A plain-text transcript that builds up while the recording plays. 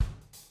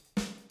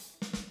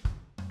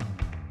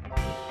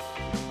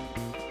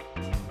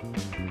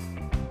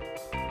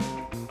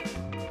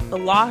the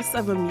loss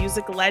of a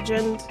music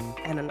legend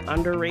and an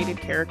underrated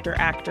character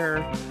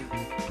actor,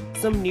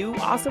 some new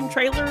awesome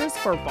trailers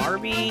for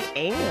Barbie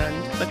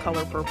and The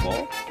Color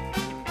Purple,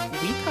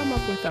 we come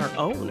up with our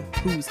own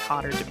Who's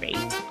Hotter debate,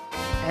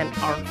 and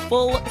our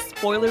full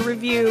spoiler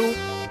review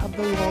of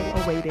the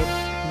long-awaited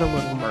The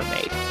Little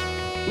Mermaid.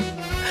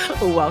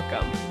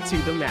 Welcome to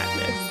the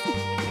madness.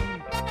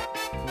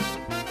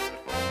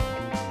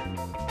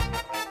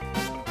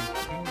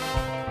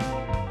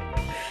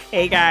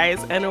 Hey guys,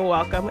 and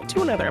welcome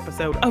to another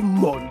episode of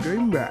Monday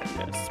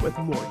Madness with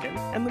Morgan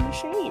and the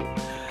Machine.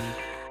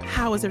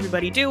 How is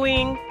everybody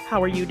doing?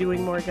 How are you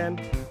doing,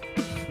 Morgan?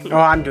 Oh,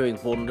 I'm doing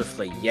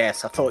wonderfully.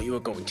 Yes, I thought you were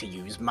going to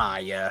use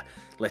my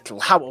little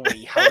 "How are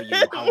we? How are you?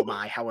 How am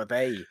I? How are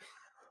they?"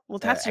 Well,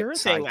 that's your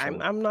thing.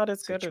 I'm not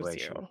as good as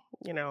you.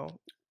 You know,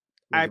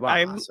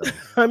 I'm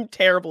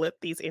terrible at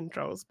these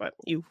intros, but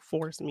you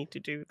force me to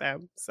do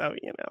them, so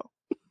you know.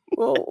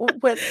 Well,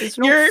 there's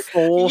no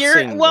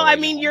forcing.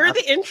 You're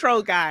the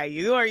intro guy.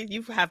 You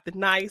have the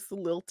nice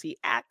lilty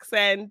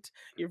accent.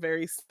 You're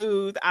very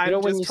smooth.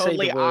 I'm just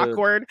totally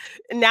awkward.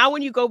 And now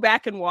when you go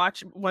back and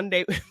watch One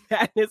Day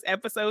Madness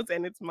episodes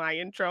and it's my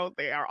intro,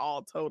 they are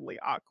all totally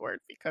awkward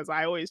because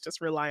I always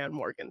just rely on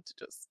Morgan to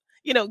just,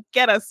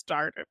 get us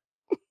started.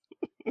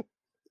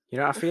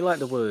 I feel like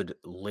the word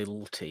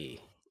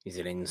lilty is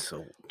an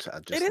insult.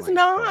 It is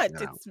not.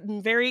 It's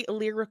very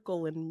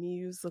lyrical and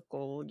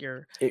musical.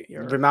 It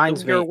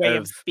reminds me your way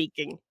of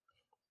speaking.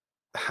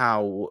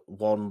 How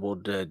one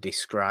would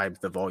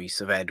describe the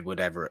voice of Edward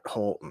Everett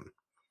Horton,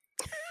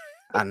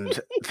 and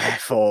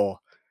therefore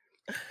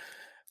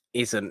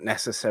isn't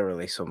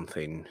necessarily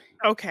something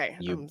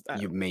you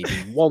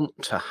maybe want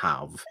to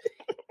have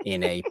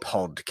in a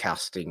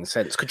podcasting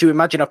sense. Could you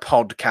imagine a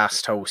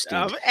podcast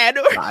hosted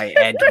by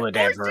Edward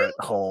Everett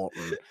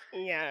Horton?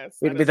 Yes.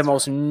 It'd be the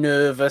most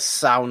nervous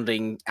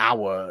sounding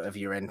hour of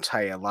your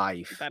entire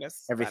life.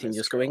 Everything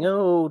just going,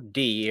 oh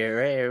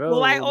dear.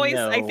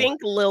 I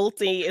think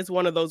lilty is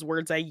one of those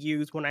words I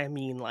use when I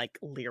mean like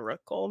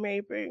lyrical,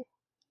 maybe.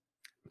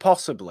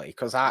 Possibly,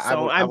 because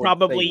I'm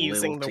probably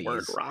using the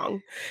word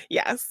wrong.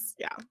 Yes,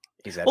 yeah.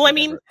 Well,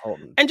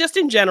 and just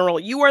in general,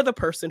 you are the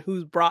person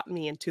who's brought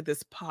me into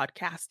this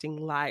podcasting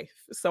life.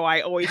 So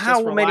I always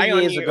just rely many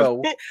years on you.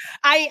 ago?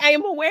 I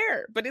am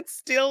aware, but it's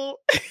still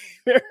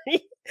very.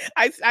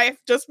 I've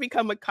just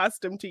become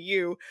accustomed to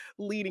you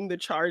leading the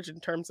charge in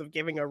terms of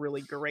giving a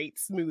really great,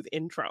 smooth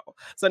intro.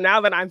 So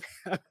now that I'm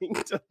having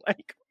to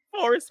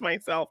force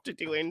myself to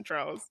do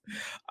intros,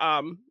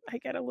 I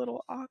get a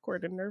little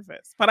awkward and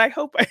nervous. But I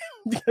hope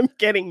I'm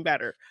getting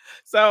better.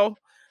 So.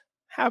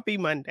 Happy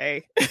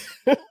Monday.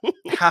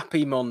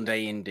 Happy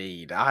Monday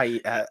indeed.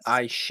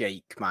 I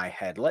shake my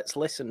head. Let's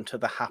listen to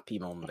the Happy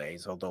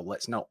Mondays, although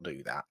let's not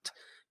do that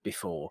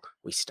before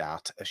we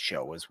start a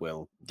show, as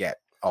we'll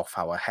get off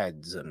our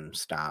heads and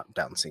start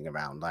dancing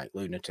around like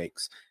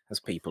lunatics,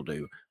 as people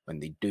do when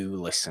they do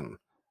listen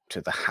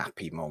to the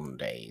Happy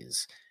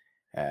Mondays.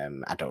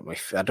 I don't know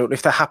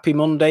if the Happy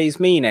Mondays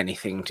mean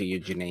anything to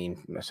you, Janine,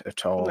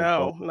 at all.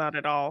 No, not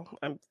at all.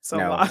 I'm so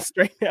lost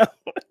right now.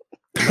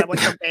 Is that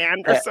like a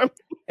band or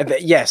something?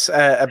 Yes,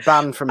 a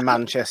band from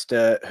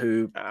Manchester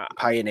who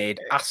pioneered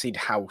acid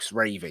house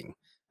raving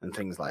and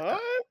things like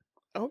that.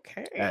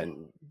 Okay.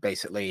 And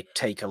basically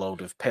take a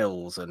load of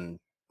pills and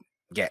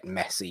get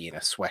messy in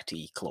a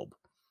sweaty club.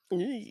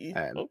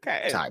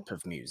 Type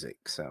of music.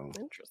 So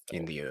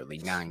in the early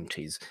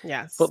 90s.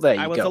 Yes. But there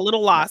you go. I was a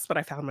little lost, but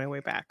I found my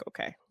way back.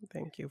 Okay.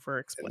 Thank you for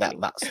explaining.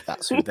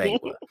 That's who they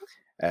were.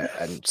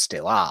 And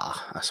still are,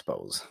 I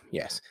suppose.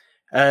 Yes.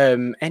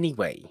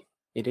 Anyway.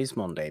 It is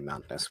Monday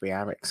Madness. We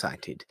are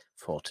excited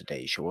for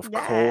today's show. Of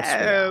course we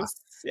are.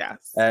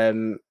 Yes.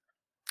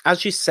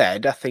 As you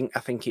said, I think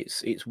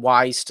it's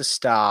wise to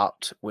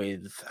start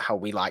with how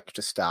we like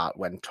to start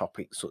when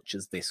topics such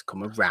as this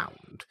come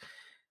around.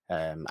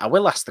 I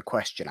will ask the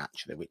question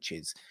actually, which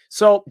is,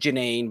 so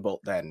Janine, but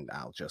then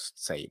I'll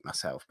just say it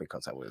myself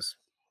because I was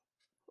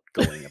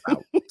going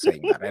about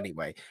saying that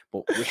anyway.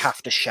 But we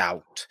have to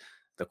shout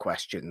the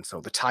question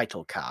so the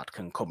title card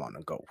can come on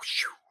and go,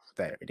 whew,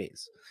 there it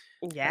is.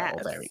 Yeah,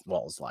 there it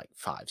was like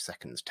 5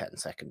 seconds, 10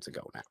 seconds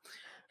ago now.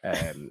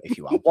 If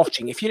you are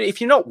watching, if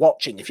you're not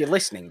watching, if you're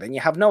listening, then you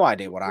have no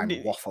idea what I'm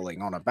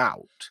waffling on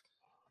about.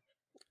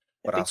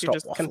 But I think you're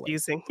just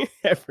confusing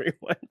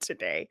everyone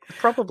today.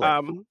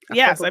 Probably.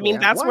 Yes, I mean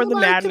that's where the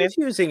madness.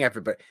 Confusing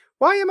everybody.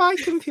 Why am I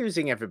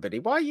confusing everybody?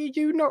 Why are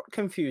you not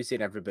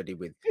confusing everybody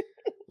with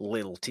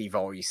lilty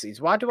voices?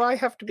 Why do I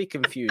have to be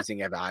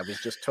confusing everybody? I was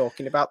just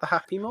talking about the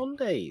Happy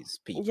Mondays.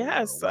 People.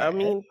 Yes, I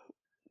mean.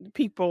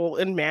 People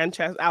in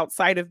Manchester,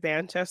 outside of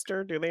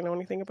Manchester, do they know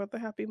anything about the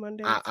Happy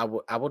Mondays?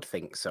 I would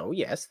think so.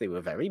 Yes, they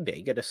were very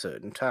big at a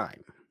certain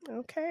time.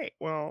 Okay,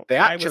 well, they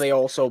actually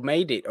also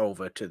made it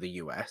over to the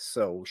US.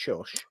 So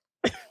shush.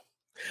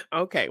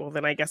 Okay, well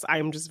then I guess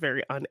I'm just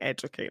very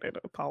uneducated.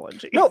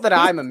 Apologies. Not that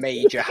I'm a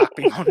major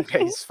Happy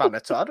Mondays fan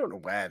at all. I don't know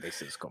where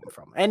this has come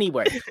from.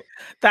 Anyway,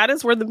 that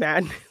is where the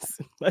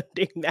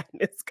Monday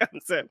Madness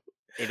comes in.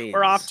 It is.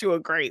 We're off to a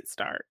great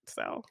start.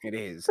 So it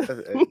is.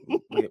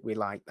 We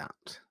like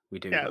that. We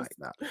do Yes. like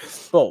that.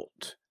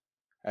 But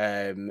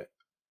um,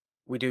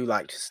 we do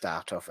like to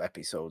start off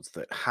episodes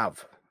that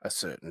have a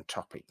certain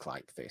topic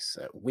like this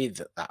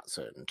with that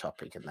certain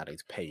topic, and that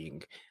is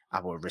paying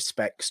our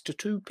respects to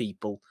two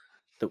people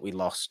that we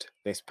lost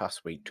this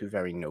past week, two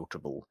very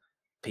notable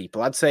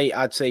people. I'd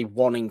say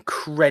one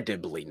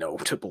incredibly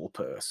notable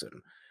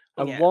person,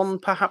 and Yes. one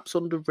perhaps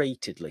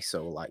underratedly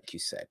so, like you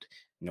said,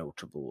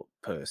 notable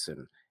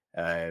person.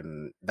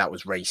 That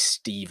was Ray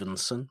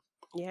Stevenson,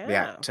 the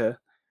Yeah. actor,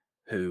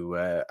 who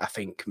I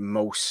think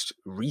most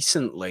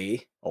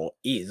recently or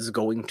is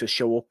going to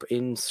show up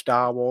in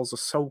Star Wars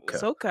Ahsoka.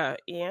 Ahsoka,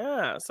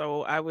 yeah.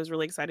 So I was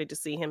really excited to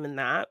see him in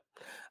that.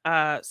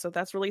 So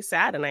that's really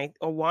sad. And I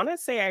want to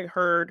say I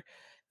heard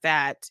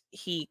that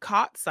he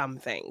caught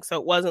something. So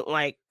it wasn't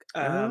like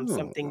Oh,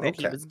 something that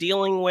he okay. was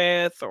dealing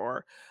with,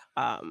 or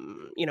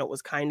it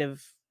was kind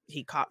of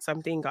he caught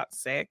something, got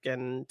sick,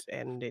 and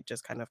it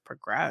just kind of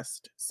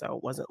progressed. So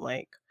it wasn't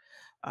like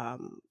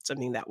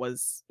something that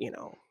was,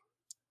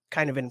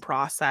 kind of in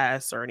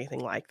process or anything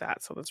like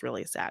that. So that's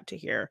really sad to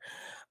hear.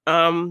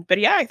 But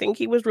yeah, I think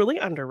he was really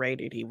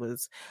underrated. He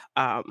was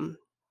um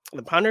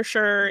the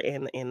Punisher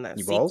in the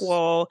He was?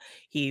 sequel.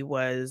 He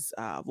was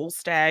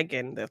Volstagg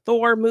in the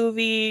Thor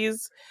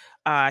movies.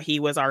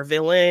 He was our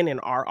villain in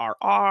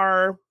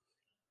RRR.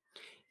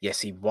 Yes,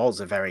 he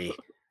was a very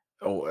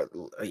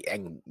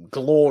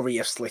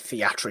gloriously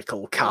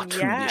theatrical, Yeah.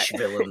 cartoonish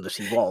villain that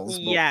he was,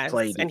 but Yes.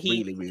 played it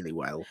really, really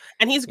well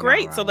And he's in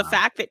great. So the RRR.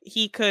 fact that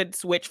he could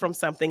switch from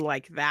something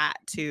like that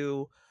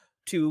to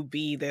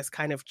be this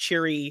kind of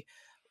cheery,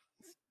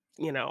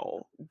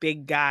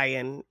 big guy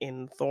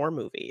in Thor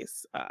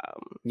movies.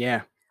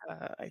 Yeah.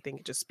 I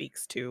think it just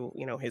speaks to,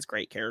 his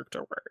great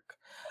character work.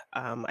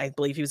 I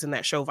believe he was in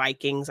that show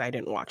Vikings. I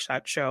didn't watch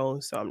that show,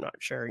 so I'm not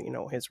sure,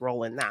 his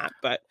role in that,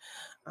 but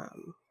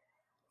um,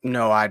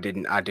 No, I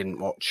didn't. I didn't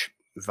watch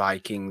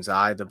Vikings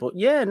either. But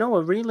yeah, no,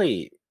 a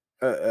really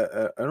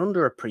an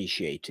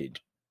underappreciated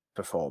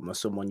performer,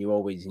 someone you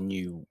always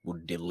knew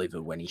would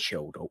deliver when he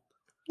showed up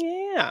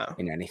yeah.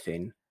 in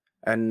anything,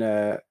 and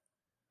a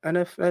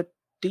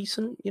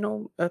decent,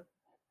 a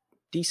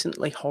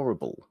decently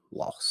horrible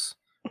loss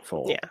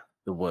for Yeah.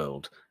 the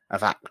world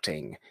of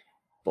acting.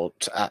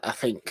 But I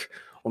think,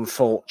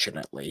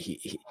 unfortunately,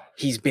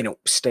 he's been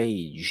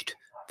upstaged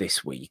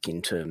this week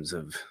in terms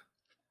of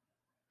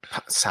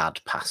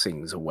sad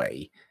passings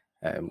away,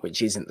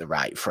 which isn't the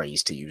right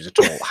phrase to use at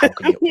all. How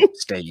can you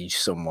upstage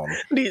someone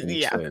in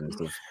Yeah.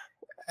 terms of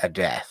a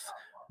death?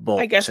 I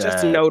But guess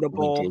just we did.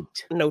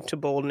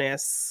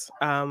 notableness.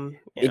 In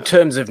Yeah.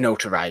 terms of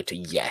notoriety,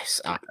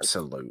 yes,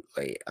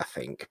 absolutely. I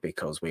think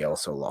because we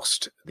also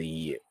lost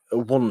the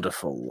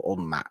wonderful,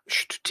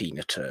 unmatched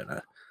Tina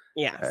Turner,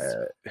 Yes.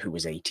 who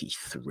was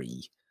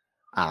 83,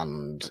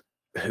 and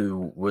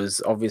who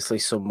was obviously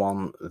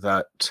someone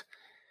that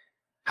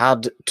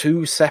had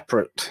two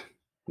separate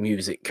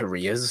music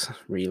careers,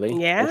 really,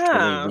 utterly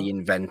Yeah.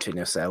 reinventing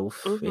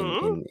herself in,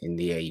 Mhm. in, in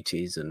the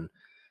 80s and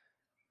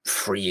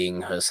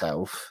freeing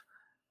herself.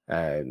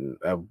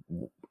 A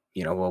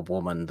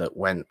woman that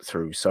went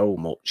through so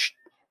much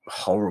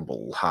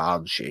horrible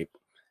hardship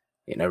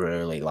in her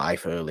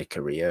early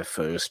career,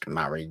 first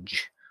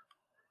marriage,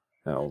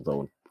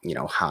 although,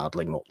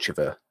 hardly much of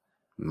a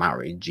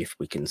marriage if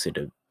we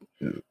consider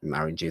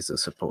marriages are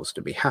supposed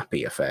to be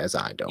happy affairs.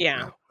 I don't Yeah.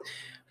 know.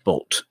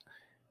 But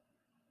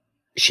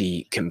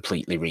she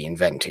completely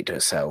reinvented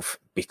herself,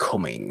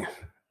 becoming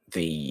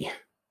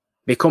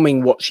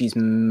what she's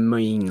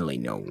mainly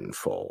known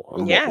for,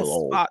 and Yes.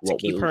 Fought to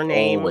what keep will her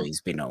name.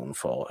 always be known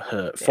for.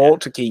 Her Yeah.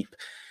 fought to keep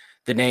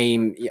the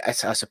name.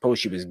 Yes, I suppose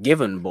she was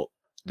given, but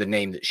the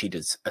name that she'd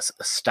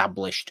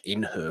established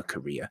in her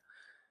career,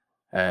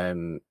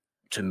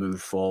 to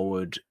move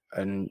forward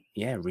and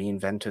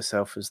reinvent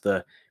herself as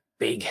the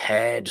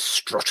big-haired,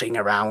 strutting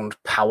around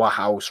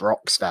powerhouse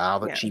rock star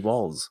that Yeah. she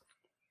was.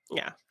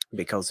 Yeah.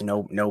 Because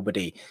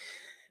nobody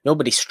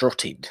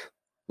strutted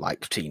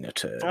like Tina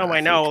Turner. Oh, I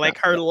I know, think like,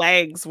 that her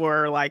legs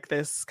were, like,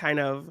 this kind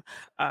of,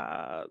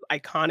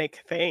 iconic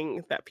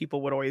thing that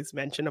people would always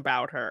mention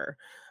about her.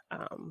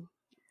 Um,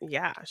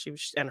 yeah, she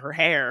was and her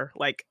hair,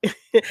 like,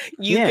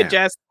 you could yeah,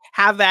 just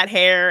have that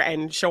hair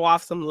and show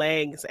off some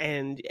legs,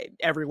 and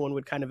everyone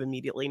would kind of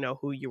immediately know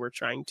who you were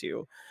trying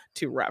to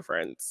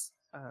reference.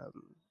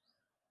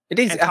 it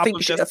is. And top of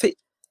just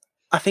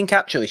I think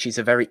actually she's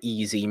a very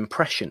easy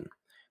impression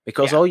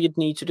because yeah, all you'd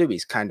need to do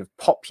is kind of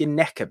pop your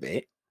neck a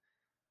bit,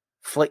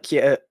 flick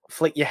your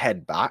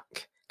head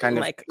back, kind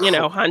of like, do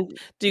the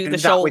do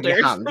that with your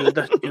shoulders.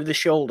 hand, do the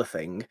shoulder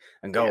thing,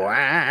 and go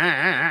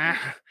Yeah.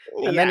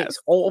 and then it's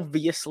Yes.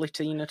 obviously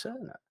Tina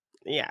Turner.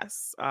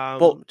 Yes,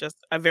 But just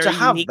a to very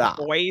have unique that,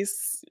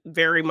 voice,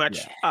 very much,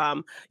 yeah,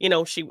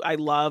 I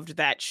loved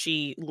that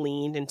she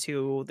leaned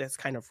into this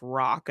kind of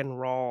rock and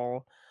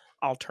roll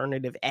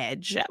alternative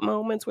edge at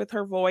moments with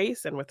her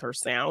voice and with her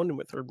sound and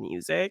with her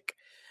music.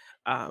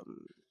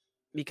 Um,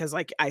 because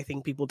like I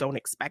think people don't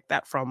expect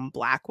that from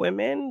Black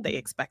women. They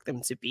expect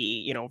them to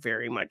be,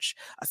 very much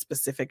a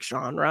specific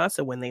genre.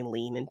 So when they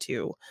lean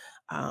into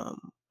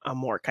a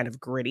more kind of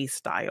gritty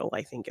style.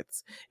 I think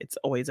it's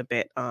always a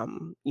bit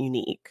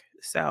unique.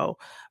 So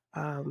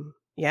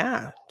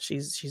yeah,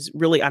 she's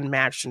really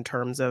unmatched in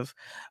terms of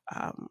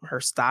her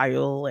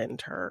style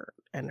and her,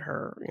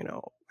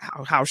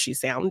 how she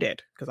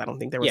sounded, because I don't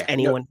think there was Yeah,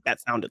 no, anyone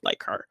that sounded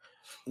like her.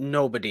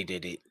 nobody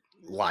did it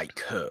like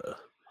her.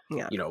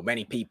 Yeah.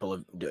 Many people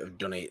have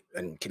done it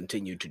and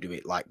continue to do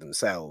it like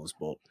themselves,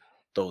 but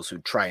those who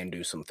try and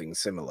do something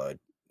similar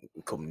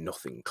come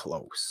nothing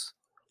close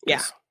Yeah.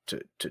 as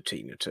to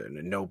Tina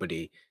Turner.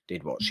 Nobody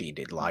did what she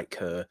did like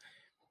her,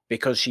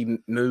 because she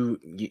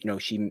moved.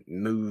 She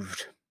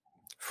moved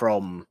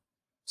from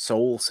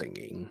soul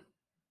singing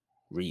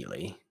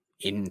really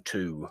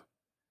into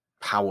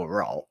power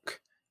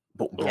rock,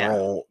 but Yeah.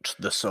 brought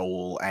the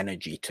soul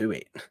energy to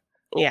it.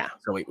 Yeah.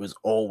 So it was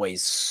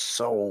always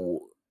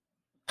so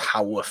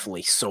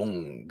powerfully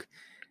sung.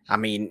 I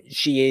mean,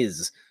 she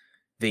is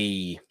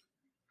the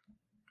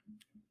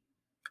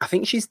I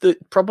think she's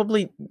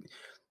probably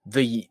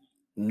the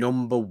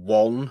number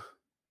one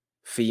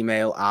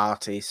female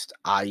artist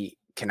I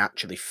can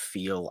actually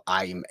feel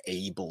I'm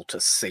able to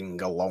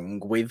sing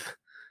along with,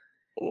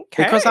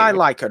 because I Okay.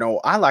 like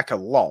I like a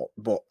lot,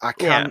 but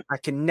Yeah. I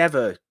can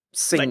never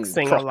Like sing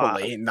sing a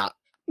lot. properly in that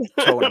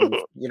tone. I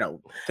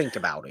mean, think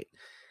about it.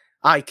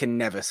 I can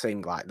never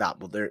sing like that,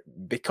 but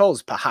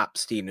because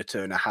perhaps Tina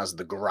Turner has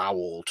the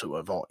growl to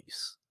her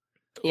voice,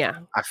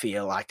 Yeah. I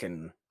feel I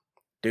can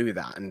do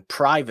that. And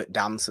Private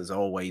Dance is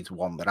always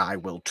one that I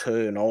will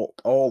turn up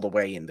all the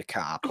way in the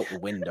car, put the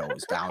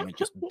windows down, and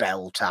just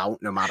belt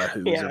out no matter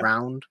who's Yeah.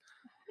 around.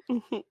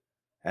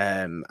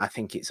 I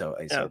think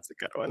That's a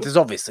good one. there's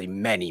obviously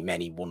many,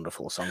 many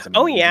wonderful songs. I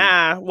Oh, mean, even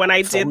yeah. When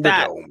I did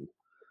that, Thunderdome.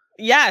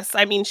 yes,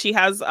 I mean, she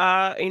has,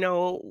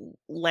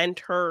 lent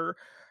her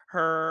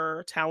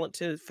talent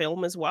to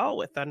film as well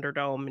with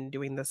Thunderdome and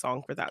doing the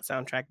song for that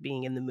soundtrack,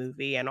 being in the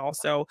movie, and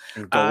also,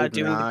 And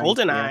doing the GoldenEye,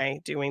 yeah.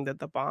 GoldenEye, doing the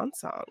Bond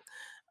song.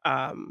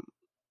 Um,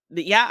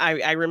 yeah,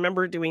 I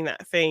remember doing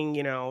that thing,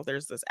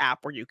 there's this app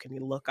where you can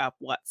look up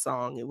what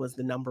song it was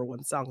the number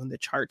one song on the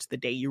charts the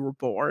day you were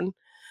born,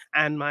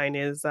 and mine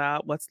is,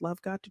 "What's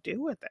Love Got to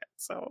Do with It?"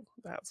 So,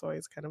 that's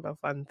always kind of a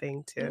fun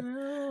thing to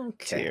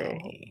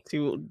Okay.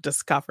 to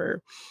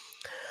discover.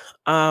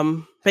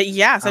 But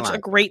yeah, I such a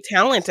like that. great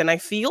talent, and I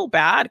feel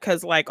bad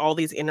because like all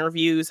these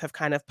interviews have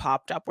kind of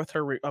popped up with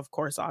her, of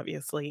course,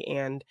 obviously,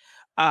 and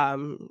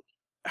um,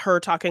 her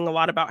talking a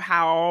lot about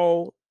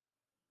how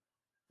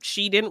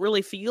she didn't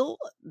really feel,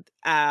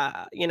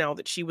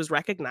 that she was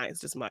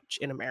recognized as much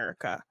in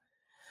America,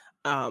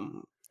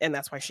 and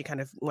that's why she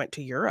kind of went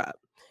to Europe,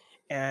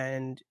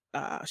 and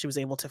she was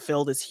able to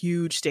fill this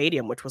huge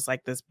stadium, which was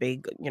like this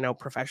big,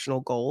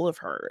 professional goal of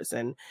hers.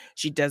 And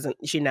she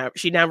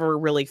never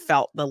really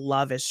felt the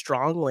love as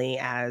strongly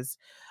as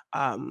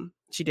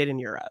she did in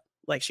Europe.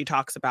 Like she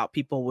talks about,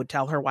 people would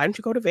tell her, "Why don't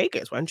you go to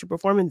Vegas? Why don't you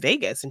perform in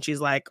Vegas?" And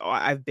she's like, "Oh,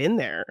 I've been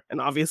there."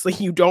 And obviously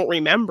you don't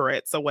remember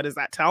it. So what does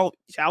that tell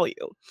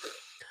you?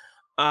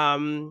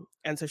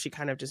 And so she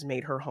kind of just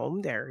made her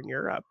home there in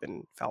Europe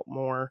and felt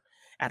more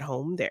at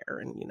home there,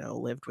 and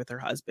lived with her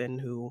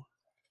husband, who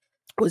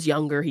was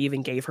younger. He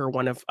even gave her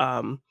one of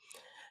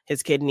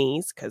his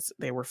kidneys because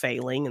they were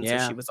failing, and so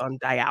she Yeah. was on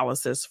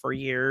dialysis for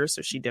years.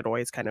 So she did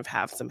always kind of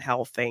have some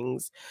health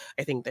things,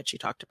 I think, that she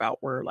talked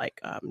about were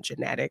like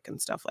genetic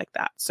and stuff like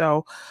that.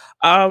 So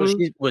Well, um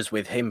she was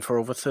with him for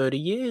over 30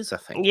 years, I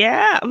think.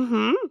 yeah.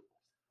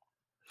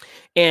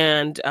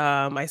 And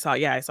I saw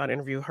an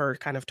interview of her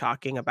kind of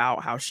talking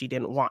about how she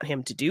didn't want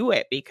him to do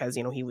it because,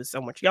 he was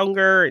so much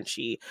younger, and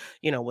she,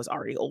 was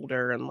already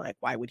older, and like,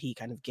 why would he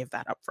kind of give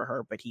that up for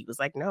her? But he was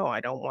like, "No, I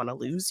don't want to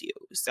lose you."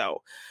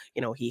 So,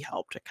 he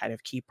helped to kind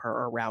of keep her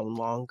around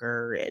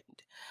longer.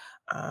 And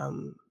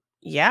um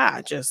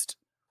yeah, just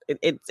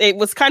it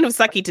was kind of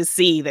sucky to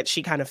see that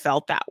she kind of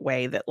felt that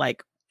way, that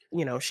like,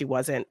 she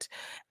wasn't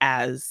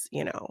as,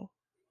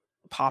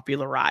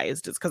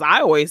 popularized. It's because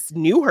I always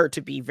knew her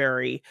to be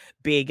very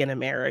big in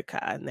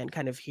America, and then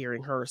kind of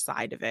hearing her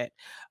side of it,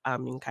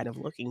 and kind of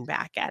looking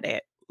back at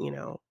it,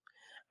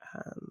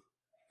 um,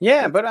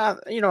 Yeah, it's but I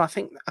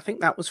think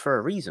that was for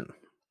a reason.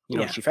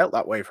 yeah, She felt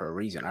that way for a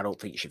reason. I don't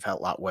think she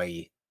felt that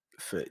way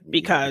for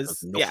because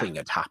because yeah, nothing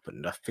had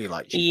happened. I feel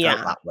like she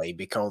felt yeah, that way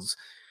because,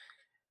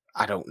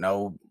 I don't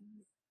know,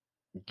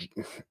 j-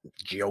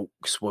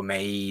 jokes were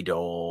made,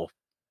 or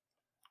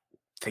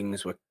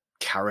things were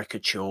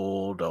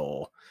caricatured,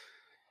 or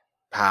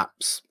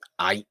perhaps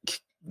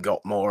Ike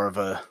got more of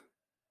a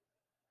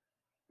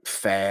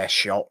fair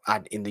shot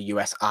in the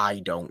US. I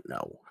don't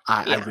know.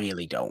 I yeah.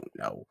 really don't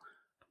know.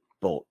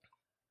 But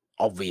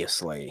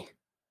obviously,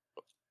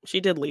 She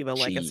did leave a she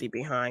legacy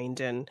behind,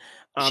 and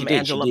she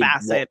Angela did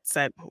what Bassett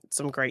said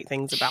some great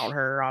things about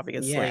her,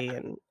 yeah. obviously,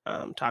 and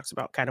talks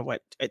about kind of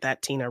what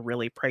that Tina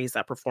really praised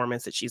that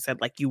performance. That she said,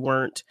 like, you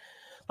weren't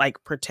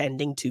like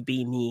pretending to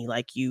be me,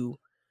 like you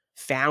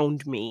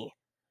found me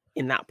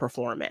in that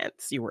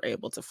performance, you were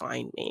able to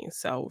find me.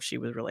 So she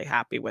was really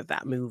happy with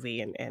that movie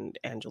and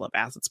Angela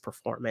Bassett's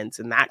performance.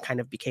 And that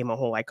kind of became a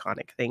whole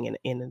iconic thing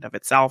in and of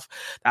itself.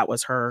 That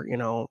was her,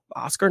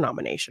 Oscar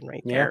nomination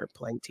right Yeah. there,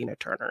 playing Tina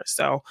Turner.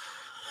 So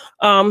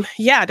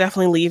yeah,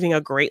 definitely leaving a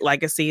great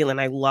legacy. And then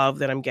I love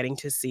that I'm getting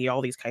to see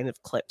all these kinds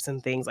of clips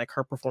and things like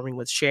her performing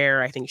with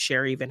Cher. I think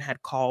Cher even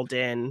had called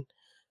in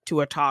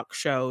to a talk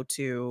show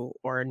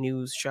or a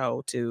news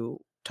show to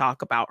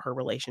talk about her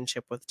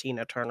relationship with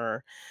Tina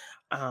Turner,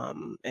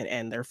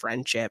 and their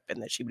friendship,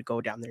 and that she would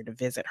go down there to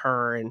visit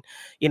her. And,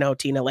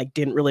 Tina like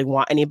didn't really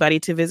want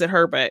anybody to visit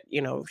her, but,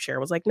 Cher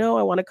was like, no,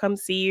 I want to come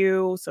see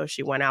you. So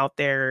she went out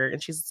there,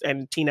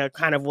 and Tina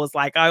kind of was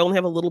like, I only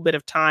have a little bit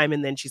of time.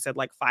 And then she said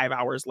like 5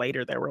 hours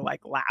later, they were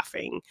like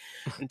laughing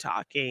and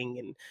talking.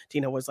 And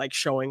Tina was like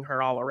showing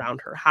her all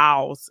around her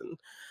house.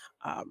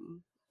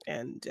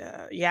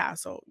 Yeah,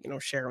 so,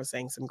 Cher was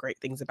saying some great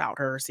things about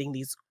her, seeing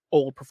these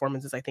old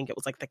performances. I think it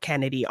was like the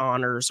Kennedy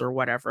honors or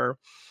whatever,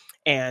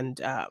 and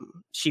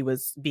she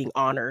was being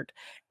honored,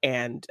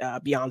 and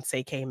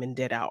Beyonce came and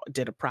did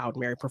a Proud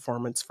Mary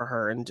performance for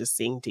her, and just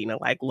seeing Tina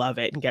like love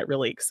it and get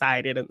really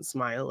excited and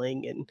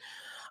smiling.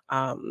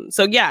 And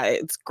so yeah,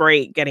 it's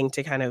great getting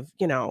to kind of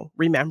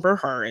remember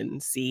her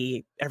and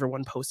see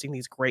everyone posting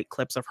these great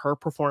clips of her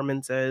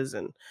performances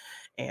and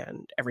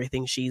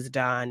everything she's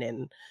done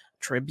and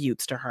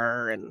tributes to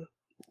her, and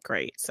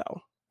great.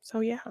 So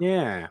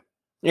yeah.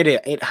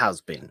 It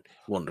has been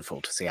wonderful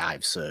to see.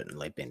 I've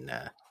certainly been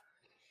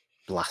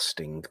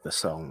blasting the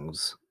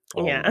songs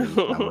all Yeah. week.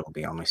 I will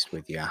be honest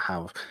with you, I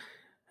have.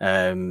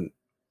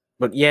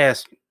 But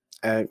yes,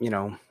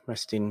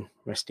 rest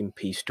in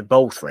peace to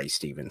both Ray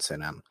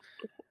Stevenson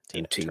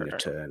and Tina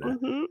Turner.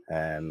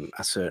 Mm-hmm.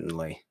 I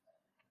certainly,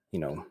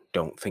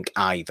 don't think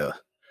either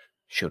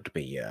should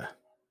be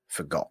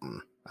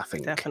forgotten. I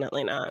think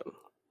Definitely not.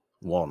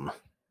 one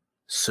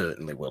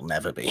certainly will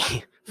never be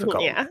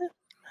forgotten. Yeah.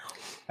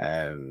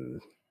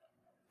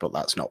 But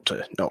that's not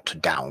to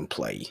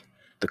downplay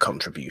the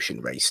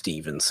contribution Ray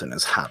Stevenson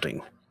has had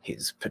in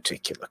his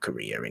particular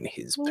career, in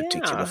his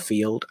particular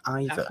field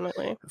either.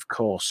 Definitely. Of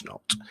course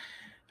not.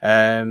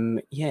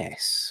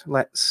 Yes,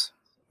 let's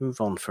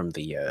move on from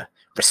the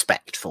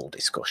respectful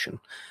discussion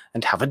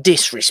and have a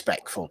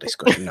disrespectful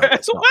discussion. No,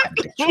 let's not have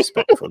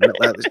disrespectful.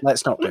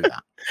 Let's not do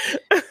that.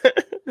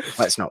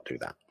 Let's not do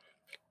that.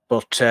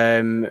 But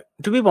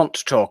do we want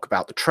to talk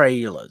about the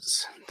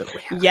trailers that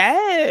we have?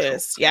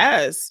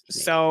 Yes.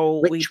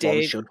 So which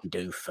one should we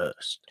do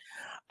first?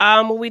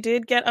 We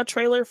did get a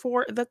trailer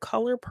for The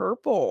Color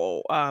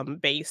Purple,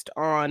 based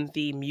on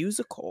the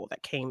musical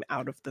that came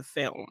out of the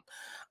film.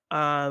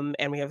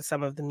 And we have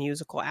some of the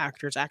musical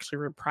actors actually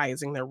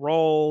reprising their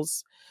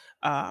roles.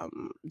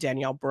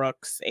 Danielle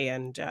Brooks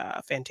and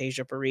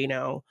Fantasia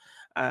Barrino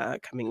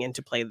coming in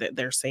to play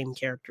their same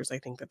characters, I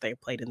think, that they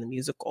played in the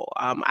musical.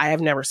 I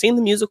have never seen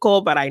the musical,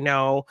 but I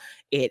know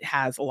it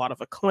has a lot of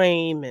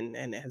acclaim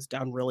and has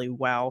done really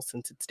well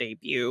since its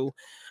debut.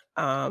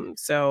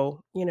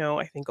 So,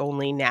 I think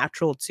only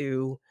natural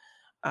to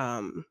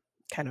kind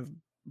of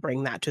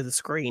bring that to the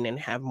screen and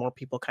have more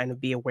people kind of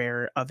be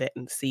aware of it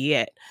and see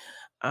it.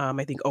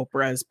 I think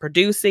Oprah is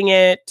producing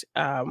it.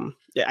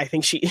 I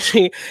think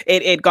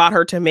it got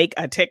her to make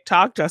a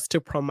TikTok just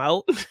to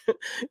promote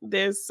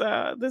this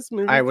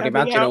movie. I would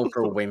imagine out.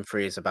 Oprah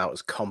Winfrey is about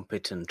as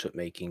competent at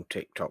making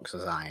TikToks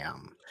as I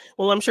am.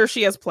 Well, I'm sure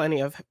she has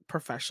plenty of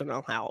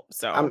professional help.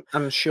 So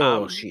I'm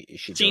sure she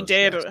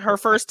did. Yes, her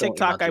first I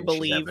TikTok, I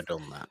believe. She's ever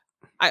done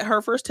that.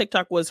 Her first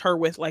TikTok was her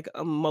with like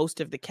most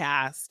of the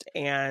cast,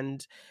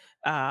 and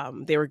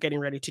they were getting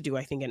ready to do,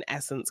 I think, an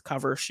Essence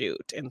cover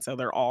shoot, and so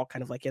they're all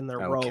kind of like in their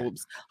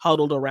robes,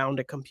 huddled around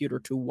a computer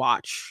to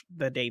watch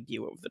the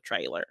debut of the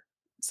trailer.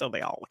 So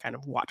they all kind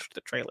of watched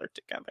the trailer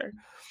together.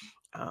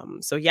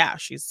 So yeah,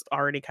 she's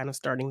already kind of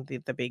starting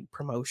the big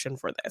promotion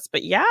for this.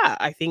 But yeah,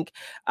 I think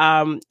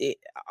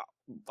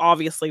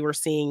obviously we're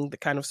seeing the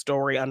kind of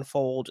story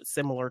unfold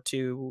similar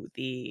to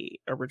the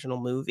original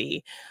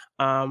movie.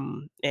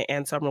 And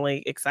so I'm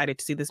really excited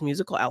to see this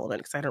musical element,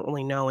 because I don't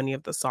really know any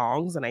of the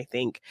songs. And I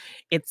think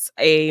it's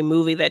a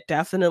movie that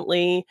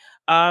definitely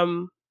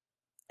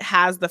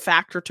has the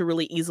factor to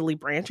really easily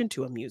branch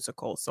into a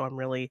musical. So I'm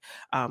really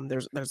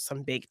there's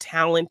some big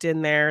talent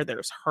in there.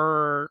 There's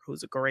her,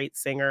 who's a great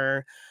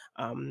singer,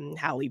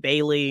 Halle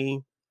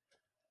Bailey,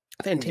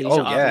 Fantasia,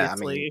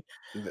 obviously.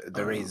 I mean,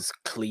 there is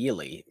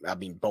clearly,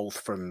 both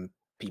from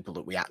people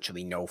that we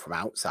actually know from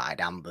outside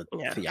and the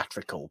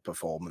theatrical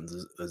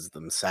performances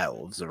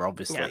themselves are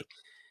obviously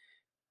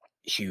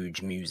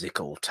huge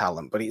musical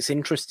talent. But it's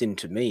interesting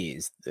to me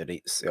is that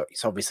it's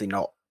obviously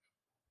not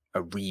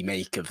a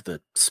remake of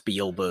the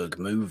Spielberg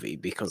movie,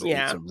 because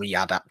it's a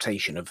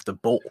readaptation of the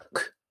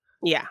book.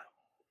 Yeah.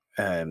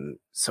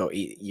 So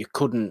you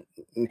could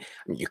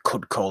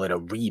call it a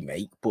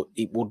remake, but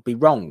it would be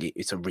wrong.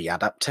 It's a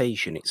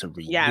readaptation. It's a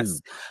redo.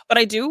 Yes, but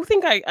I do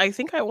think I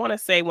think I want to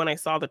say when I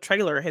saw the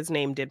trailer, his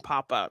name did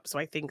pop up. So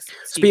I think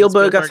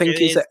Spielberg I think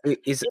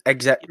is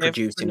exec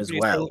producing as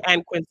well,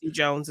 and Quincy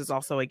Jones is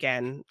also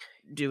again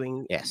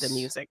doing the Yes.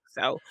 music.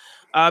 So,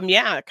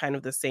 yeah, kind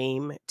of the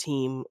same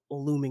team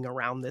looming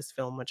around this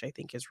film, which I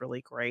think is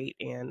really great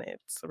and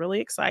it's really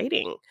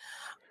exciting.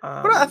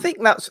 But I Um, think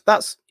that's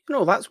that's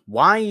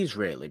wise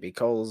really,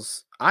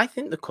 because I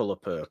think The Color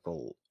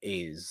Purple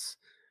is,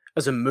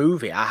 as a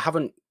movie, I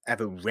haven't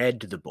ever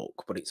read the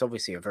book, but it's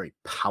obviously a very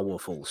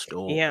powerful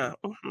yeah, story.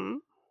 mhm.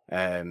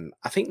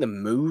 I think the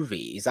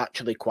movie is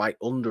actually quite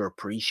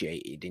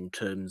underappreciated in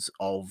terms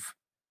of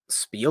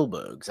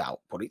Spielberg's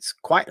output. It's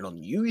quite an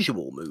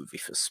unusual movie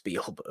for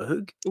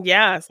Spielberg.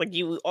 Yeah, it's like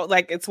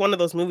like it's one of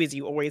those movies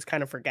you always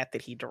kind of forget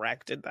that he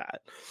directed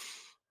that.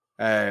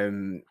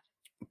 Um,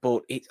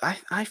 but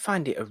I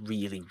find it a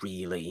really,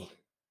 really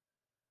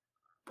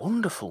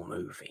wonderful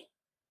movie.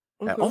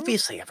 Mhm.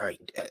 Obviously, a very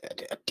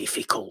a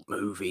difficult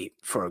movie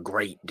for a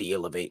great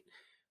deal of it,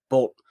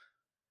 but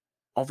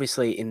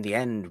obviously, in the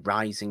end,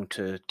 rising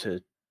to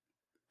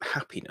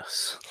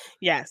happiness.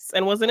 Yes,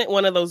 and wasn't it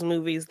one of those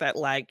movies that,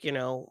 like,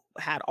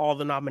 had all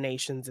the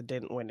nominations and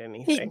didn't win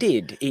anything?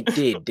 It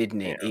did,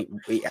 didn't Yeah,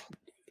 it?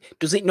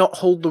 Does it not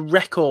hold the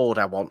record,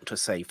 I want to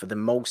say, for the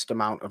most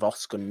amount of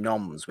Oscar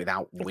noms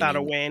without without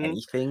a winning win.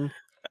 anything?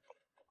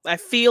 I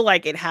feel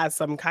like it has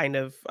some kind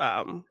of,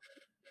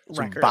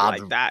 Some record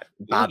like that.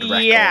 bad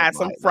record Yeah,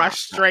 some like that.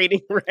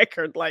 frustrating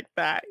record like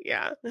that,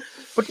 yeah.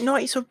 But no,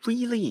 it's a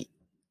really,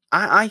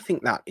 I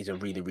think that is a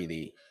really,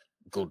 really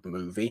good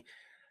movie.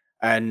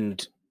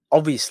 And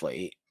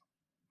obviously,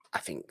 I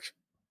think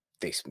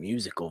this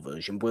musical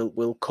version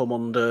will come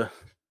under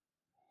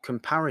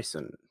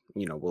comparison.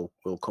 Will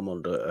come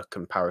under a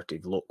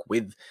comparative look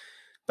with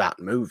that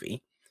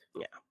movie.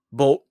 Yeah.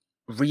 But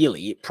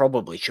really, it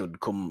probably should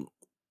come,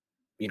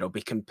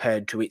 be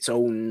compared to its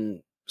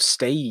own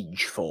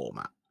stage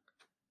format,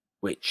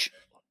 which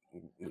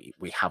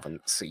we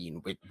haven't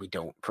seen. We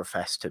don't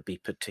profess to be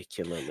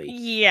particularly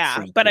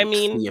Yeah, but I frequent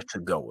mean theatre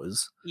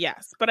goers.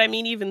 yes, but I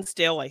mean, even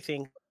still, I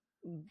think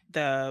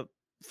the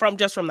from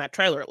that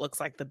trailer, it looks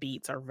like the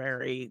beats are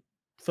very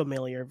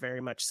familiar,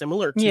 very much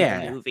similar to the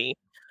Yeah, movie.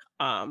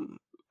 um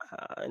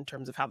in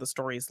terms of how the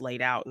story is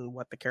laid out and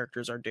what the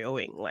characters are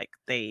doing. Like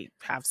they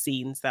have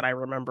scenes that I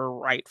remember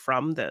right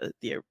from the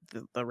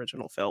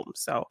original film.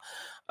 So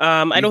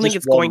I you don't think just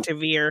it's going want to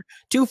veer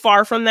too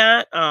far from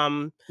that.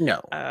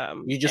 no,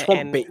 you just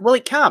want And well,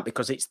 it can't,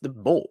 because it's the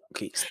book,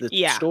 it's the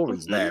yeah,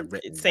 stories there it's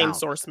written same down.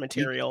 source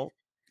You material.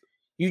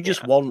 you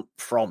just Yeah. want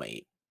from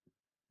it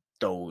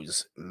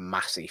those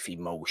massive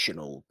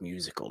emotional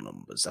musical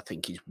numbers, I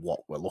think, is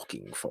what we're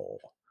looking for.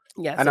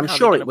 Yes, And and I'm how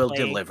they're sure going it to will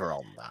play. deliver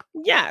on that.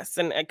 Yes,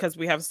 and because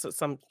we have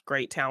some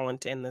great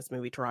talent in this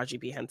movie, Taraji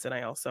B. Henson,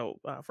 I also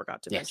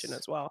forgot to mention Yes.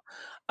 as well.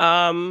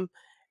 Um,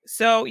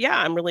 so yeah,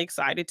 I'm really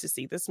excited to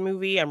see this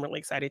movie. I'm really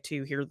excited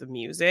to hear the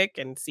music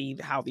and see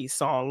how these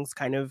songs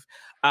kind of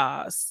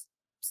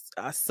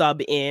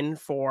sub in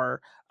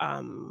for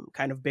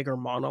kind of bigger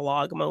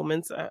monologue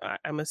moments.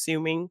 I'm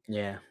assuming.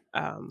 Yeah.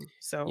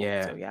 So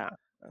Yeah. yeah,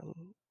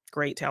 um,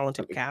 great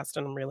talented cast,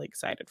 and I'm really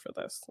excited for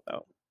this.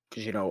 So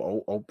Because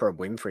Oprah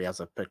Winfrey has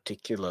a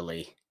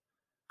particularly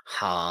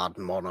hard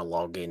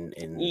monologue in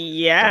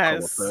The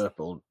Color yes,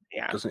 Purple,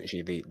 yeah, doesn't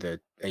she? The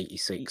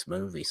y- '86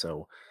 movie.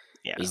 So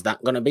yeah, is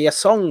that going to be a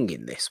song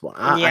in this one?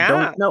 I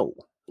don't yeah. know.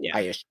 Yeah.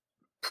 I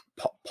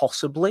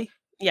possibly.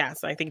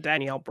 Yes, I think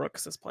Danielle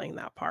Brooks is playing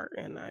that part,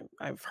 and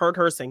I've heard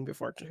her sing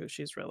before too.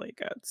 She's really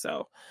good.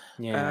 So,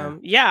 Yeah.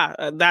 yeah,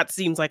 that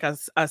seems like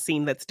a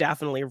scene that's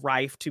definitely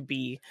rife to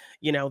be,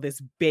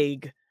 this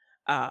big,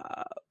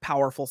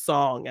 powerful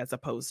song as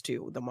opposed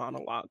to the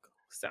monologue.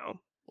 So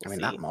we'll I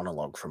mean, that see.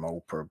 monologue from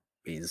Oprah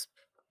is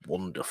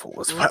wonderful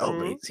as well,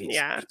 but it's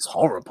Yeah, it's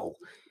horrible.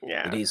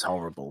 It yeah, is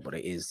horrible, but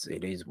it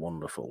is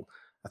wonderful.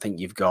 I think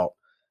you've got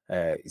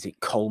is it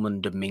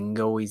Coleman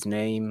Domingo, his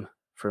name,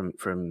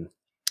 from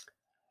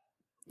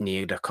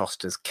Nia Da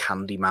Costa's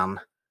Candyman,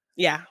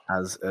 yeah,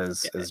 as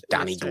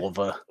Danny Mister.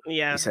 Glover,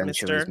 Yeah,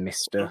 essentially, as Mister.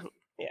 Mister. Mhm,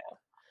 yeah,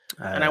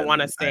 and I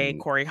want to say And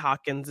Corey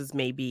Hawkins is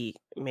maybe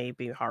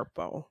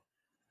Harpo.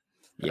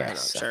 But I'm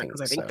not yes, I sure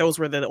because think I think so. those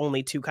were the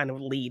only 2 kind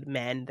of lead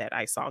men that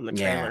I saw in the Yeah,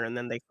 trailer, and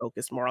then they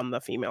focused more on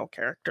the female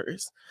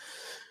characters.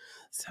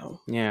 So,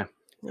 yeah.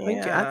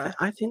 yeah.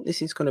 I think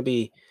this is going to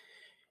be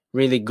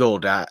really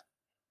good. I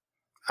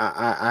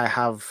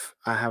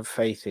have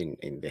faith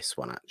in this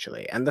one,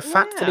 actually, and the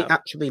fact that it Yeah.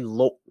 actually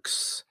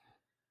looks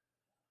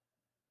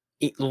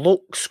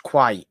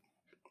quite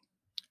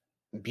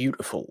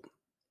beautiful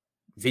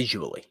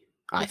visually.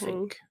 I Mhm.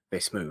 think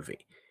this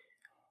movie.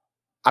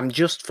 I'm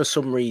just for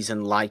some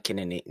reason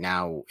likening it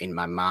now in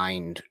my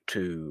mind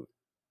to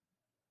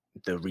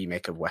the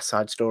remake of West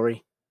Side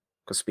Story,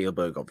 because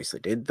Spielberg obviously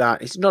did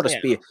that.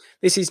 Yeah.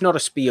 This is not a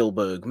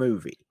Spielberg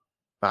movie,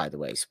 by the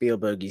way.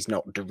 Spielberg is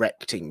not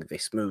directing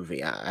this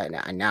movie.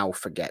 I now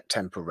forget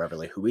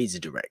temporarily who is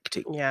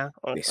directing Yeah.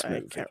 this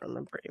I can't movie.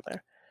 remember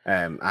either.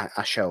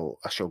 I shall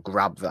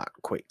grab that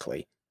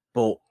quickly,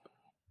 but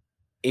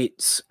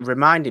it's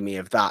reminding me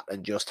of that,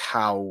 and just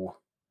how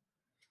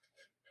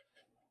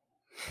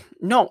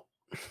not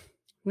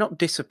not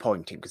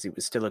disappointing, because it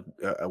was still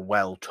a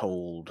well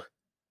told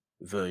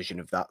version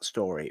of that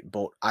story,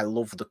 but I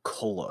love the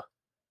colour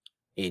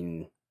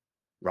in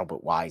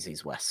Robert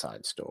Wise's West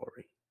Side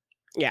Story.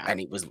 Yeah. And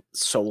it was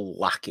so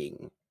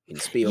lacking in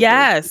Spielberg's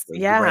Yes.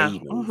 Yeah.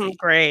 Grey movie.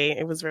 Grey.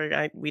 It was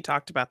very. We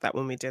talked about that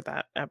when we did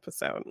that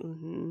episode.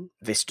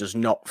 This does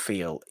not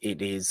feel.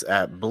 It is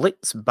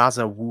Blitz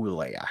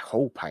Bazawule. I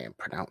hope I am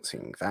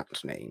pronouncing that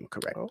name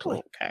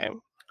correctly. Okay.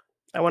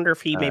 I wonder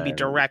if he maybe Um,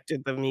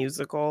 directed the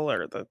musical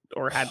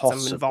or had some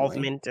Possibly.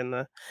 involvement in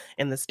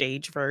the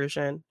stage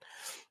version.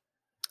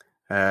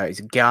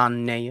 It's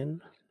Ghanaian.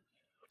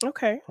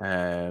 Okay.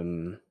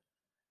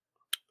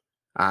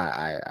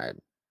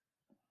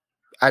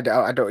 I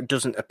don't. It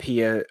doesn't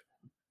appear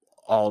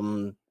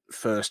on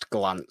first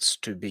glance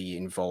to be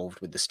involved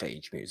with the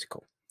stage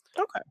musical.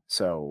 Okay.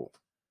 So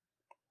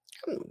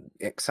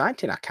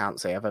exciting. I can't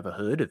say I've ever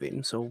heard of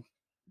him. So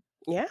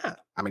Yeah.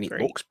 I mean, it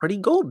Great. looks pretty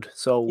good.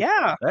 So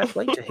Yeah. fair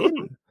play to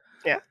him.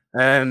 Yeah.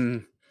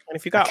 And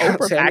if you got can't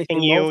Oprah say backing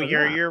anything more you,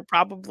 than that. you're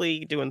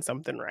probably doing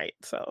something right.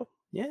 So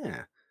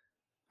Yeah,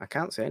 I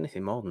can't say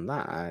anything more than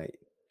that.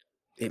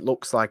 It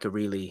looks like a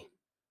really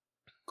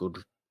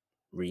good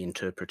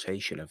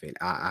reinterpretation of it.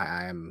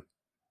 I am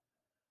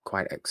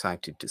quite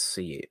excited to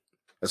see it.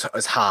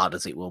 As hard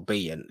as it will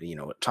be, and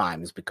at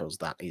times, because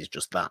that is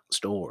just that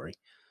story.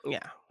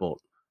 yeah. But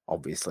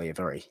obviously a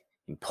very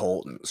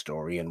important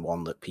story, and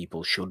one that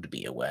people should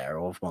be aware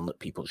of, one that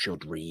people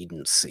should read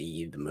and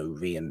see the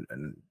movie and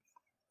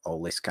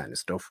all this kind of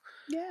stuff.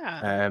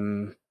 Yeah.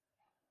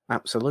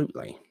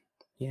 Absolutely.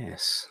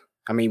 Yes.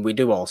 I mean, we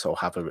do also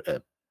have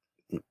a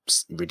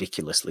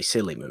ridiculously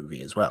silly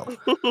movie as well.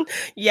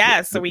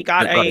 Yeah, so we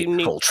got a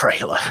new full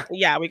trailer.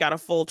 Yeah, we got a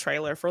full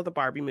trailer for the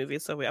Barbie movie.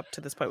 So up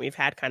to this point, we've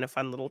had kind of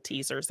fun little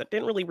teasers that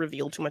didn't really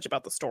reveal too much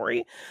about the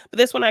story. But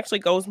this one actually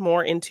goes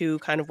more into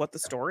kind of what the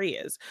story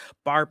is.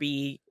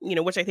 Barbie,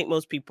 which I think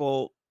most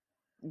people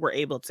were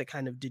able to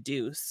kind of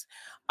deduce,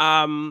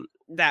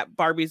 that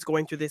Barbie's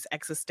going through this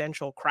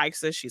existential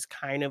crisis. She's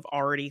kind of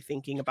already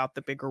thinking about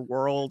the bigger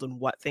world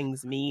and what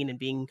things mean and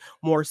being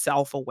more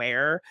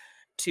self-aware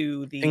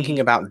to Thinking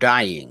about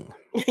dying.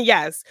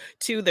 yes,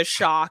 to the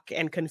shock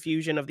and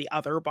confusion of the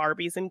other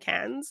Barbies and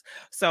Kens.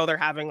 So they're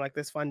having like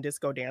this fun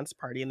disco dance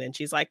party. And then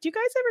she's like, do you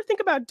guys ever think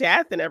about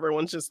death? And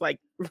everyone's just like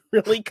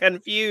really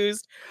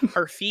confused.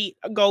 Her feet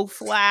go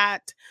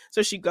flat.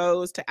 So she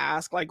goes to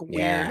ask like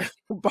weird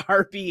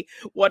Barbie,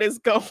 what is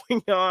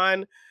going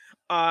on?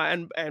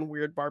 And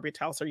weird Barbie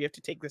tells her you have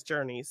to take this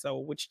journey. So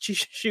which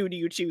shoe do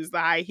you choose, the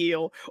high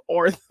heel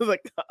or the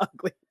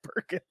ugly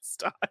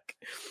Birkenstock?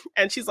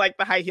 And she's like,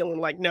 the high heel, and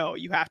like, no,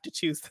 you have to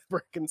choose the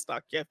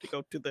Birkenstock. You have to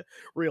go to the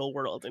real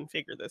world and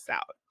figure this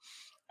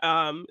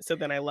out. So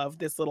then I love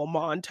this little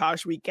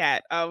montage we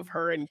get of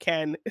her and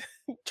Ken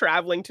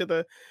traveling to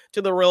the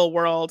real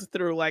world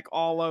through like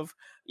all of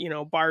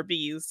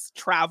Barbie's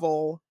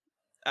travel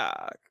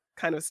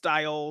kind of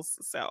styles.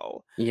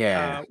 So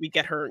we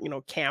get her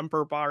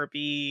camper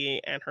Barbie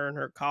and her in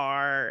her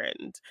car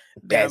and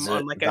them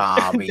on like a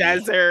Barbie.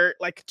 desert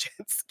like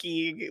jet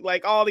ski,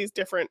 like all these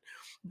different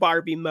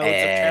Barbie modes of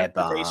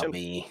transportation.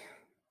 Barbie.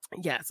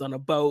 Yes, on a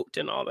boat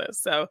and all this.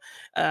 So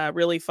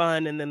really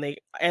fun. And then they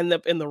end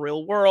up in the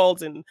real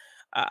world, and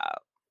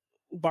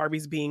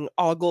Barbie's being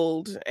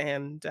ogled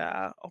and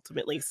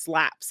ultimately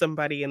slaps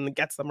somebody and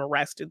gets them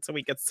arrested. So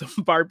we get some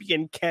Barbie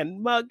and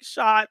Ken mug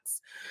shots,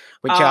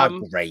 which are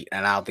great,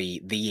 and are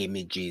the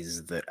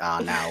images that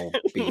are now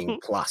being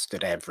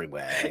plastered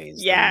everywhere.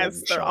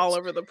 Yes, they're all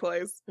over the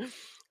place.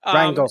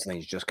 Ryan Gosling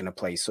is just going to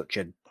play such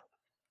a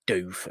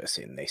doofus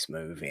in this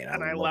movie,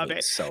 and I love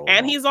it so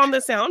and much. He's on the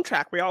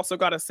soundtrack. We also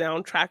got a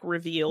soundtrack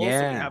reveal. Yeah.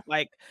 So we have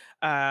like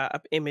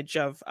an image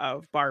of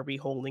Barbie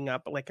holding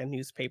up like a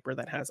newspaper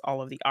that has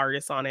all of the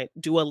artists on it.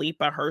 Dua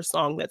Lipa, her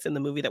song that's in the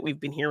movie that we've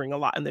been hearing a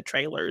lot in the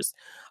trailers,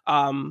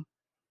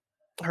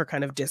 her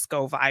kind of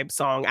disco vibe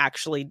song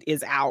actually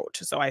is out.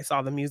 So I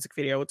saw the music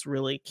video. It's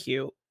really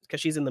cute because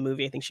she's in the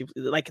movie. I think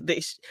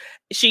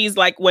she's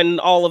like, when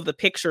all of the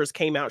pictures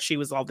came out, she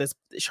was all this,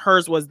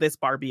 hers was this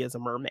Barbie as a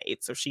mermaid.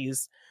 So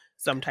she's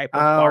some type of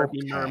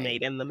Barbie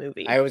mermaid in the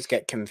movie. I always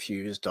get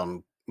confused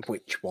on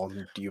which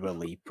one Dua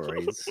Lipa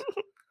is.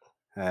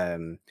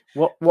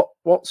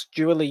 What's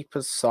Dua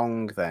Lipa's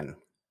song then?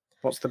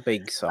 What's the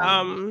big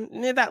song?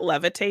 That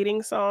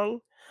levitating song.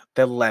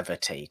 The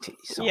levitating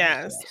song.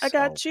 Yes, I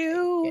got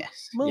you.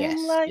 Yes,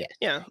 moonlight. yes.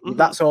 Yeah. Mm-hmm.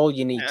 That's all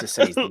you need to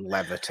say is the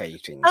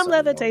levitating. I'm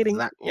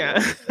levitating.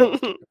 Yeah.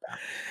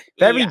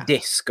 Very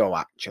disco,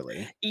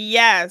 actually.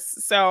 Yes.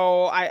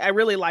 So I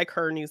really like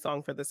her new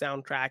song for the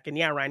soundtrack. And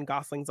yeah, Ryan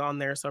Gosling's on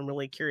there. So I'm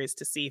really curious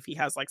to see if he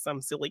has like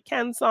some silly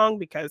Ken song,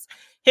 because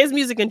his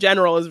music in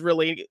general is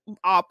really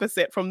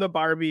opposite from the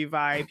Barbie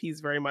vibe. He's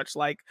very much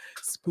like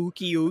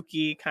spooky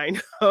ooky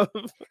kind of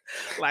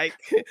like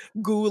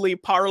ghouly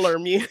parlor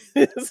music.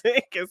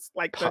 It's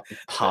like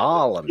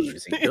parlor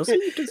music.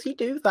 Does he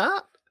do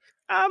that?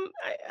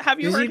 Have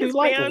you heard his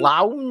like band?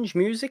 Lounge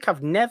music?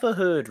 I've never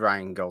heard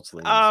Ryan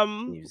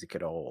Gosling's music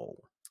at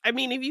all. I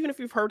mean, even if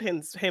you've heard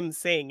him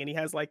sing, and he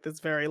has like this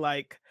very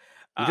like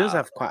he does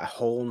have quite a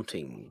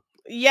haunting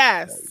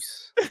Yes.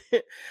 voice.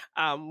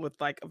 With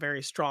like a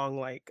very strong,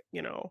 like,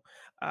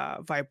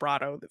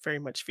 vibrato that very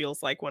much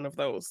feels like one of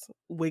those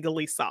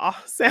wiggly saw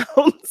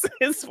sounds.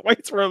 His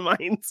voice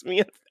reminds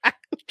me of that.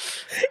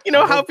 You I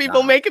know how love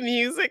people that. make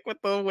music with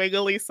the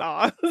wiggly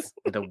saws?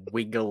 The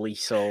wiggly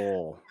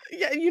saw.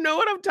 Yeah, you know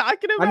what I'm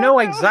talking I about know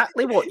now?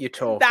 exactly what you're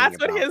talking That's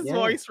what about. his Yeah.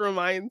 voice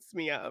reminds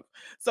me of.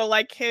 So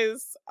like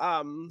It's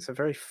a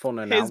very fun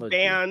his analogy.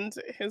 band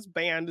his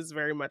band is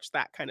very much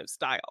that kind of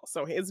style.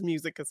 So his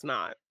music is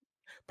not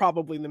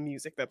probably the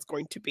music that's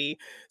going to be.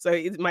 So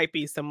it might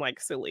be some like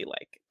silly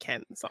like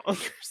Ken song or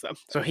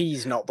So something.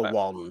 he's not the But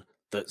one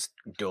that's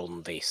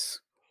done this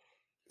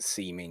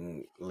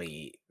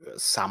seemingly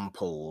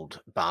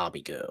sampled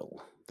Barbie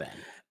girl then.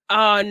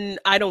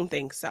 I don't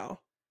think so.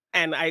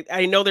 And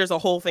I know there's a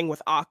whole thing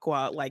with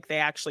Aqua, like they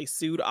actually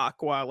sued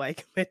Aqua,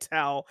 like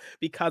Mattel,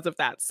 because of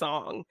that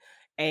song.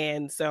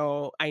 And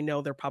so I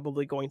know they're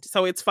probably going to.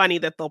 So it's funny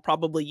that they'll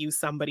probably use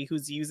somebody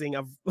who's using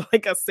a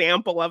like a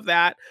sample of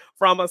that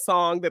from a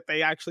song that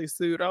they actually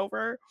sued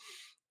over.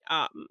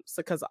 So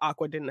because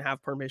Aqua didn't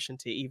have permission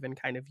to even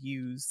kind of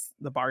use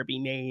the Barbie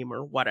name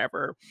or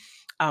whatever.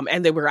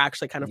 And they were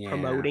actually kind of Yeah.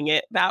 promoting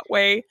it that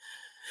way.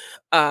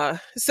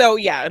 So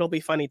yeah, it'll be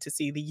funny to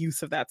see the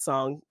use of that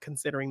song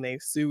considering they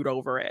sued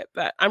over it.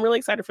 But I'm really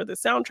excited for the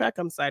soundtrack.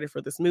 I'm excited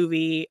for this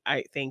movie.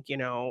 I think,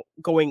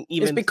 going It's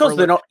even because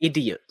they're further, not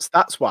idiots.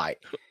 That's why.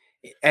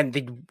 And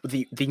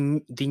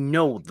they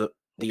know that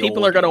the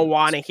people are gonna audience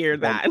want to hear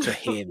want that. to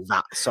hear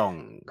that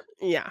song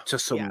Yeah. to Yeah.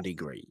 some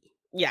degree.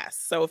 Yes.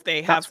 So if they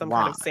have That's some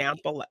kind why. of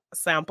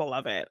sample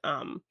of it,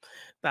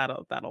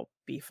 that'll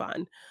be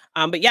fun.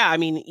 But yeah, I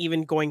mean,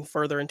 even going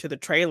further into the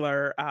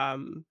trailer,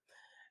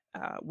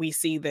 we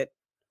see that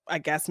I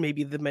guess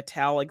maybe the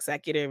Mattel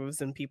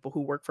executives and people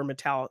who work for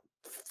Mattel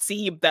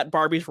see that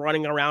Barbie's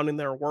running around in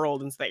their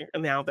world and say,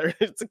 and now there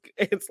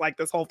it's like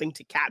this whole thing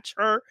to catch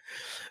her.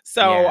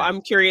 So Yeah.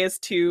 I'm curious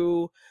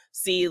to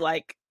see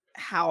like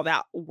how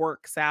that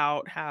works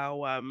out,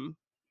 how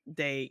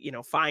they,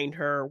 find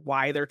her,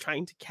 why they're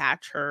trying to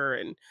catch her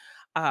and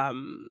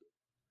um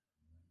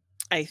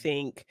I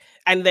think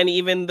and then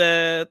even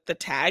the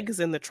tags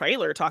in the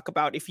trailer talk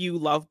about if you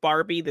love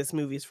Barbie, this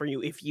movie's for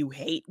you. If you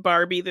hate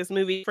Barbie, this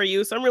movie for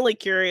you. So I'm really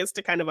curious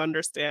to kind of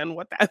understand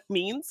what that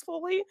means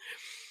fully.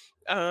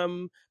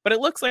 But it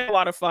looks like a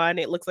lot of fun.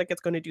 It looks like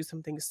it's going to do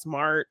something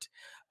smart,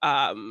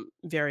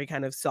 very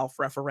kind of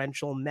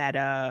self-referential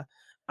meta.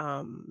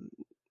 Um,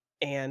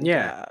 and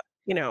Yeah.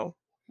 you know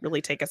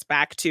really take us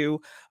back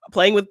to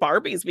playing with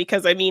Barbies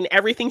because I mean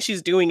everything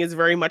she's doing is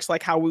very much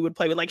like how we would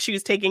play with like she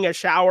was taking a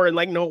shower and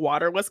like no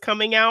water was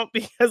coming out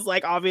because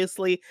like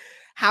obviously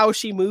how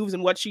she moves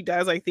and what she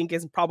does I think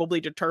is probably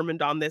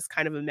determined on this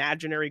kind of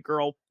imaginary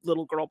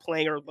little girl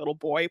playing or little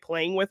boy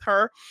playing with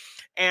her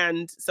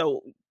and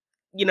so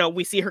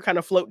we see her kind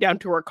of float down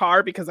to her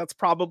car because that's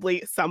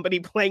probably somebody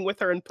playing with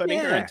her and putting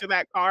her Yeah. into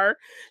that car.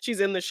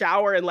 She's in the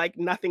shower and like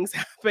nothing's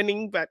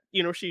happening, but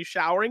she's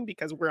showering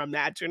because we're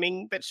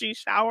imagining that she's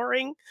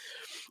showering.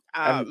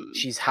 Um,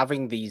 She's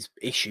having these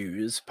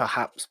issues,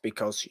 perhaps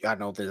because I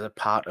know there's a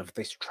part of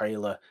this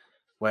trailer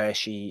where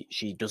she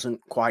doesn't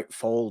quite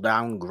fall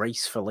down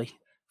gracefully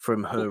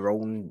from her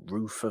own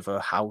roof of her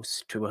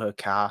house to her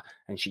car,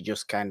 and she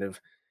just kind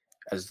of,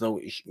 as though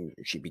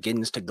she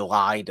begins to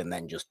glide and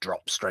then just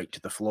drops straight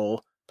to the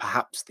floor.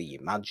 Perhaps the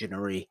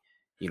imaginary,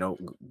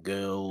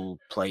 girl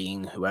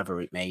playing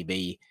whoever it may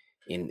be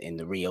in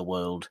the real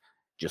world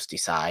just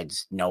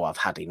decides, no, I've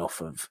had enough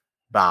of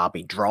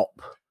Barbie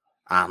drop,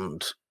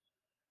 and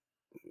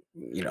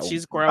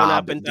she's grown up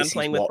Barbie, and done this is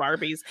playing with what,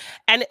 Barbies,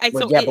 and I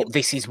well, so yeah, but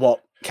this is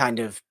what kind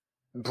of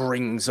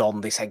brings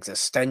on this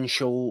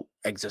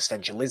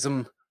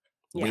existentialism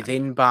yeah,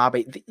 within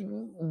Barbie.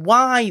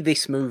 Why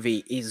this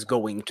movie is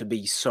going to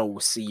be so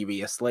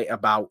seriously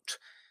about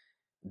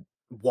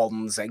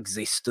one's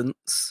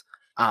existence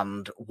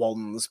and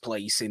one's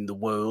place in the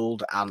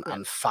world yeah,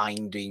 and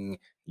finding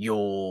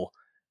your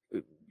uh,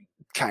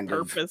 kind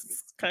of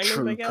purpose kind of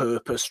I true guess.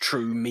 purpose,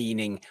 true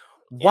meaning.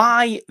 Yeah,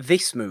 Why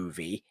this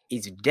movie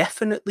is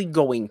definitely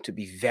going to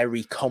be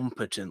very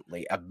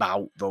competently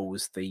about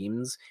those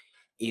themes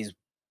is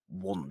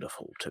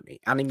wonderful to me.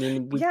 And I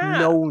mean, we've yeah,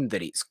 known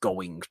that it's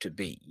going to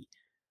be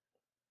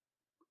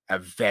a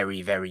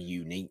very, very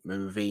unique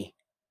movie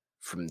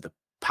from the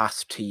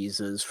past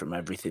teasers, from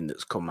everything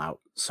that's come out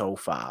so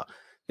far.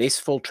 This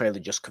full trailer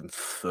just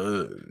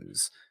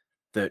confirms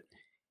that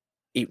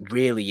it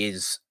really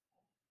is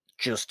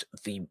just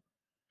the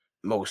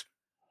most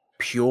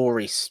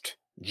purest,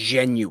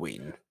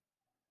 genuine,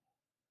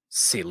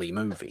 silly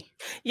movie.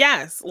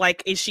 yes.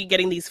 Like, is she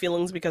getting these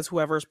feelings because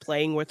whoever's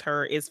playing with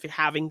her is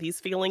having these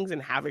feelings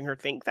and having her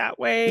think that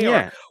way? Or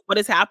Yeah. what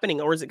is happening?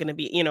 Or is it going to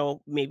be,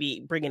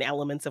 maybe bring in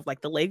elements of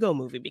like the Lego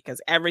movie? Because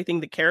everything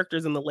the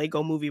characters in the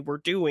Lego movie were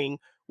doing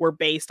were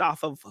based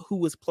off of who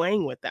was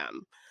playing with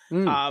them.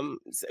 Mm.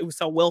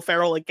 So Will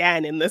Ferrell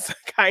again in this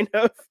kind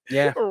of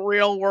Yeah.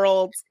 real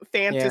world Yeah.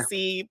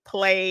 fantasy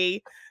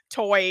play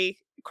toy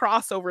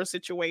crossover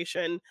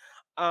situation.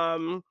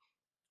 Um,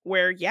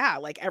 where yeah,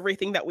 like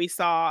everything that we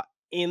saw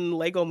in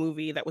Lego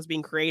Movie that was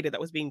being created,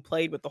 that was being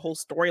played with, the whole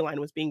storyline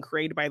was being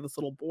created by this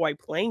little boy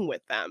playing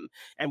with them,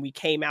 and we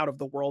came out of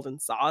the world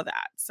and saw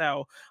that.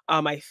 So,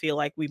 I feel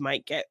like we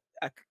might get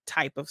a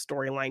type of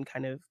storyline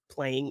kind of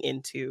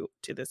playing to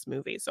this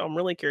movie. So I'm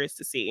really curious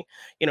to see,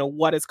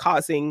 what is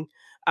causing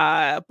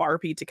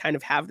Barbie to kind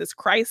of have this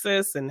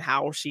crisis and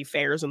how she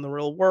fares in the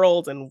real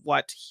world and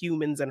what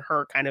humans and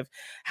her kind of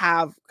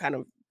have kind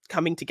of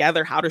coming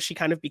together. How does she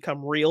kind of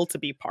become real to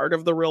be part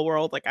of the real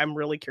world? Like, I'm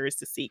really curious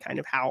to see kind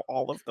of how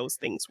all of those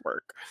things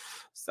work.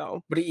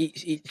 So, But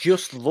it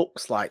just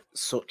looks like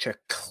such a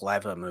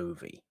clever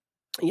movie.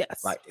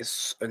 yes. Like,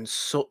 and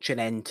such an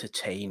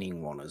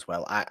entertaining one as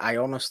well. I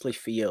honestly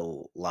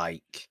feel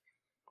like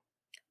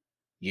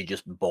you're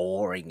just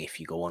boring if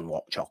you go and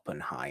watch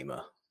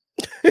Oppenheimer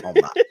on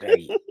that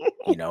day.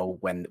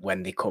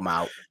 When they come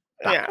out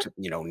back to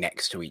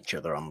next to each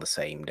other on the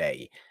same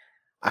day.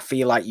 I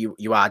feel like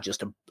you are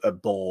just a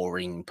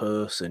boring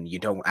person. You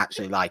don't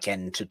actually like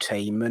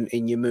entertainment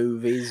in your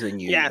movies,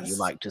 and you Yes.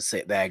 like to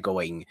sit there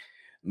going,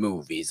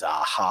 movies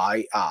are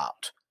high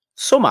art.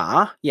 Some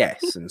are,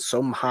 yes, and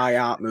some high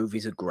art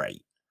movies are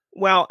great.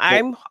 Well,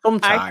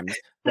 Sometimes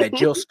they're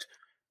just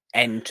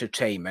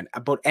entertainment,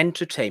 but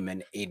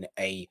entertainment in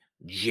a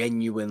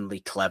genuinely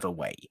clever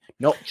way,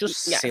 not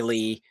just Yes.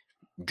 silly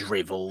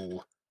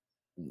drivel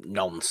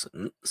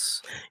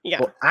nonsense, Yeah.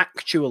 but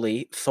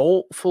actually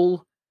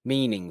thoughtful,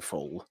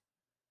 meaningful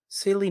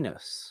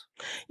silliness.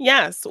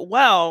 Yes.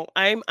 Well,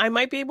 I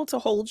might be able to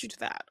hold you to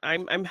that.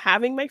 I'm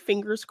having my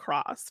fingers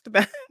crossed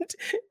that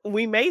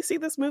we may see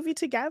this movie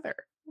together.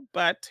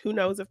 But who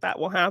knows if that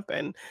will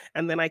happen?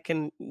 And then I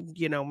can,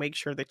 make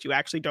sure that you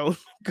actually don't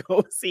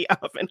go see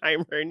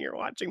Oppenheimer and you're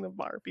watching the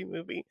Barbie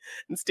movie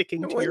and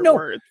sticking to your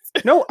words.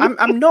 No,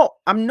 I'm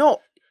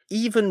not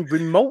even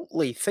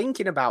remotely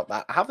thinking about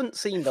that. I haven't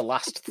seen the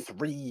last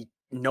 3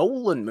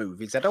 Nolan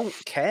movies. I don't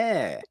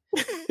care.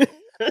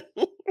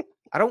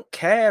 I don't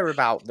care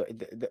about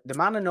the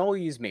man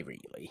annoys me,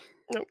 really.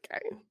 Okay.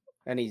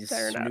 And his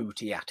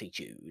snooty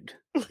attitude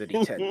that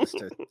he tends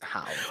to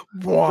have.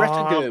 Bwom. Greta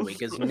Gerwig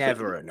has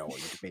never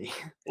annoyed me.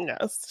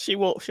 Yes, she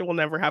will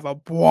never have a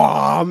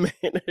bwom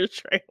in her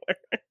trailer.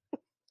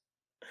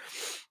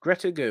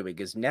 Greta Gerwig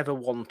has never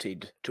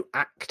wanted to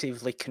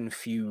actively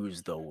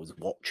confuse those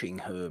watching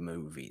her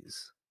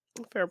movies.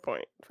 Fair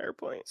point. Fair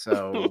point.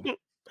 So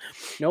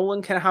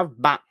Nolan can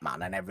have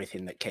Batman and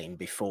everything that came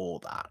before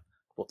that.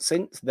 But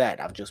since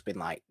then, I've just been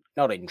like,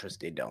 not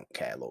interested, don't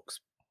care.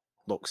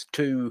 Looks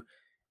too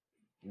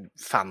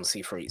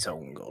fancy for its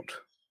own good.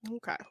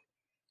 Okay.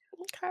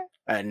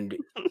 And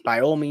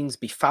by all means,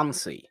 be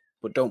fancy,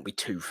 but don't be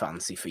too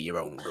fancy for your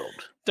own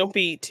good. Don't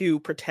be too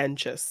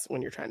pretentious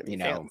when you're trying to be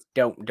fancy.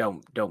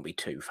 Don't be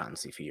too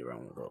fancy for your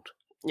own good.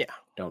 Yeah.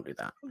 Don't do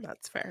that.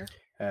 That's fair.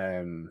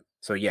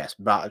 So yes,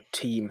 but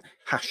team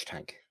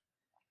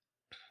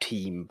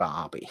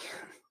Barbie.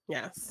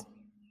 Yes.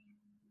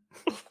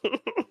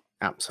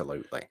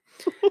 Absolutely.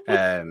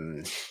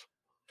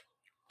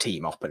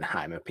 Team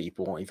Oppenheimer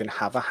people won't even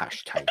have a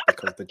hashtag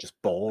because they're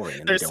just boring.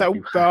 And they're so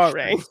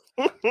boring.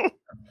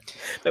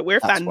 But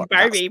we're fun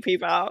Barbie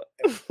people.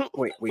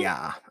 we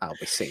are. I'll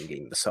be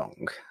singing the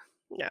song.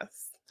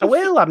 Yes. I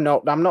will. I'm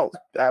not.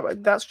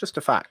 That's just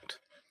a fact.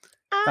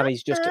 That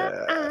is just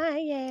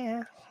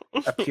a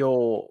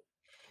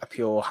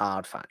pure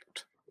hard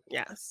fact.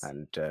 Yes.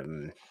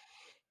 And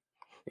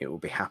it will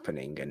be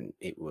happening, and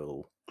it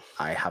will.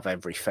 I have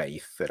every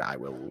faith that I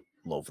will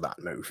love that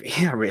movie.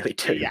 I really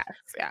do. Yes.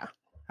 Yeah.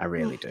 I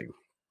really do.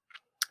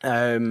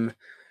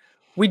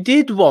 We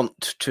did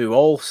want to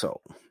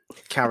also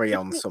carry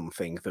on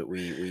something that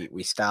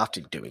we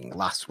started doing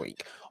last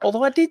week.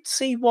 Although I did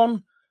see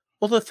one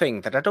other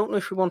thing that I don't know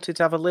if we wanted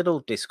to have a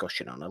little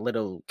discussion on, a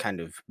little kind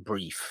of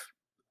brief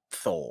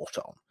thought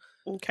on.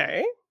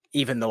 Okay.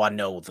 Even though I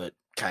know that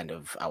kind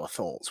of our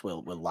thoughts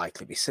will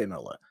likely be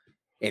similar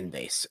in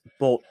this.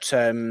 But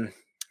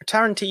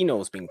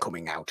Tarantino's been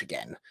coming out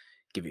again,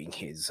 giving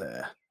his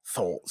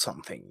thoughts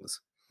on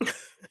things.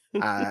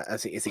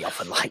 As he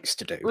often likes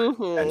to do,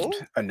 and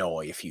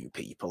annoy a few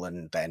people,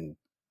 and then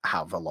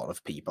have a lot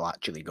of people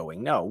actually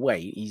going, no,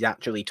 wait, he's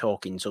actually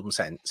talking some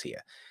sense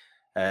here.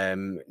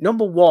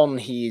 Number one,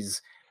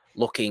 he's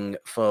looking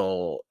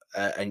for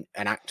an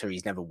actor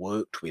he's never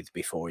worked with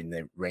before in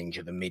the range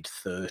of the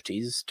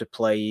mid-30s to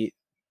play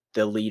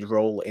the lead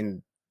role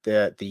in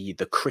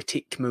the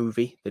Critic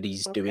movie that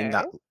he's doing,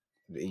 that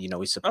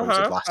his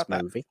supposed last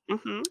movie.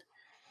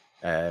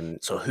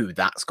 So who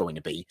that's going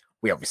to be,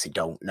 we obviously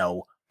don't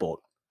know, but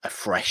a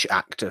fresh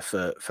actor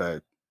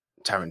for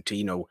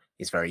Tarantino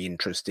is very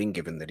interesting,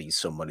 given that he's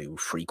someone who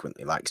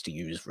frequently likes to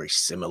use very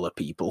similar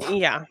people.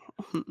 Yeah.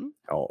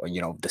 Or,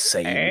 the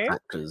same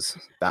actors.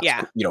 That's,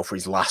 for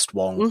his last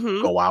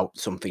one, go out,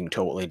 something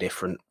totally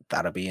different.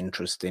 That'll be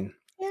interesting.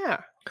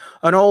 Yeah.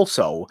 And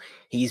also,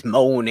 he's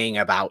moaning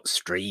about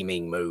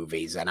streaming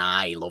movies, and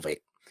I love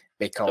it,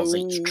 because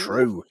it's Ooh.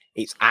 true.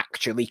 It's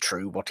actually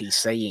true what he's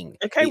saying.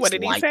 Okay, what It's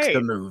did he like the say?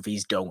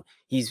 movies don't.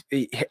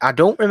 I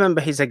don't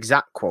remember his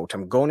exact quote.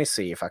 I'm going to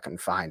see if I can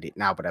find it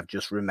now, but I've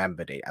just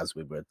remembered it as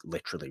we were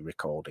literally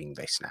recording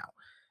this now.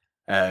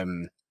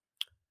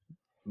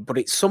 But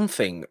it's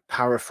something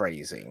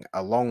paraphrasing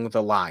along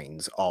the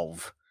lines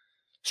of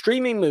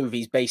streaming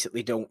movies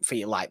basically don't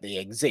feel like they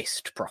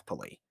exist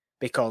properly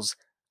because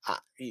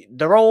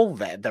they're all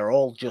there. They're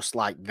all just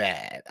like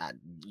there.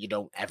 You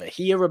don't ever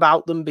hear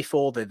about them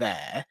before they're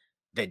there.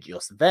 They're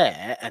just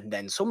there, and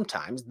then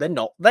sometimes they're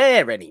not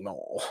there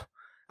anymore.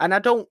 And I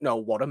don't know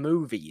what a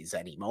movie is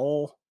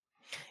anymore.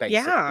 Basically,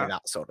 Yeah.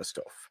 that sort of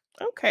stuff.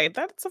 Okay,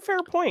 that's a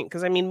fair point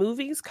because I mean,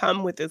 movies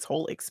come with this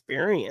whole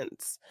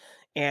experience,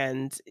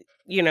 and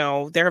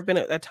there have been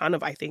a ton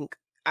of.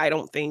 I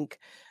don't think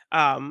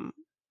um,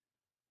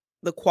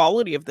 the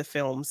quality of the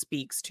film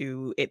speaks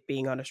to it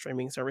being on a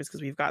streaming service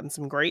because we've gotten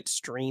some great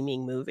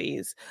streaming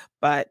movies,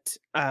 but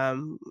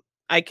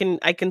I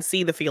can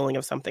see the feeling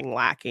of something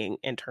lacking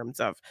in terms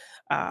of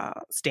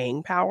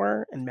staying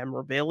power and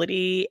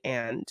memorability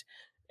and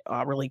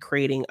really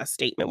creating a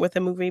statement with a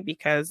movie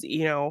because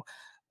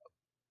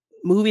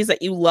movies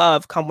that you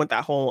love come with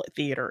that whole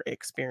theater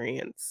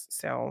experience.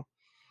 So,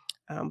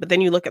 but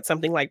then you look at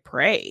something like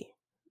Prey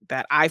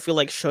that I feel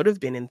like should have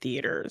been in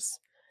theaters.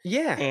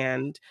 Yeah,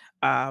 And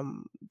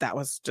that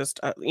was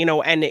just,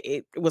 and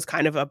it was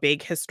kind of a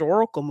big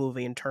historical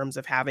movie in terms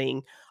of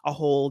having a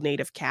whole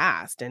native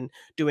cast and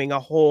doing a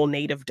whole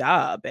native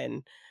dub.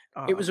 And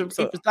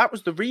so, that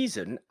was the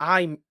reason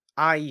I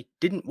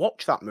didn't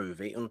watch that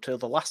movie until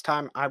the last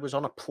time I was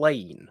on a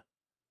plane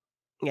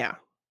yeah,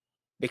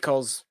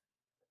 because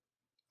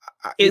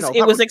it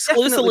that was would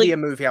definitely be exclusively, a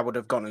movie I would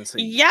have gone and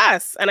seen.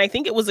 yes. And I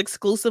think it was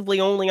exclusively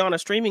only on a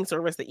streaming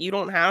service that you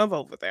don't have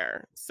over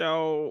there.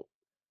 So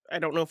I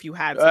don't know if you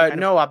had some kind of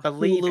No, I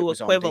believe it Hulu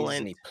was on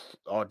equivalent. Disney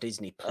or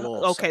Disney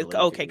Plus. I Okay,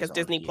 believe it because was on.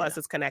 Disney Yeah, Plus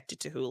is connected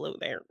to Hulu.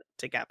 They're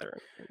together.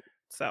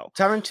 So, um,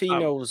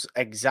 Tarantino's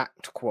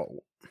exact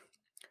quote: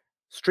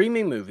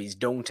 "Streaming movies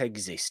don't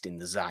exist in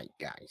the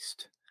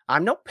zeitgeist."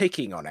 I'm not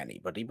picking on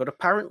anybody, but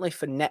apparently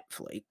for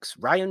Netflix,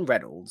 Ryan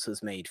Reynolds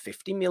has made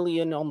 50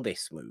 million on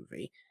this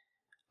movie.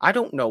 I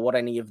don't know what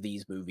any of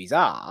these movies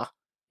are.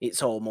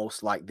 It's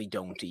almost like they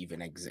don't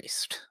even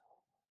exist.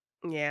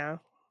 yeah.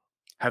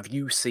 Have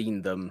you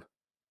seen them?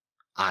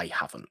 I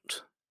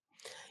haven't.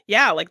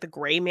 Yeah, like The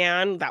Gray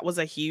Man, that was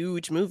a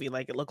huge movie,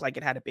 like, it looked like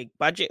it had a big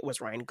budget, it was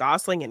Ryan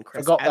Gosling and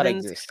Chris Forgot that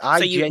Evans. exists. So I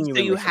you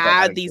genuinely forgot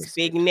that had these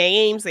big existed.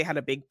 names, they had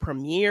a big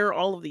premiere,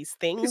 all of these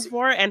things Is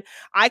for it, and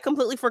I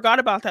completely forgot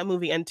about that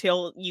movie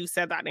until you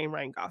said that name,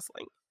 Ryan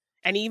Gosling.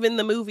 And even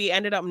the movie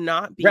ended up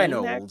not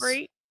being that Reynolds?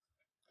 great.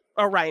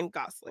 Or Ryan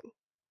Gosling.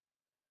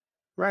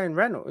 Ryan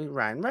Reynolds.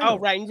 Ryan Oh,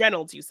 Ryan Reynolds.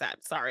 Reynolds, you said.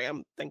 Sorry,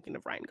 I'm thinking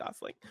of Ryan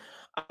Gosling.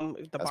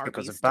 The That's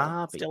because Barbie's of still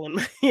Barbie. in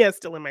my yeah,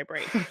 still in my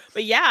brain.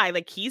 But yeah,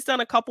 like he's done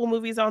a couple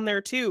movies on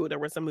there too. There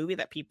was a movie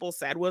that people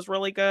said was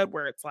really good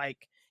where it's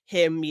like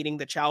him meeting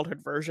the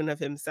childhood version of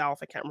himself.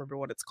 I can't remember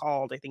what it's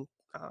called. I think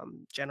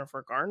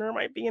Jennifer Garner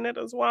might be in it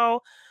as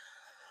well.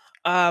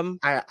 I,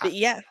 I But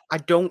yeah. I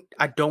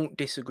don't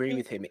disagree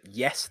with him.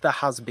 Yes, there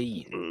has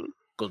been Mhm.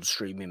 good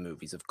streaming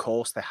movies. Of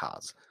course there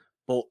has.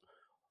 But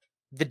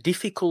the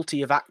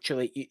difficulty of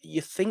actually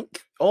you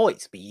think, oh,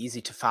 it's be easy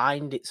to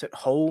find, it's at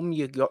home,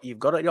 you've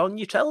got it on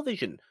your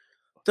television.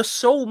 There's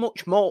so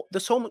much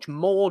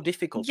more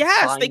difficult to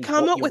Yes, they find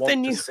come what up you with a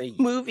want to new see.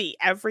 movie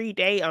every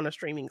day on a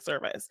streaming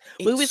service.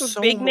 It's Movies with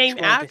so big much name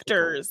more difficult.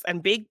 actors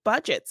and big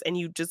budgets, and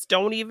you just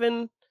don't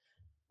even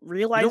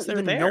You realize don't they're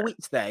even know there.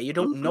 it's there. You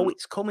don't know Mhm.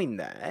 it's coming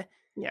there.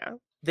 Yeah.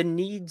 There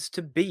needs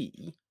to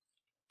be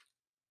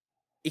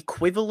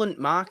equivalent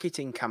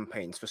marketing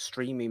campaigns for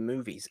streaming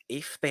movies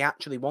if they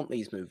actually want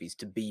these movies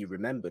to be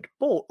remembered.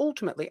 But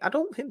ultimately, I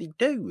don't think they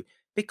do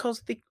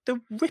because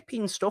they're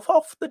ripping stuff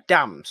off the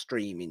damn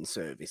streaming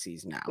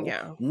services now,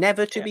 Yeah.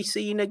 never to Yeah. be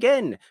seen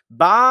again.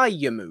 Buy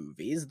your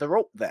movies. They're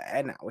up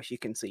there now, if you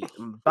can see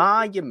them.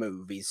 Buy your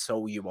movies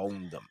so you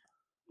own them.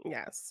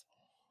 Yes.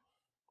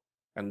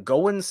 And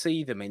go and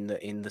see them in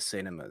the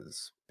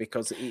cinemas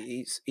because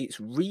it's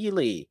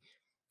really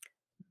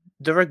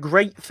there are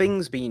great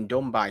things being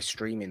done by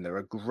streaming. There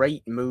are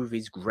great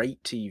movies,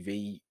 great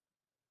TV,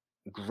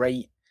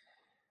 great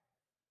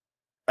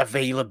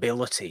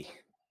availability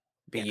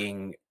Yeah.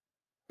 being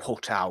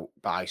put out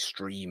by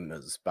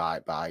streamers, by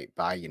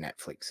your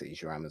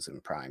Netflixes, your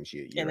Amazon Primes,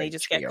 And your they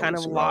just get kind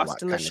of HBOs, or all lost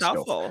that in the kind of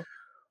stuff. shuffle.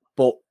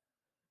 But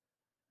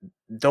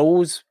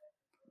those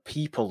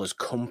people as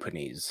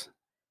companies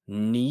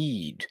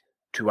need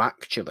to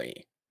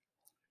actually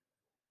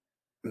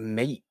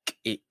make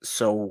it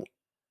so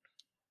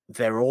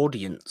their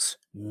audience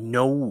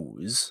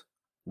knows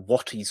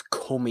what is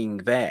coming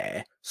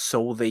there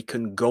so they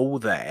can go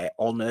there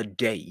on a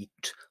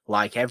date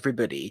like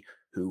everybody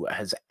who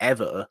has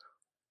ever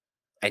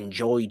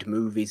enjoyed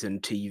movies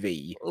and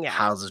TV Yeah.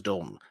 has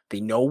done. They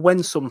know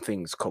when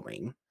something's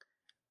coming.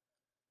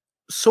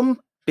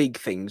 Some big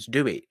things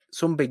do it.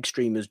 Some big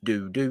streamers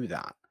do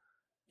that.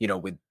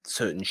 with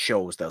certain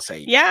shows, they'll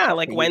say Yeah,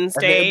 like copy, and it'll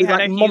Wednesday be had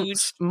like a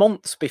huge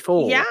months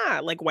before. yeah,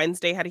 like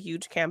Wednesday had a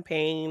huge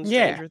campaign.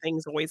 Yeah, Stranger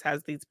Things always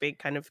has these big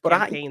kind of but I,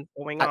 campaigns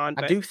going I, on,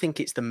 I but do think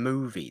it's the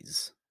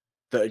movies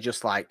that are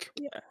just like,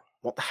 yeah.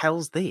 what the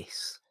hell's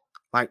this?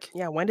 Like,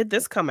 Yeah, when did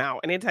this come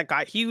out? And it had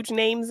got huge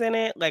names in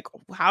it. Like,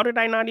 how did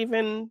I not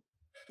even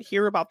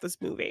hear about this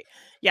movie?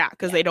 Yeah,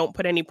 because yeah, they don't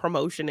put any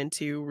promotion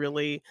into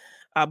really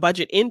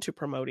budget into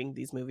promoting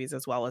these movies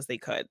as well as they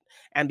could.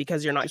 And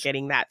because you're not just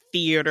getting that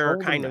theater throw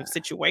them kind of there.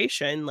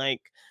 situation,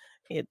 like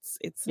it's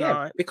Yeah,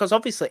 not. because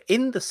obviously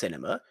in the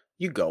cinema,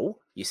 you go,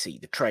 you see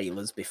the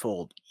trailers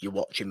before you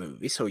watch a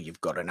movie, so you've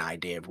got an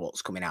idea of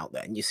what's coming out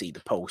there, and you see the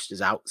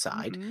posters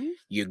outside. Mhm.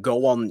 You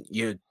go on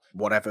your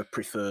whatever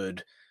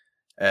preferred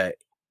uh,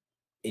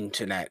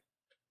 internet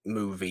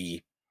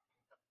movie,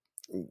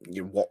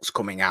 your what's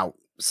coming out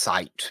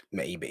site,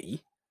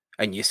 maybe,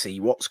 and you see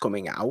what's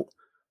coming out.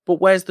 But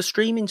where's the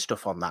streaming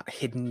stuff on that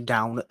hidden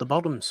down at the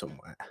bottom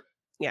somewhere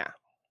Yeah.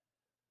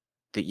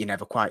 that you're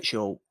never quite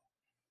sure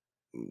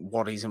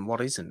what is and what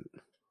isn't?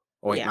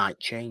 Or it Yeah. might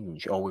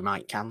change, or we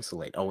might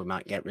cancel it, or we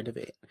might get rid of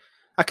it.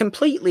 I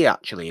completely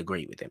actually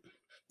agree with him.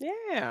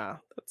 Yeah.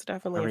 That's I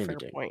definitely a really fair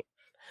do. point.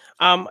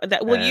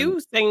 That well, Um,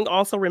 you saying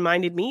also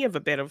reminded me of a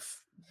bit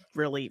of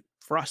really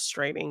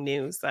frustrating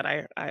news that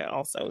I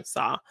also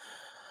saw.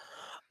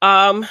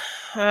 Um,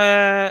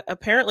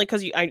 apparently,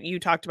 because you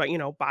talked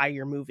about buy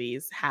your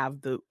movies,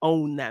 have the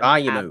own them, buy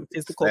your have the movies.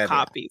 physical There they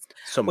are. copies,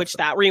 Some of which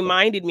them. that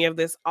reminded me of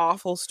this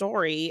awful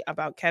story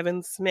about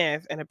Kevin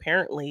Smith and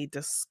apparently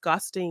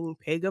disgusting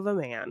pig of a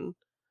man,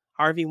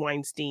 Harvey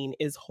Weinstein,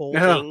 is No,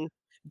 holding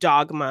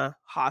Dogma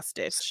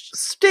hostage.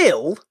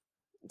 still,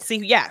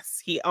 See,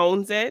 yes, he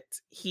owns it.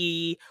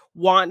 He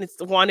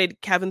wanted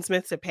Kevin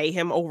Smith to pay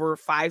him over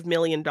 $5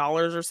 million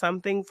or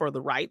something for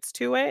the rights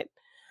to it.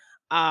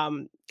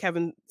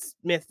 Kevin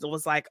Smith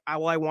was like,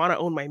 well, I want to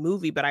own my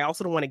movie, but I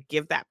also don't want to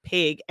give that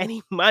pig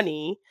any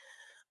money.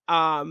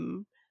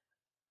 Um,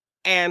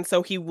 and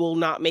so he will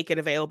not make it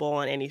available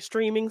on any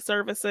streaming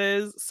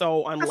services.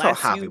 So I thought unless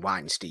Harvey you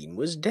Weinstein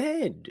was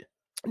dead.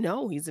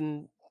 no, he's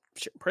in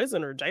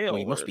prison or Well, jail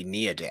he must or be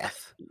near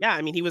death. yeah,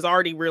 I mean, he was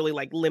already really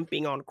like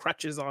limping on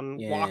crutches on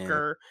Yeah.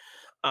 walker,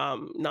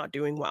 not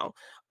doing well.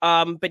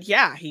 But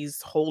yeah,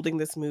 he's holding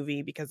this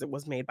movie because it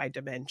was made by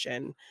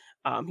Dimension.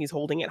 He's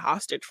holding it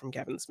hostage from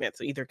Kevin Smith.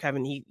 So either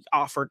Kevin, he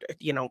offered,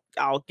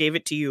 I'll give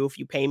it to you if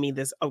you pay me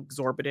this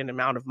exorbitant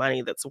amount of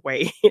money that's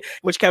way,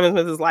 which Kevin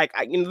Smith is like,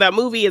 that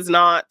movie is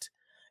not,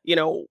 you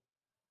know,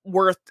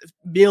 worth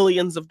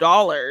millions of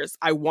dollars.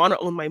 I want to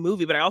own my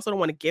movie, but I also don't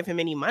want to give him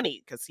any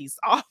money because he's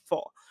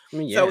awful. I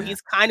mean, So yeah.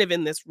 he's kind of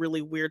in this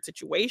really weird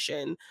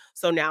situation.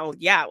 So now,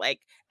 yeah, like,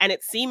 and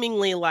it's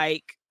seemingly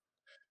like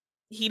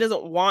he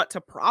doesn't want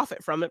to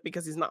profit from it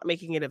because he's not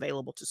making it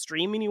available to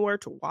stream anywhere,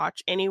 to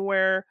watch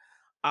anywhere.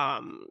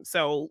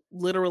 So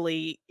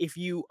literally, if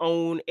you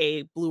own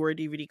a Blu-ray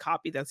DVD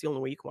copy, that's the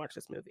only way you can watch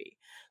this movie.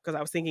 Because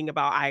I was thinking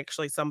about,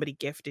 somebody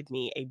gifted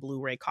me a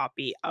Blu-ray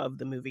copy of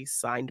the movie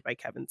signed by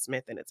Kevin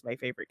Smith, and it's my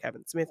favorite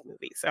Kevin Smith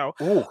movie. So,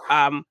 Ooh,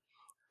 um,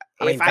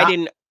 I mean if I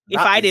didn't, if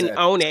that I is didn't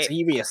a own it,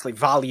 seriously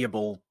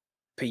valuable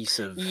piece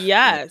of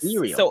yes.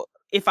 material. So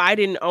if I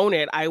didn't own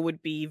it, I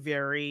would be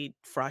very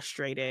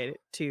frustrated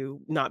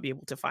to not be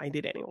able to find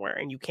it anywhere,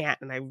 and you can't.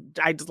 And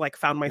I just like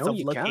found No, myself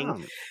you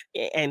looking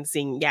can't. and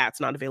seeing, yeah, it's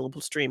not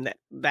available to stream.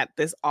 That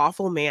this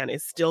awful man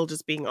is still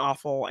just being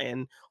awful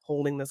and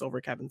holding this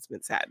over Kevin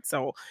Smith's head.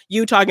 So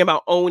you talking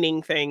about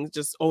owning things,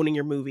 just owning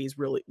your movies,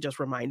 really just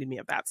reminded me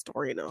of that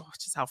story. And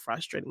just how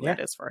frustrating Yeah.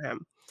 that is for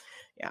him.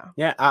 Yeah.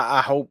 Yeah,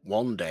 I hope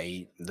one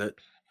day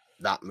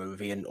that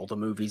movie and other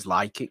movies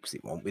like it, because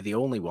it won't be the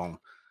only one,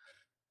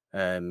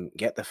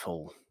 get the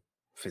full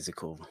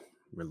physical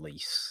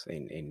release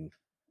in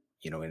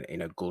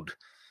a good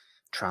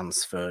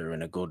transfer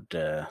and a Yes.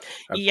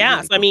 really I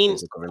good mean,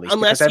 physical release, because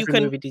unless you every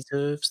can. movie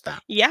deserves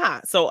that.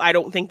 Yeah, so I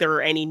don't think there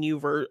are any new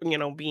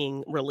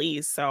being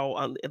released. So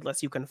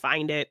unless you can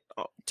find it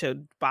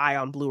to buy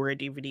on Blu-ray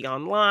DVD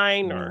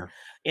online or Yeah.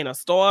 in a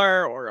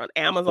store or on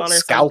But Amazon or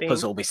scalpers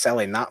something. will be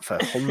selling that for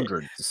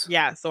hundreds,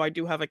 Yeah, so I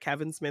do have a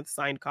Kevin Smith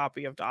signed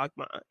copy of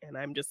Dogma, and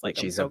I'm just like,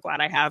 which I'm is so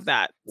glad I have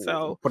that.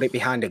 So put it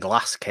behind a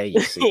glass case.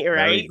 It's very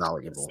right.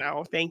 valuable.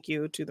 So thank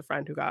you to the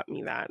friend who got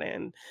me that.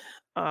 And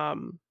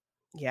um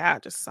yeah,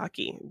 just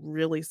sucky.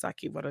 Really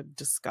sucky. What a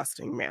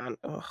disgusting man.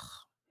 Ugh.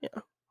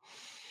 Yeah.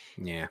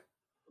 Yeah.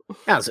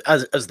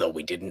 As though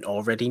we didn't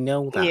already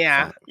know that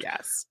Yeah, fact.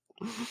 yes.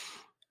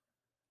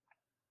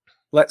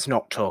 Let's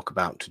not talk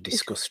about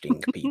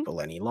disgusting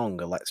people any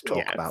longer. Let's talk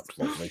Yes. about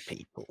lovely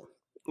people.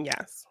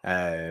 Yes.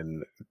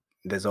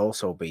 There's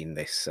also been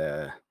this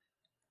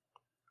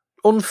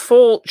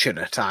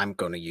unfortunate, I'm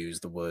going to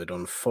use the word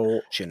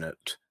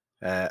unfortunate,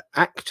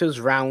 actors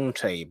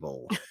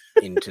roundtable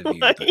interview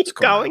Why are you that's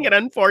come calling out, it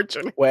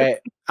unfortunate? where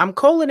I'm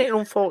calling it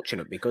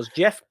unfortunate because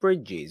Jeff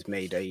Bridges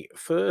made a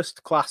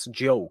first-class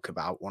joke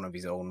about one of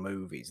his own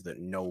movies that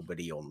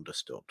nobody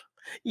understood.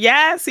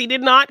 Yes, he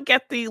did not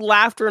get the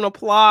laughter and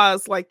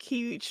applause like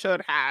he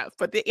should have,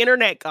 but the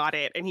internet got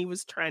it and he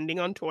was trending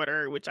on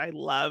Twitter, which I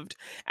loved,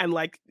 and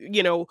like,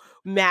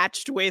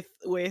 matched with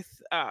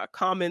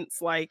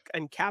comments like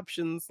and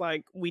captions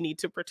like we need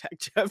to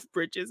protect Jeff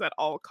Bridges at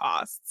all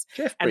costs.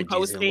 Jeff And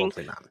Bridges is a posting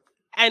lovely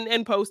man.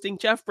 and posting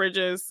Jeff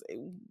Bridges,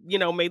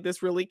 made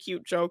this really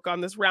cute joke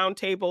on this round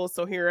table.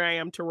 So here I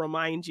am to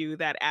remind you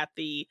that at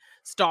the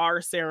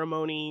star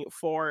ceremony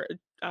for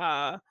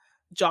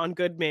John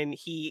Goodman,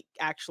 he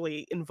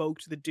actually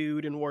invoked the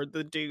dude and wore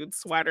the dude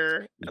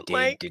sweater. He And did,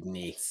 like, didn't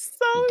he?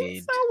 so He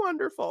did. so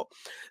wonderful.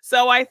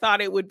 So I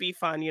thought it would be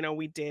fun.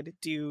 We did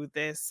do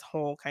this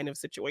whole kind of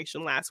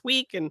situation last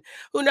week, and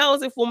who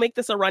knows if we'll make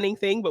this a running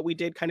thing, but we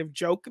did kind of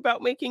joke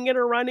about making it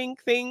a running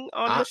thing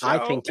on the I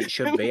show. think it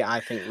should be. I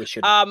think we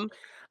should. um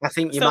I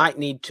think you so might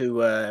need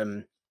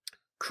to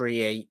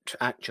create,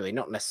 actually,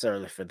 not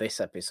necessarily for this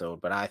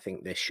episode, but I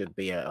think this should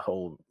be a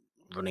whole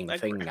running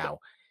like, thing now.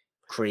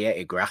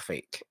 Create a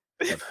graphic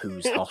of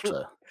who's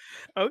hotter.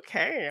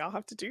 okay, I'll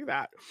have to do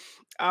that.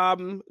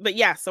 But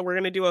yeah, so we're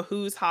gonna do a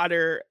who's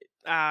hotter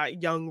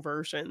young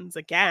versions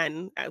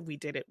again. We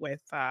did it with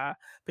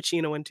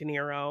Pacino and De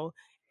Niro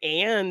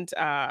and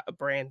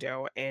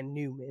Brando and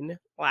Newman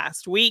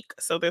last week.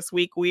 So this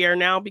week we are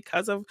now,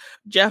 because of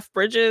Jeff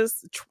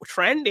Bridges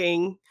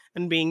trending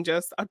and being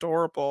just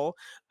adorable,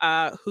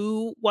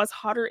 who was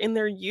hotter in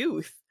their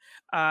youth,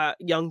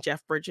 young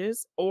Jeff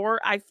Bridges, or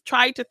I've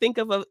tried to think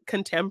of a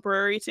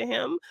contemporary to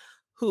him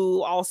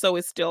who also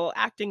is still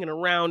acting and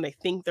around. I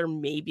think they're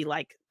maybe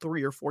like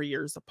 3 or 4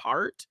 years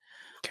apart.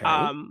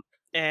 Okay.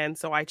 And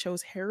so I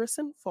chose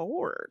Harrison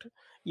Ford,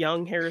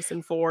 young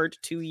Harrison Ford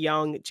to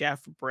young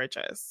Jeff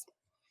Bridges.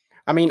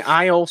 I mean,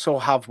 I also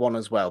have one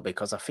as well,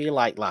 because I feel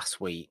like last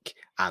week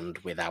and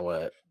with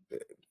our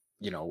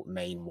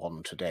main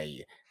one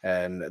today,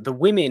 the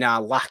women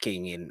are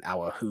lacking in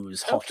our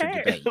who's hotter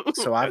Okay. debate.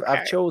 So I've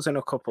Okay. chosen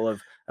a couple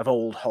of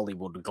old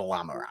Hollywood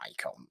glamour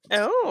icons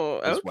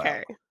Oh, as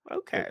okay. well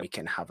Okay. that we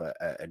can have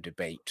a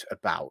debate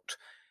about.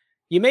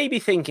 You may be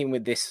thinking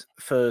with this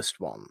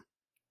first one,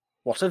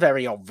 what a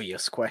very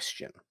obvious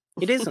question.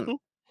 It isn't.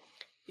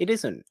 It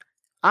isn't.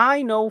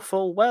 I know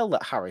full well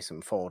that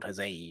Harrison Ford has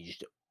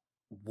aged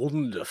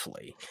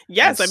wonderfully.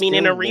 Yes, I mean,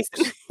 in a still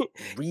recent looks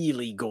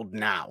really good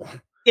now.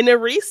 in a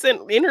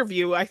recent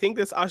interview, I think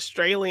this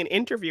Australian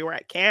interviewer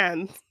at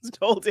Cannes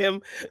told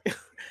him,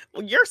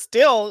 well, you're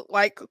still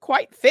like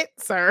quite fit,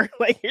 sir.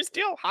 Like you're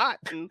still hot.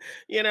 And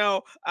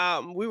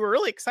we were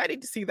really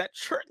excited to see that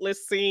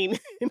shirtless scene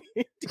in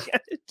Indiana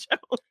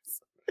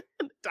Jones.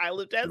 Dial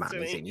of The man is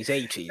Destiny. in his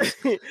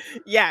 80s.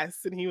 Yes,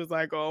 and he was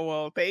like, "Oh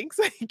well, thanks,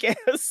 I guess."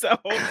 So,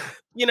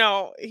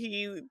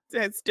 he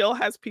still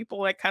has people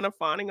like kind of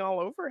fawning all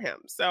over him.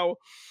 So,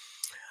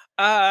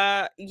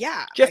 yeah,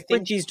 Jeff I think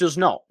Bridges does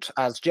not.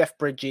 As Jeff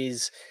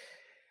Bridges,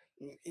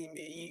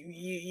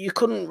 you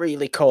couldn't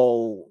really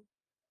call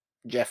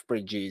Jeff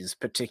Bridges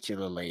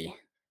particularly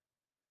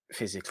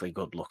physically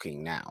good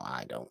looking now,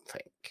 I don't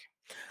think.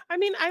 I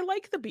mean, I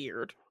like the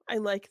beard. I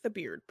like the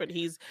beard, but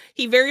he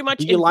very much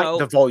Do you like the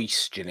invoked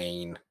voice,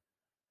 Janine?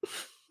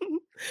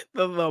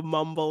 the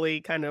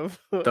mumbly kind of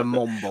The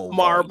mumble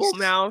marble voice.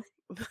 mouth.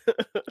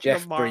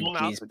 Jeff marble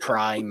mouth Bridges'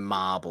 prime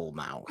marble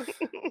mouth.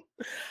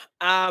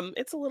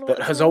 It's a little That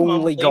it's a has little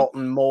only mumbly.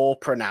 gotten more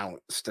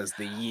pronounced as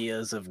the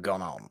years have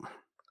gone on.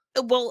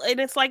 Well, and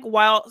it's like,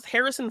 while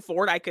Harrison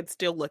Ford, I could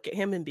still look at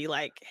him and be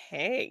like,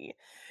 "Hey."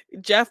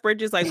 Jeff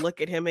Bridges, I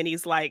look at him and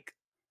he's like,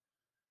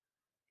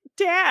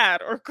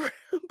 "Dad" or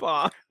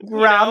 "Grandpa,"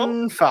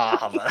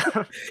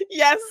 Grandfather.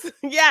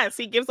 Yes,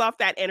 he gives off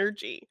that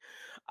energy.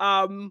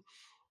 Um,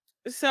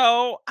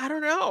 so I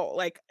don't know,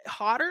 like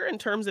hotter in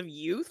terms of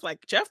youth,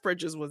 like Jeff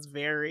Bridges was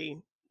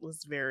very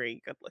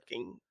good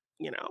looking.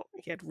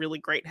 He had really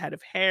great head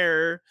of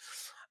hair.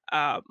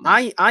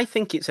 I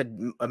think it's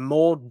a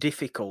more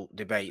difficult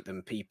debate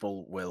than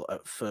people will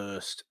at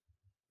first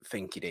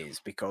think it is,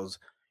 because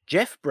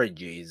Jeff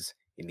Bridges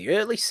in the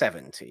early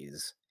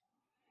 70s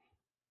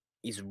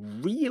is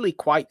really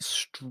quite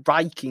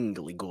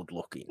strikingly good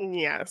looking.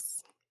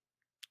 Yes.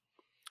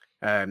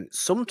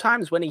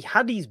 Sometimes when he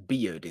had his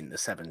beard in the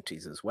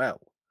 70s as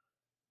well,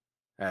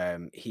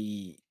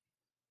 he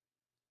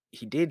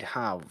did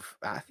have,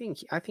 I think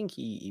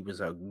he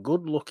was a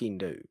good looking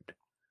dude.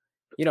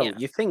 Yes.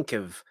 You think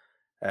of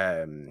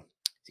is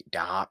it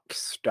Dark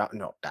Star?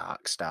 Not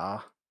Dark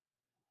Star.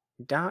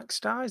 Dark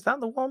Star, is that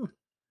the one?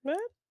 What?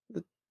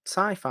 The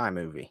sci-fi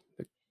movie.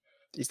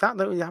 Is that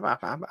the?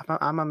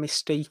 Am I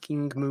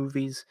mistaking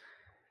movies?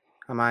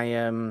 Am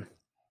I not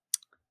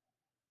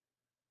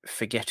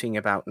forgetting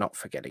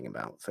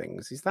about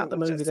things? Is that the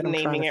movie Just that I'm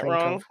trying naming to it think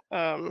wrong.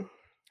 of?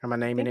 Am I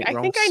naming it I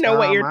wrong? think I know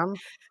what you're Starman?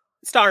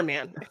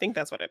 Starman. I think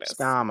that's what it is.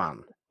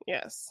 Starman.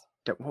 Yes.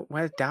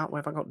 Where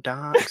have I got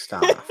Dark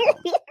Star from?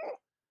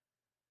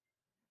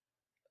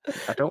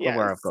 I don't know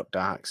where I've Yes. got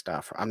Dark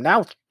Star from. I've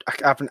now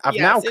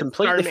Yes, it's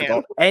completely Starman.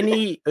 forgot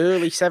any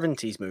early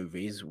 70s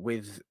movies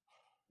with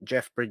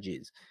Jeff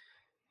Bridges,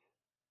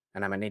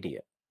 and I'm an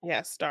idiot.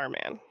 Yes,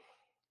 Starman.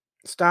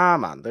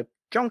 Starman, the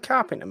John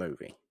Carpenter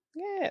movie.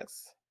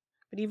 Yes.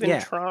 But even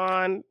Yeah.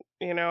 Tron,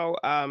 him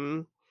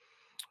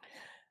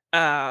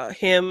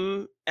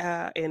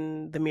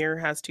in The Mirror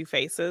Has Two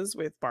Faces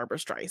with Barbara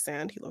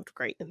Streisand. He looked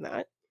great in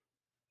that.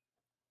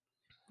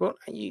 Well,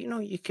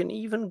 you can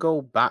even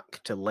go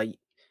back to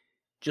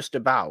just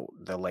about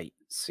the late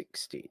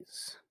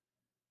 60s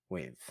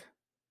with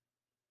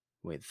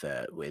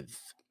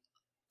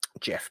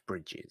Jeff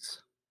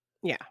Bridges.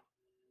 Yeah.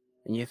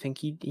 And you think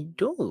he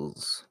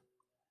does.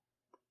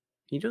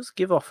 He does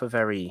give off a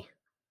very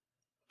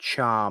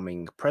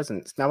charming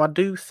presence. Now, I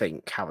do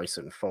think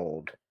Harrison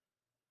Ford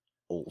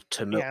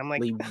Yeah, I'm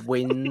like, ultimately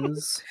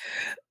wins.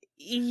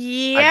 I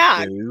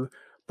yeah, do.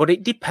 But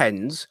it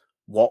depends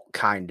what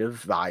kind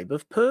of vibe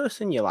of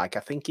person you like. I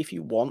think if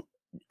you want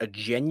a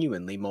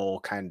genuinely more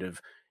kind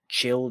of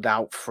chilled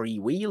out,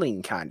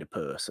 freewheeling kind of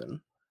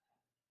person,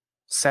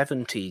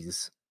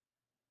 70s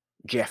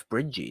Jeff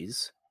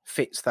Bridges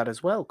fits that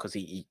as well because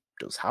he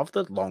does have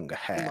the longer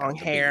hair long and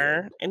the beard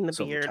hair and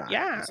the beard.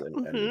 Yeah.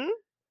 sometimes. And Hmm.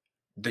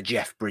 the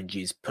Jeff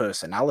Bridges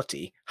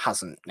personality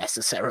hasn't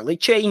necessarily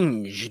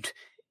changed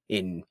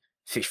in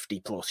 50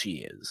 plus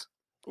years.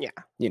 Yeah.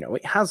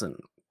 It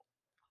hasn't.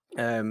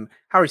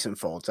 Harrison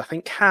Ford's, I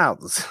think,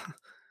 has.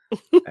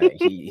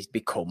 He's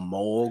become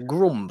more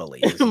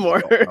grumbly as he's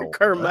More gotten older.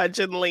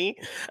 curmudgeonly.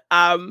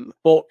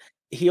 But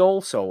he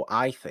also,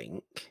 I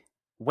think,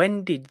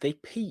 when did they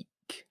peak?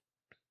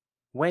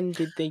 When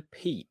did they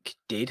peak?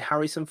 Did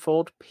Harrison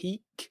Ford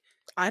peak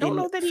I don't in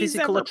know that he's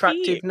physical ever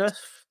peaked. attractiveness?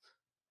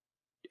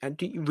 And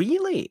do you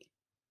really?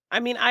 I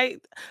mean, I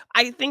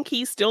think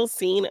he's still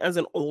seen as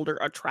an older,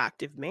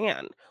 attractive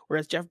man,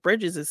 whereas Jeff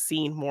Bridges is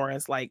seen more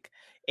as like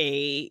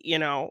a,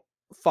 An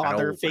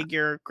father old man.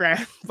 figure,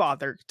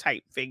 grandfather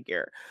type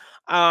figure.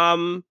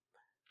 Um,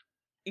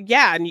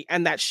 yeah,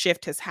 and that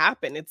shift has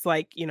happened. It's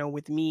like,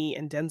 with me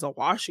and Denzel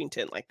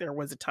Washington, like there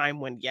was a time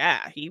when,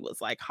 yeah, he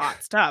was like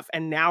hot stuff,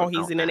 and now But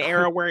he's not in an now.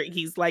 era where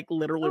he's like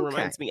literally Okay.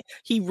 reminds me.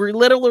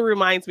 Literally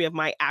reminds me of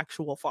my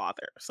actual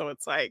father. So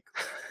it's like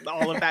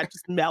all of that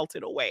just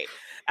melted away,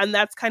 and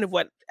that's kind of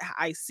what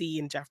I see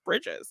in Jeff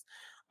Bridges.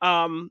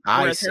 I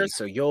Whereas see. here's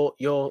So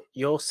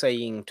you're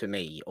saying to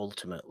me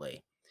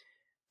ultimately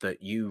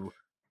that you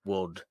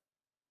would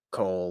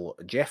call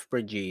Jeff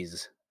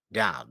Bridges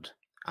dad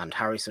and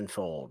Harrison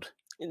Ford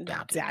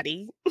daddy.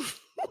 Daddy.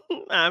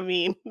 I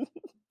mean,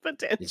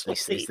 Is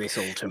potentially. this ultimately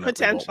what we're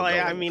Potentially,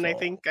 I going mean, I for?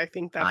 think I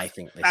think I that's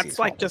think this that's is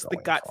like what we're just the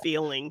going gut for.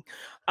 feeling.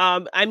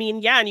 I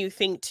mean, yeah, and you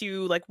think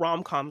too like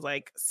rom-coms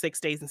like 6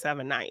 Days and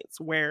 7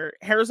 Nights, where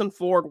Harrison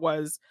Ford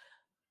was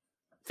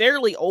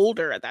fairly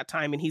older at that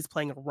time and he's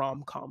playing a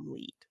rom-com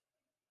lead.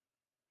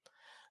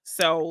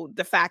 So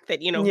the fact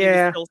that, he was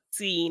Yeah, still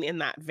seen in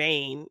that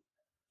vein,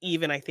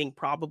 even I think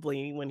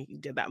probably when he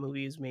did that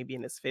movie, he was maybe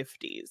in his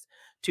 50s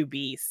to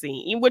be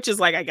seen, which is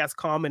like, I guess,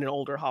 common in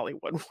older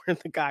Hollywood where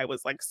the guy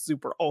was like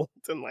super old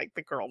and like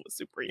the girl was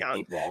super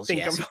young. it was. Think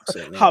Yes, of it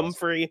certainly was.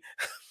 Humphrey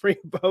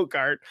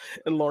Bogart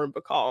and Lauren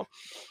Bacall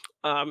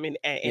in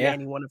Yeah.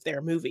 any one of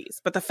their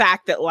movies. But the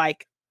fact that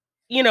like,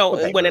 Well,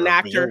 they when were an a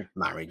actor real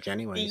marriage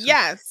anyway. So.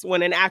 yes,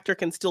 when an actor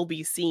can still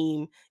be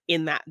seen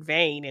in that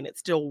vein and it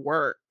still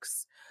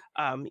works,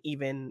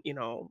 even,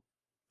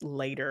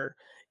 later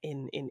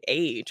in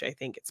age, I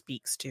think it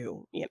speaks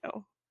to,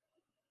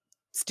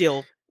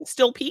 still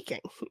still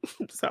peaking.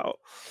 So,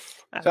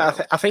 I So don't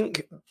know. I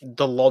think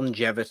the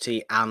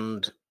longevity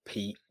and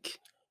peak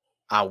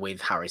are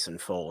with Harrison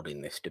Ford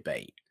in this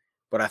debate.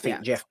 But I think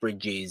Yes. Jeff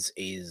Bridges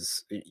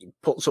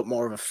puts up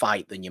more of a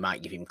fight than you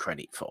might give him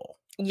credit for.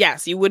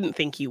 Yes, you wouldn't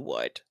think he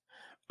would.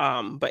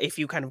 But if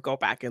you kind of go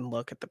back and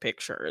look at the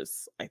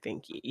pictures, I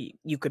think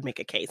you could make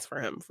a case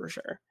for him for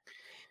sure.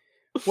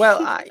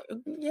 Well,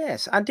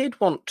 yes, I did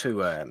want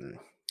to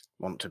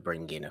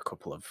bring in a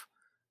couple of,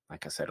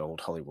 like I said,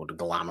 old Hollywood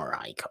glamour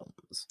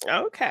icons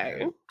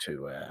Okay.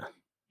 to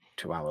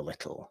our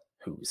little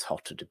Who's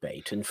Hotter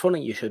debate. And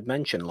funny you should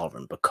mention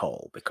Lauren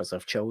Bacall because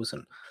I've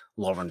chosen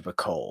Lauren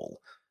Bacall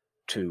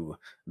to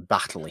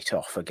battle it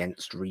off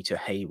against Rita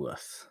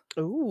Hayworth.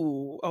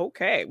 Ooh,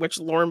 okay. Which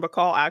Lauren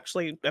Bacall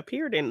actually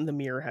appeared in The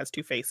Mirror Has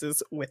Two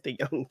Faces with the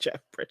young Jeff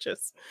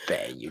Bridges.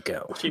 There you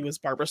go. She was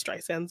Barbara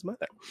Streisand's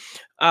mother.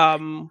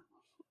 Um,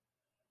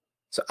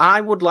 So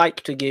I would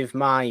like to give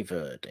my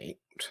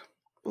verdict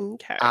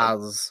okay.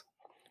 as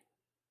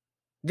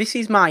this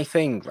is my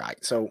thing,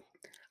 right? So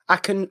I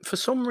can, for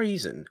some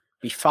reason,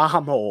 be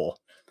far more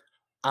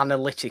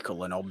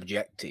analytical and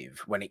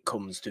objective when it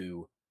comes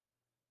to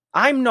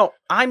I'm not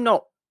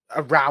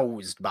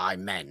aroused by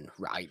men,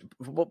 right?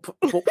 But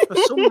for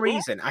some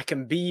reason I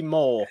can be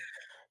more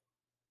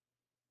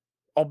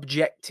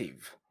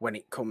objective when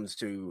it comes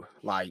to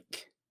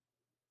like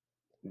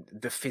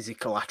the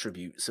physical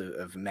attributes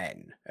of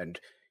men and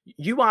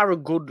You are a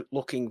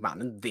good-looking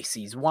man, and this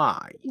is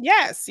why,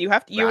 Yes, you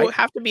right?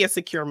 have to be a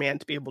secure man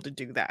to be able to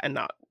do that and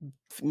not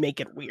make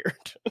it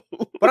weird.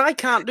 But I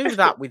can't do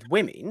that with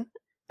women,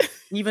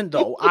 even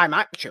though I'm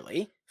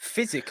actually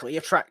physically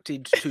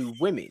attracted to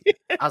women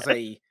as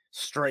a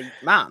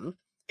straight man.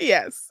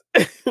 Yes.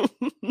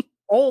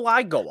 All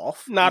I go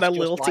off Not is a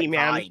just lilty like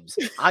man. vibes.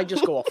 I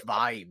just go off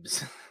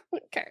vibes,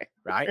 Okay.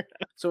 right?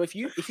 So if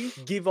you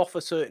give off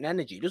a certain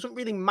energy, it doesn't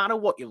really matter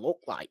what you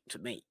look like to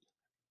me.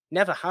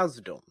 Never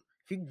has done.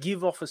 If you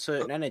give off a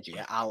certain energy,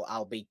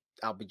 I'll be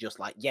just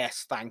like,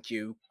 yes, thank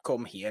you,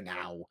 come here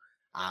now,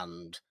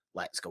 and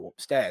let's go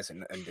upstairs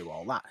and do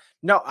all that.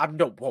 No,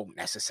 won't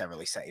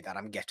necessarily say that.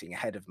 I'm getting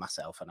ahead of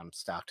myself and I'm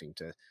starting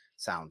to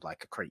sound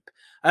like a creep.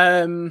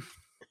 Um,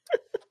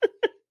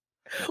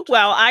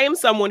 Well, I am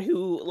someone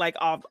who, like,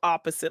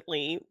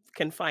 oppositely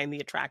can find the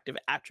attractive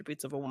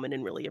attributes of a woman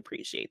and really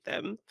appreciate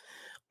them.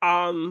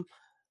 Um,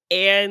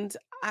 and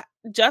I,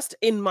 just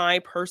in my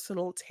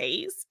personal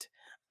taste,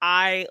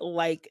 I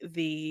like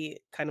the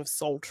kind of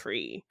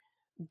sultry,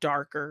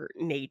 darker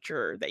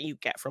nature that you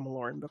get from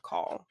Lauren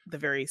Bacall. The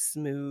very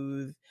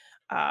smooth,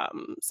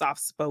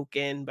 soft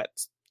spoken,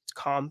 but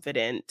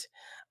confident.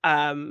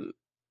 Um,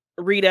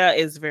 Rita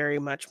is very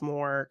much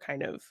more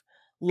kind of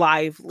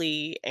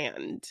lively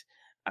and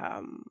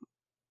um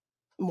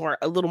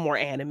a little more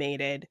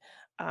animated,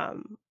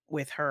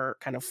 with her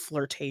kind of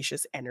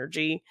flirtatious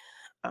energy.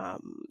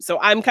 So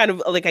I'm kind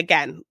of like,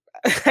 again,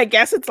 I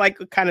guess it's like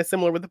kind of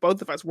similar with the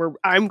both of us, where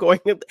I'm going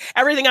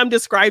everything I'm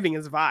describing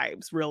is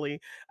vibes,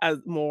 really, as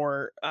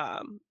more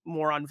on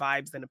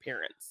vibes than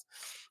appearance.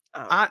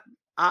 Um, I,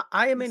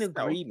 I am in so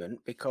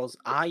agreement because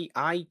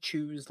I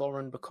choose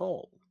Lauren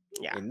Bacall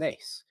yeah, in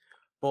this,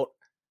 but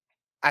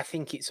I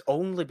think it's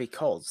only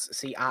because,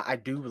 see, I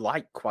do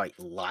like quite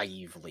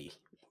lively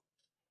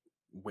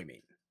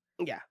women.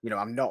 yeah,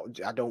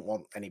 I don't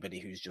want anybody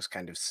who's just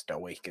kind of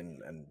stoic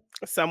and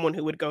someone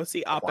who would go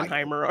see quiet.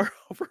 Oppenheimer or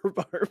over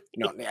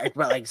Barbie.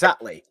 Well,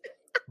 exactly.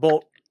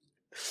 But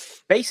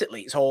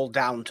basically, it's all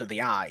down to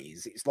the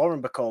eyes. It's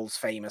Lauren Bacall's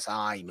famous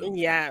eye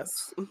Yes,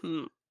 movements.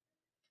 mhm.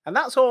 And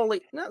that's all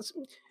that's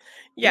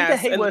Rita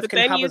Yes, and Hayworth but can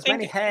then have you as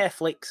many think, hair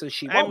flicks as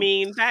she I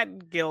mean, wants.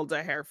 that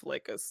Gilda hair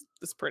flick is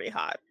pretty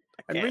hot.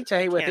 And Rita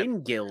I Hayworth can't.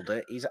 in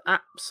Gilda is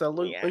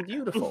Yeah. absolutely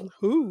beautiful.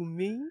 Who,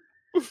 me?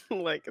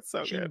 Like, it's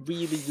so She good.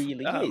 really,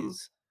 really Um,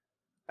 is.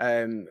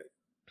 Um,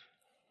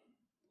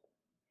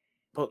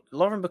 but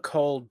Lauren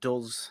Bacall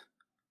does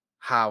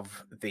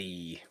have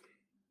the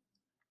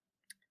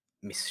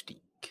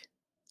mystique.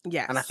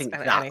 And I yes, think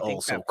and that I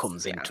think also that's,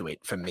 comes yeah. into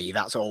it for me.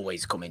 That's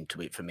always come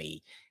into it for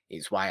me.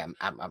 It's why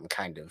I'm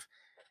kind of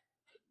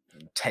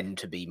tend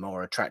to be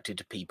more attracted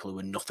to people who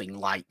are nothing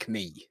like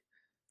me,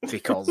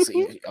 because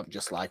I'm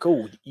just like,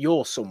 oh,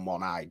 you're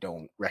someone I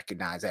don't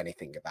recognize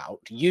anything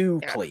about.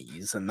 You Yeah,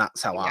 please, and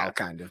that's how I'll yeah,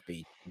 kind of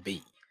be.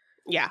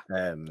 yeah.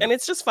 Um, And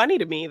it's just funny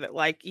to me that,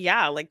 like,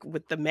 yeah, like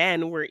with the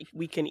men where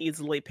we can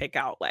easily pick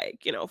out,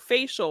 like,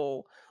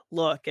 facial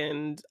look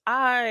and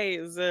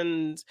eyes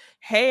and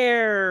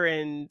hair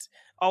and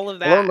all of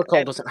Lauren that.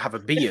 McCall doesn't have a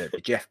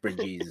beard. Jeff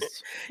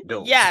Bridges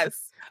does.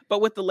 Yes, but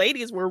with the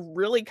ladies, we're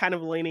really kind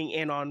of leaning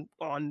in on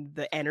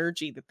the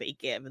energy that they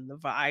give and the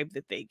vibe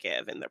that they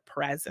give and the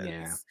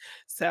Yeah. presence.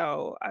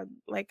 So, I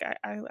like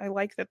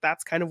that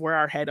that's kind of where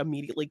our head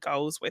immediately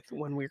goes with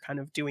when we're kind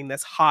of doing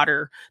this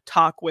hotter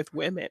talk with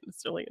women.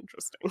 It's really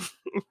interesting.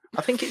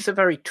 I think it's a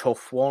very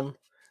tough one.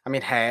 I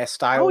mean,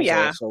 Oh, hairstyles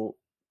yeah, also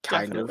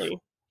kind of definitely.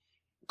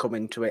 come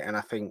into it, and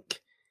I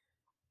think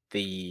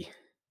the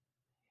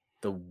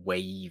the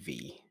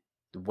wavy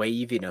the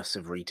waviness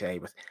of Rita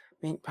Hayworth.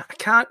 I mean, I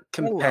can't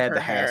I love compare the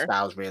her hair.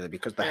 hairstyles really,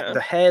 because Yeah.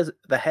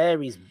 the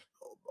hair is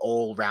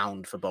all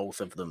round for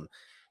both of them,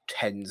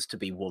 tends to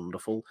be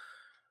wonderful.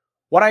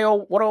 What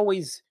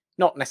always,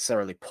 not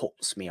necessarily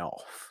puts me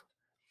off,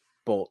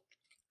 but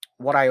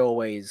what I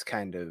always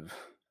kind of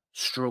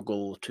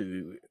struggle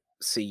to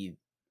see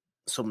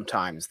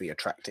sometimes the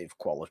attractive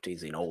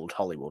qualities in old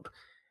Hollywood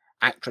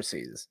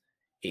actresses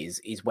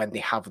is when they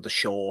have the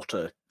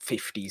shorter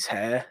 50s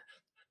hair.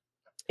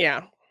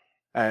 Yeah.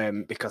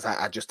 Because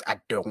I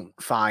don't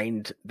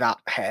find that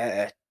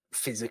hair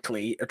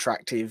physically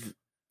attractive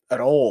at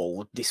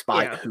all,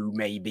 despite Yeah. who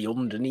may be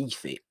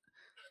underneath it.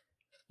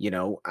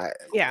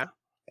 Yeah.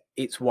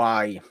 It's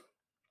why I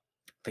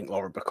think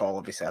Laura Bacall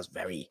obviously has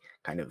very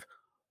kind of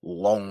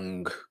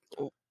long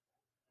Oh,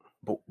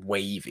 but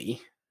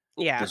wavy.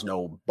 yeah. There's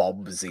no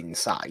bobs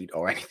inside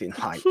or anything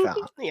like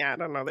that. Yeah, I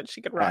don't know that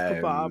she could rock a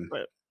bob, Um,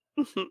 but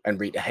and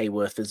Rita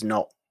Hayworth is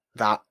not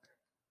that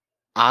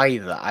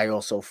either. I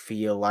also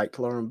feel like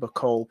Lauren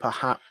Bacall,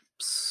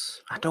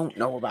 perhaps, I don't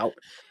know about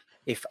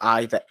if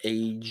either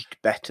aged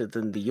better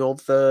than the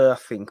other. I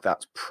think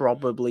that's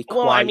probably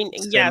well, I quite mean,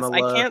 yes,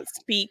 I similar. can't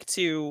speak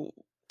to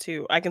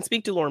I can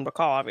speak to Lauren Bacall,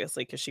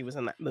 obviously, because she was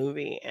in that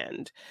movie,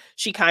 and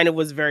she kind of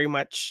was very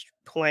much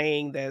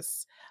playing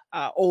this,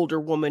 older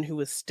woman who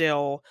was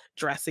still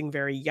dressing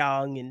very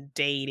young and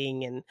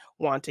dating and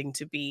wanting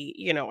to be,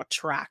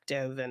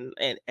 attractive and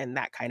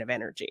that kind of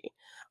energy.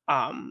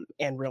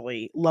 and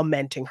really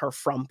lamenting her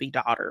frumpy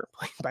daughter,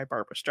 played by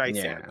Barbara Streisand.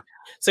 Yeah.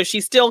 So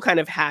she still kind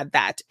of had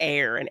that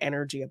air and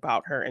energy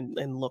about her,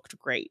 and looked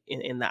great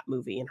in that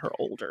movie in her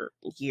older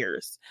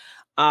years.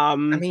 I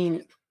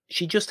mean,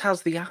 she just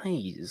has the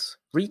eyes.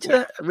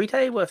 Rita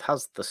Hayworth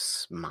has the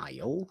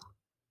smile.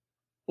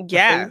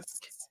 Yes.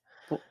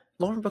 But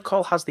Lauren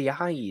Bacall has the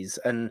eyes.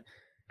 And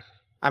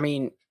I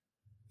mean,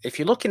 if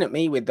you're looking at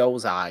me with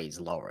those eyes,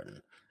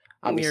 Lauren,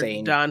 I'll be You're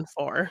saying, done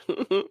for.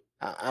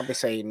 I'll be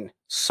saying,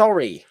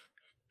 sorry,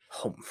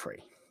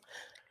 Humphrey,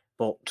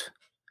 but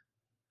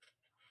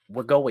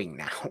we're going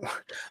now.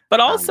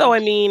 But also, I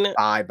mean,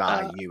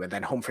 bye you. And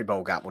then Humphrey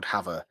Bogart would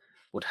have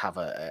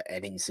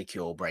an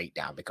insecure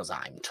breakdown because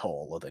I'm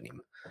taller than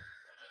him.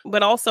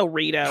 but also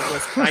Rita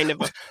was kind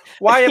of a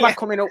Why am I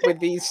coming up with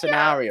these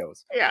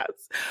scenarios? yes.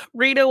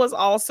 Rita was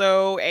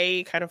also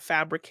a kind of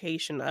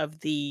fabrication of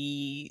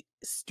the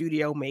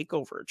studio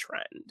makeover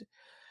trend.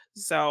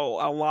 So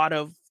a lot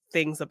of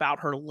things about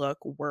her look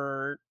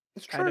were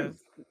It's kind true. of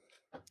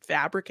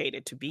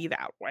fabricated to be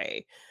that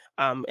way.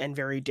 And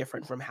very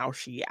different from how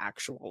she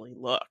actually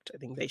looked. I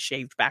think they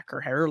shaved back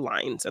her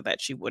hairline so that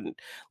she wouldn't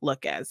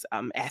look as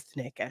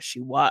ethnic as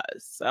she was.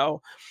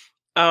 So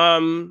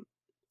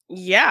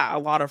yeah, a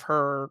lot of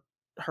her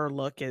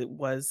look, it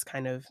was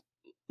kind of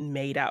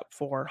made up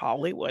for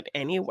Hollywood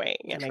anyway.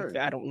 And True.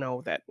 I don't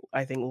know that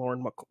I think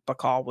Lauren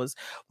Bacall was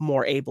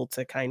more able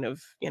to kind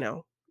of,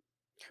 Well,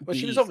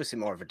 she was obviously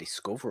more of a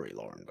discovery,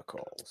 Lauren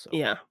Bacall. So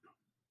yeah.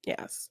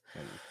 Yes.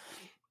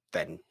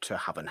 then to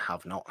have and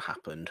have not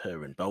happened,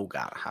 her and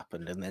Bogart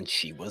happened, and then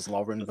she was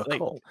Lauren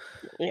Bacall.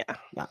 Yeah.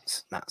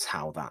 That's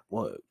how that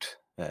worked.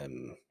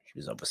 She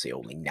was obviously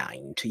only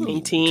 19.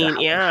 19,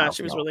 yeah,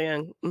 she was really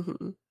young.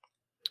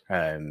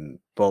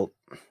 But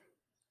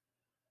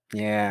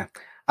yeah,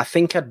 I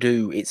think I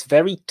do. It's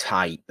very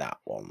tight, that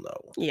one,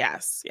 though.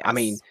 Yes. I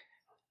mean,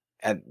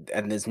 and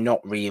there's not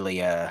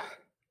really a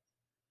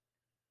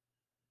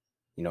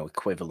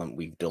equivalent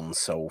we've done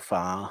so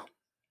far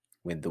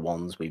with the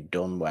ones we've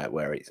done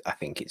where I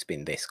think it's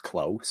been this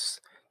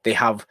close. They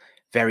have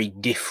very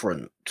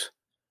different,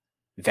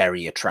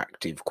 very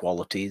attractive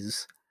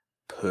qualities.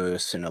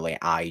 Personally,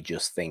 I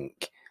just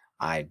think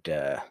I'd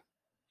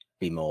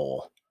be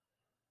more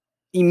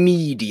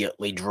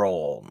immediately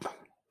drawn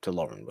to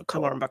Lauren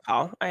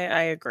Bacall. I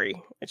agree.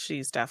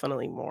 She's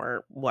definitely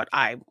more what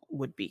I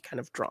would be kind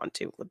of drawn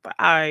to with the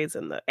eyes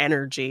and the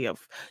energy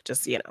of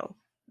just,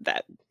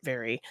 that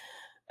very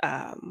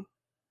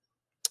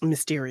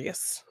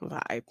mysterious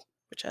vibe,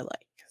 which I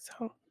like.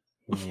 So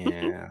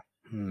yeah.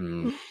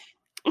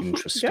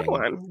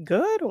 Interesting.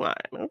 Good one.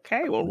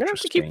 Okay, well, we're gonna have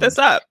to keep this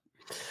up.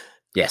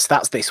 Yes,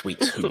 that's this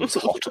week's Who's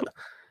Hotter.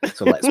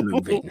 So let's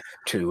move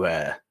into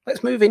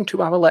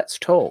our Let's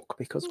Talk,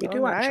 because we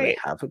do actually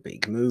have a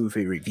big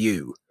movie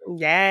review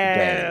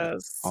today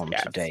on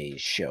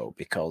today's show,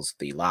 because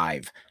the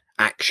live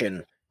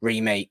action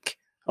remake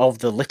of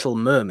The Little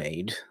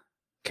Mermaid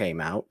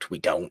came out. We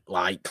don't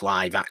like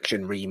live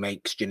action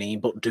remakes, Janine,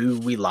 but do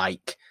we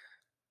like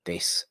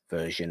this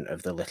version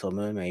of The Little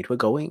Mermaid? We're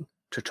going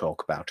to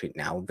talk about it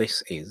now.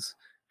 This is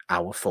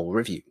our full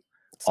review.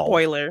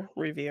 Spoiler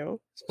review,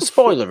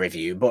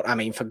 but I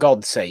mean, for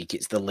God's sake,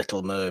 it's The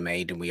Little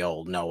Mermaid, and we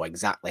all know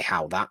exactly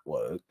how that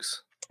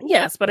works.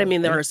 Yes, but I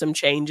mean, there are some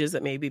changes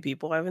that maybe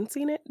people haven't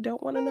seen it,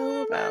 don't want to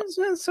know about.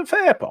 That's a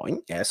fair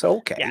point. Yes,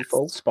 okay. Yes.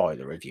 Full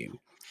spoiler review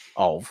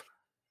of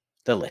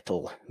The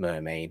Little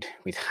Mermaid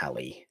with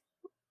Halle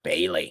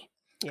Bailey.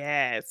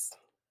 Yes.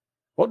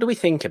 What do we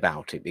think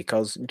about it?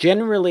 Because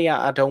generally,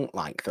 I don't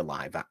like the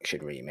live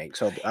action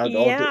remakes. Or do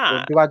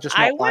I just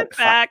not like the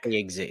fact they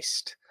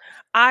exist?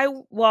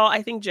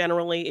 I think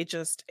generally it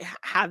just,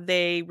 had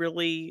they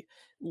really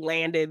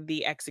landed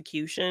the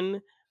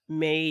execution,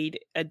 made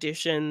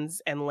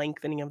additions and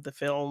lengthening of the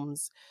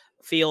films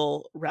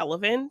feel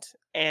relevant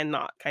and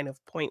not kind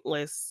of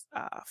pointless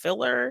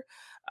filler.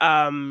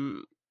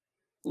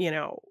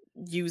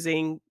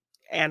 Using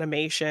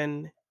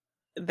animation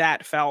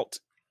that felt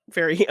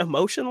very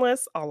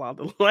emotionless, a la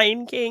The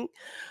Lion King.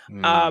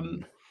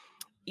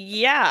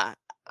 Yeah,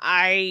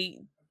 I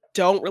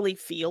don't really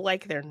feel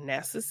like they're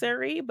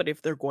necessary, but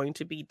if they're going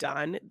to be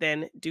done,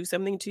 then do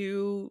something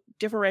to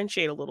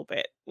differentiate a little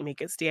bit,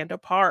 make it stand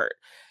apart.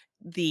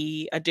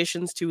 The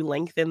additions to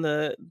lengthen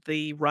the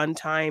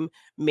runtime,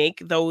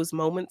 make those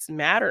moments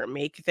matter,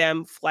 make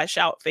them flesh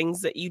out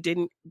things that you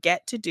didn't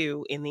get to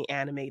do in the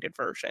animated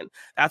version.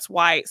 That's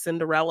why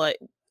Cinderella,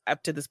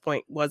 up to this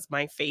point, was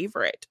my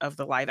favorite of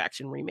the live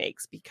action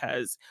remakes,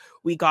 because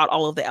we got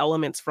all of the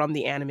elements from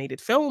the animated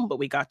film, but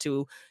we got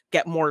to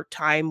get more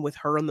time with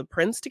her and the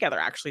prince together,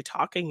 actually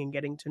talking and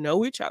getting to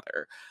know each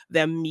other,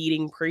 them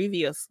meeting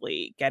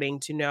previously, getting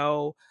to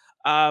know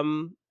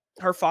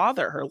her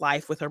father, her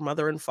life with her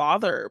mother and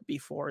father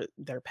before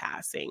their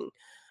passing,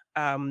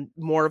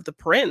 more of the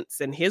prince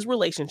and his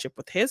relationship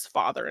with his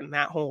father, and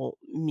that whole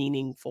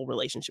meaningful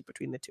relationship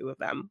between the two of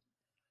them.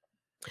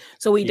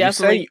 So we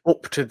definitely say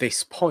up to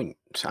this point.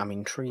 I'm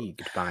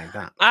intrigued by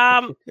that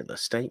particular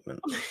statement.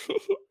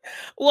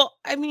 Well,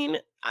 I mean,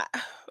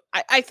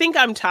 I think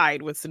I'm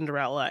tied with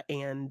Cinderella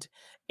and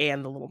The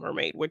Little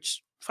Mermaid,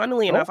 which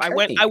funnily enough, I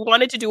Okay.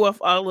 wanted to do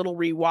a little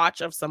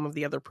rewatch of some of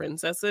the other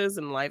princesses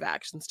and live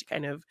actions to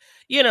kind of,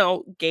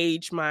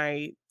 gauge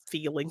my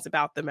feelings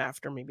about them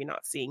after maybe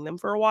not seeing them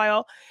for a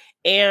while.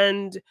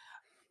 And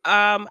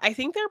I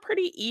think they're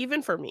pretty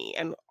even for me.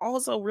 And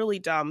also really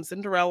dumb,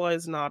 Cinderella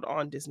is not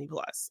on Disney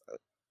Plus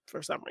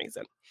for some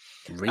reason.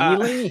 Uh,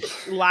 Really?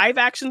 live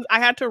actions, I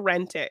had to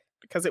rent it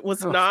because it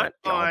was Oh, for not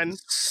on.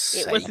 God's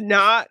It was sake.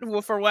 not,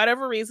 well, for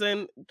whatever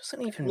reason,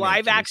 Doesn't even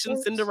live make any action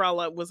sense.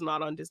 Cinderella was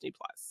not on Disney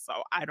Plus.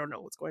 So I don't know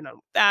what's going on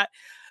with that.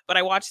 But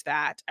I watched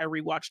that. I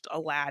rewatched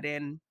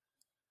Aladdin.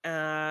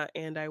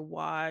 And I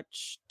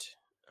watched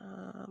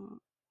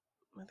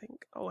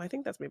I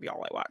think that's maybe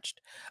all I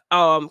watched.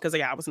 Because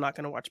I was not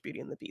gonna watch Beauty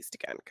and the Beast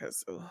again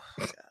because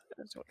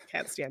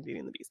can't stand Beauty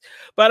and the Beast.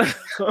 But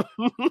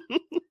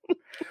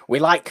We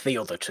like the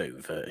other two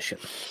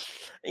versions.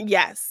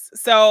 yes.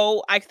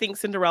 So I think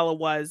Cinderella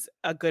was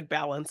a good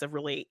balance of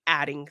really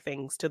adding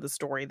things to the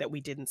story that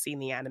we didn't see in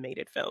the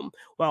animated film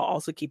while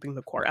also keeping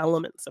the core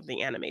elements of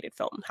the animated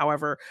film.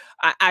 However,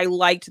 I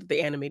liked that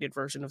the animated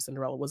version of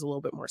Cinderella was a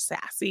little bit more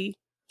sassy,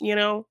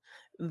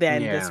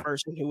 than this Yeah.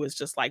 version who was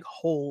just like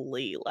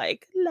wholly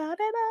like la da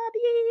da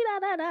dee da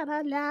da da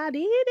da la dee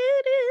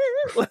dee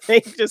doo.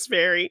 Like just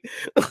very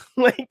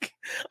like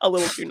a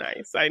little too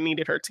nice. I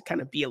needed her to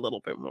kind of be a little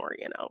bit more,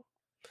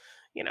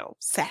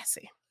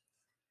 sassy.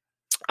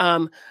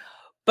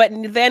 But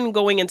then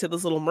going into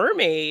This Little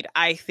Mermaid,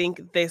 I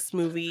think this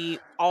movie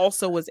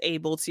also was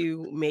able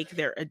to make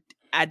their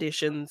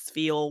additions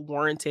feel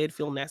warranted,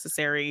 feel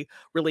necessary,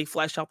 really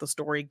flesh out the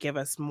story, give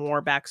us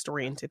more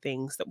backstory into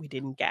things that we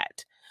didn't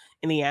get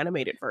in the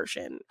animated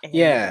version. And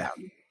Yeah.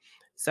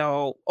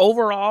 so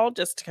overall,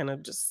 just to kind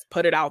of just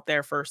put it out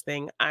there first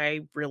thing,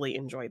 I really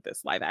enjoyed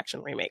this live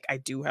action remake. I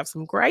do have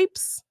some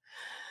gripes.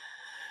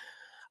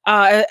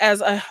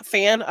 As a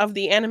fan of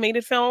the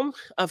animated film,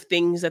 of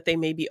things that they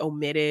maybe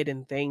omitted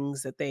and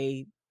things that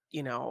they,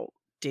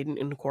 didn't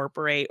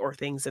incorporate or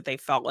things that they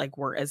felt like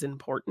were as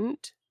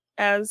important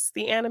as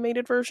the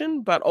animated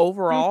version. But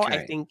overall, I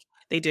Okay. think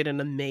they did an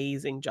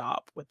amazing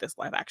job with this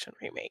live action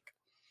remake.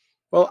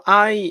 Well,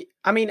 I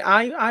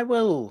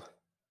will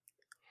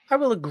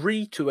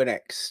agree to an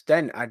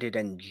extent. I did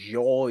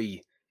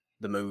enjoy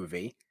the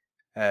movie.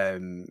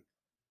 Um,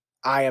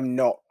 I am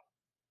not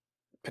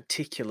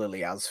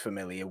particularly as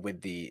familiar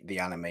with the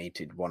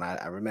animated one.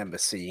 I remember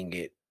seeing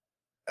it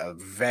a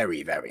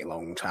very, very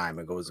long time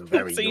ago as a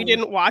very So you young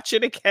didn't watch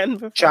it again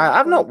before child.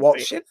 I've going not to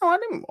see it? watched it. No, I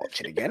didn't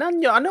watch it again.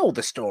 I know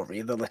the story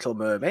of the Little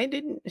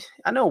Mermaid.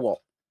 I know what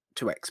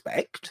to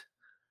expect.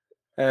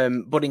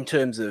 But in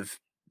terms of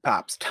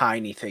perhaps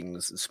tiny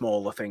things,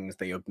 smaller things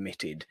they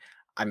omitted,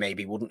 I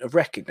maybe wouldn't have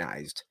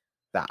recognised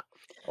that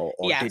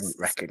or didn't Yes.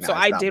 So recognise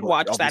I that. did But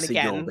watch that obviously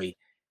again.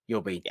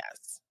 you'll be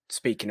Yes.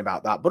 speaking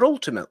about that. But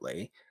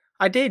ultimately,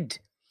 I did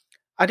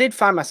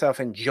find myself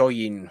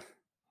enjoying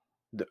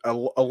a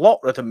lot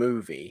of the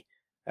movie.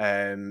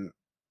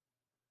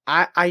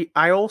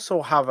 I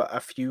also have a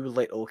few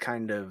little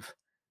kind of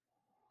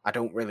I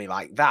don't really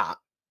like that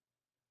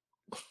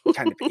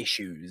kind of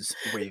issues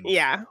with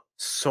Yeah.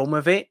 some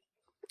of it.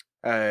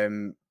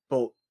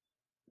 But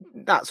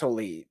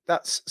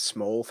that's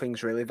small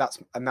things really. That's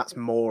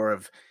more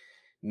of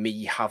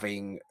me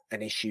having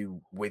an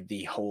issue with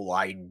the whole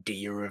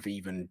idea of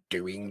even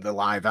doing the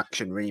live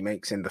action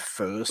remakes in the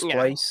first Yeah.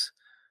 place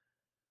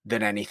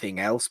than anything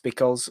else,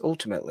 because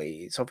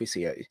ultimately it's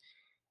obviously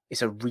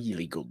it's a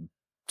really good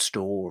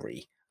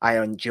story. I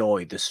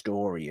enjoy the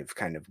story of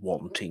kind of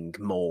wanting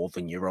more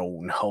than your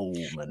own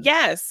home and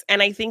Yes,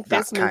 and I think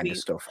that this kind of movie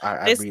stuff.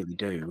 I this really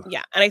do.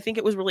 yeah, and I think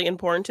it was really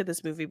important to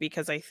this movie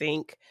because I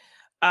think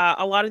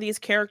a lot of these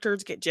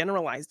characters get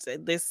generalized.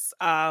 This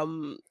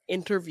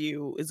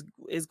interview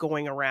is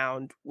going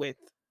around with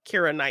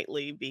Keira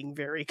Knightley being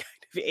very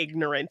kind of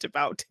ignorant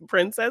about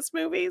princess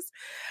movies.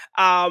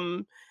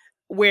 Um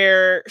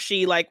where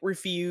she like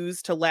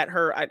refused to let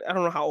her I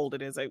don't know how old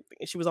it is.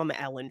 She was on the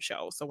Ellen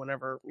show. So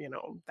whenever,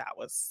 that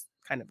was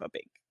kind of a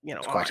big,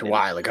 It's quite on a and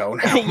while ago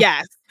now.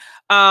 yes.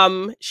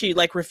 She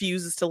like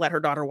refuses to let her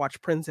daughter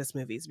watch princess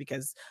movies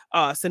because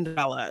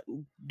Cinderella,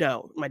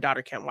 no, my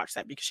daughter can't watch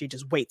that because she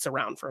just waits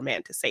around for a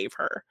man to save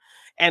her.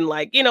 And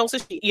like, so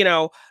she,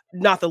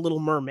 not the Little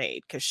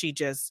Mermaid because she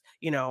just,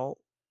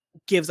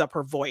 gives up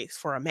her voice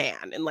for a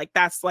man. And like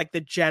that's like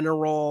the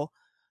general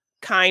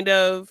kind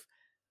of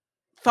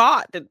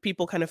thought that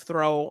people kind of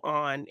throw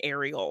on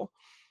Ariel.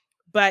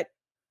 But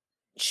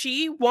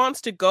she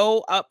wants to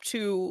go up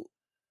to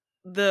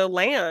the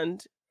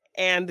land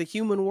and the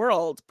human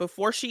world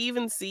before she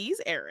even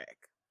sees Eric.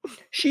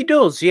 She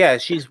does, yeah.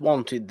 She's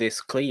wanted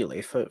this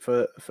clearly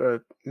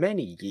for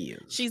many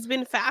years. She's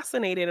been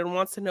fascinated and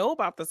wants to know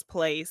about this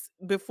place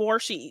before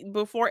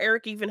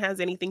Eric even has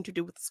anything to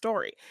do with the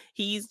story.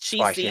 That's She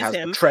why she sees has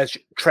the him.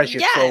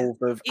 treasure Yes. trove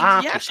of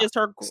Yeah, she has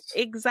her artifacts.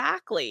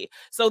 exactly.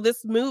 So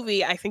this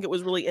movie, I think it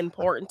was really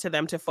important to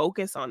them to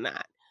focus on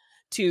that.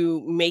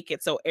 to make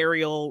it so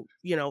Ariel,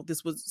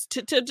 this was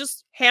to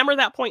just hammer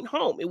that point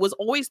home. It was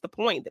always the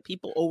point that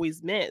people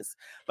always miss,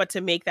 but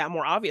to make that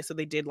more obvious. So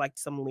they did like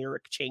some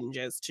lyric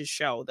changes to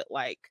show that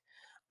like,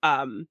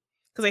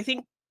 because I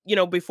think,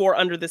 before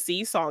Under the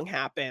Sea song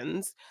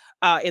happens,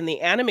 in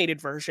the animated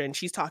version,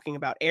 she's talking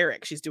about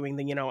Eric. She's doing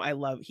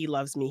the, he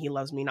loves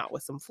me not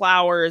with some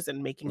flowers,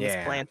 and making this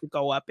Yeah. plan to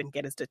go up and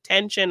get his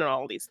attention and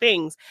all these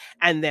things.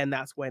 And then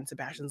that's when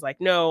Sebastian's like,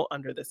 no,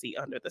 under the sea,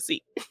 under the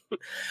sea.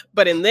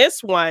 But in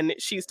this one,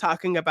 she's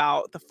talking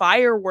about the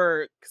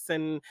fireworks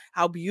and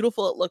how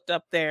beautiful it looked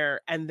up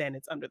there. And then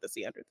it's under the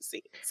sea, under the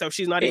sea. So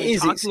she's not It even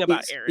is. talking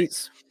about Eric.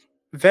 It's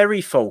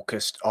very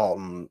focused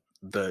on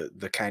the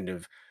kind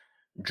of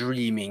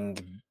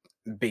dreaming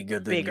bigger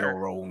than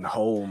your own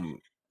home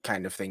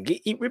kind of thing.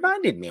 It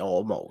reminded me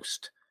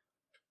almost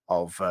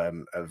of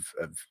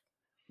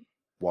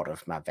one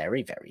of my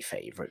very, very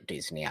favorite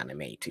Disney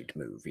animated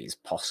movies,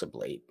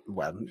 possibly.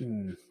 Well,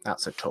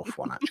 that's a tough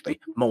one, actually.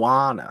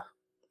 Moana.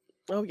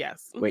 Oh,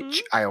 yes.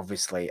 Which I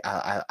obviously,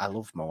 I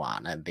love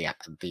Moana, and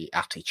the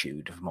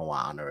attitude of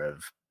Moana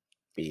of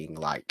being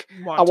like,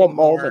 I want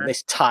more than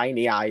this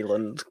tiny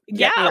island.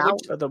 Get me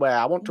out of the way.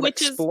 I want to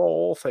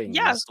explore things.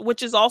 Yes,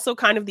 which is also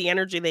kind of the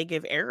energy they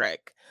give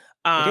Eric.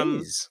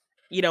 It is.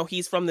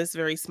 He's from this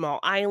very small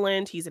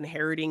island. He's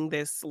inheriting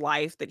this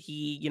life that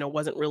he,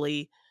 wasn't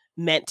really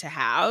meant to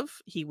have.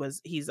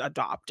 He's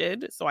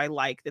adopted. So I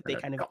like that they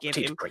kind of give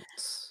him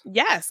prince.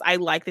 Yes, I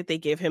like that they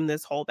give him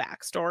this whole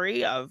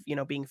backstory of,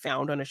 being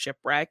found on a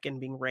shipwreck and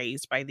being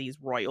raised by these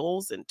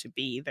royals and to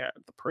be the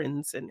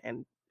prince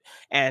and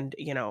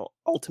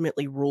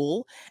ultimately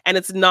rule. And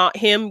it's not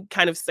him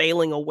kind of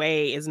sailing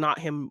away, is not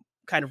him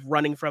kind of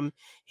running from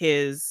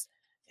his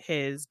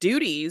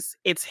duties.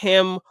 It's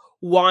him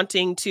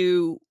wanting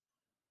to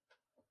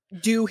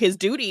do his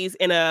duties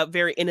in a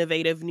very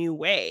innovative new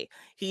way.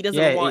 He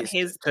doesn't want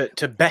his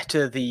to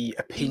better the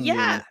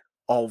opinion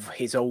of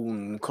his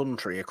own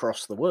country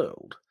across the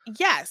world.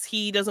 Yes,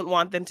 he doesn't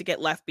want them to get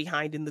left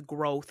behind in the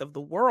growth of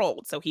the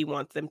world. So he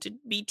wants them to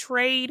be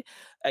trade,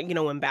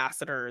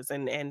 ambassadors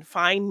and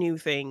find new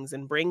things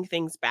and bring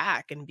things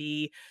back and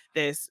be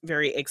this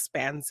very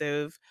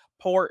expansive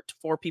port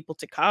for people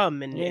to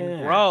come and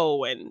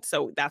grow. And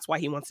so that's why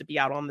he wants to be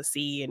out on the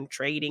sea and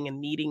trading and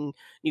meeting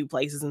new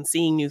places and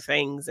seeing new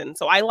things. And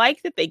so I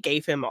like that they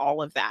gave him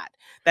all of that,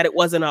 that it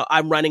wasn't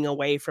I'm running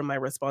away from my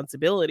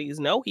responsibilities.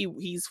 No,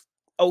 he's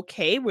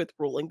okay with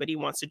ruling, but he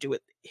wants to do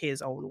it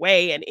his own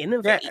way and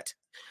innovate. Yeah.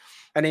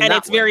 And in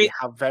that way, they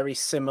have very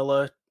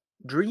similar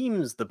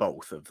dreams, the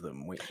both of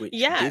them, which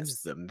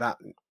gives them that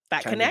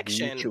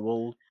connection,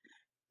 mutual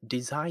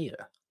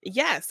desire.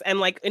 Yes, and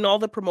like in all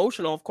the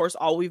promotional, of course,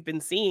 all we've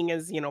been seeing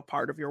is,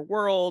 part of your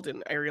world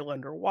and Ariel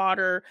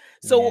underwater.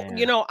 So,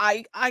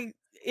 I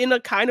in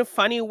a kind of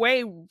funny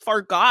way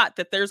forgot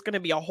that there's going to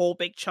be a whole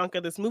big chunk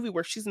of this movie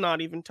where she's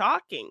not even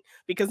talking,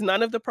 because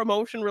none of the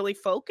promotion really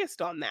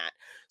focused on that.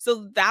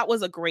 So that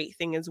was a great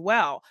thing as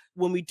well.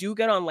 When we do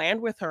get on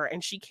land with her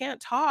and she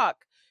can't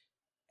talk,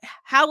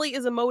 Hallie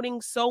is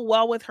emoting so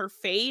well with her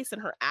face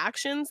and her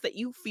actions that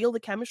you feel the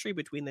chemistry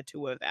between the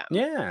two of them.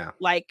 Yeah.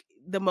 Like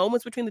the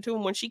moments between the two of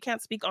them when she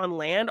can't speak on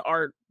land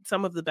are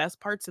some of the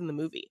best parts in the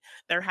movie.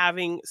 They're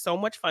having so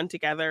much fun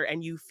together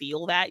and you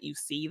feel that, you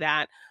see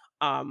that.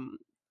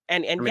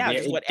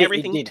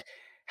 Everything. It did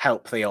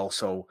help. They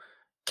also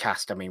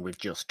cast, we've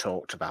just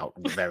talked about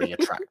very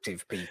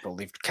attractive people.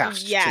 They've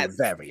cast two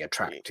very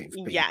attractive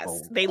people.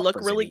 Yes, they look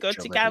really good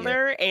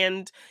together.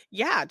 And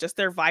just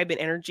their vibe and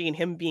energy, and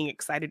him being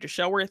excited to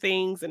show her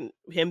things and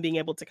him being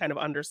able to kind of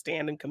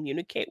understand and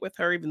communicate with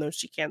her, even though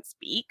she can't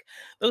speak.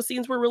 Those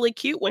scenes were really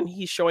cute when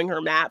he's showing her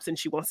maps and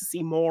she wants to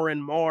see more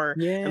and more.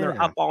 And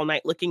they're up all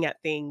night looking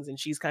at things, and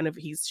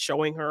he's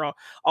showing her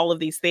all of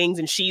these things,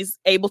 and she's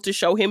able to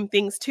show him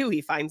things too.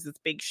 He finds this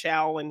big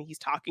shell and he's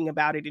talking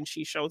about it, and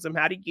she shows him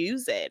how to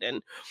use it.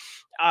 And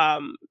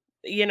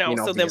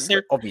so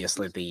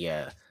obviously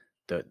the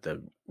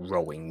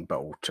rowing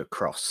boat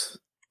across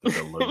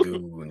the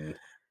lagoon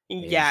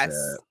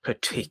is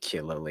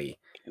particularly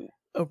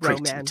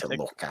pretty to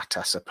look at,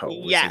 I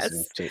suppose,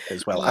 isn't it,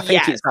 as well? I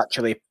think it's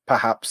actually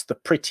perhaps the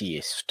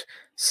prettiest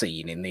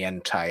scene in the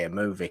entire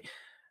movie.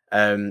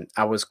 I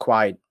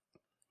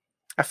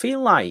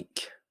feel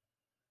like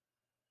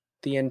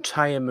the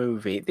entire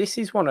movie, this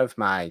is one of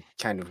my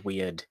kind of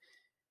weird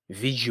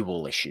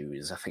visual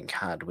issues I think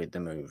had with the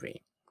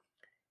movie,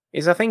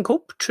 is I think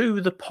up to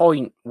the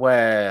point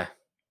where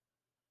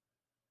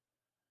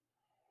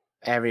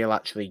Ariel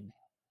actually,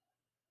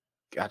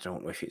 I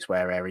don't know if it's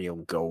where Ariel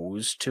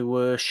goes to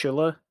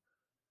Ursula,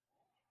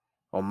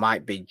 or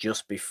might be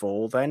just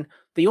before then,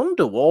 the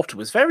underwater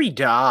was very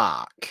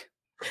dark.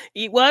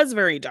 It was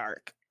very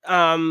dark.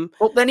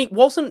 But then it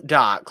wasn't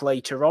dark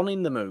later on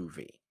in the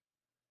movie.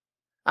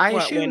 I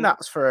assume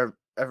that's for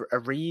a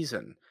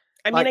reason.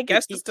 I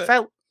guess it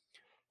felt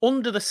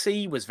Under the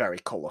Sea was very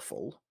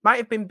colourful. Might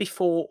have been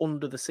before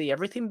Under the Sea.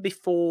 Everything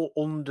before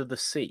Under the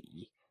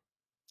Sea,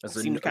 as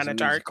a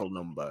musical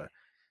number,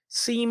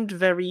 seemed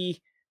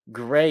very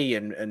grey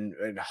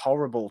and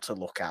horrible to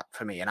look at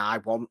for me. And I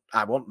want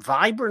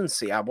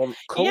vibrancy. I want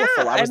Yeah,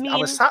 colourful. I I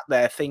was mean, sat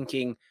there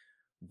thinking,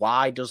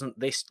 why doesn't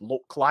this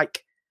look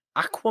like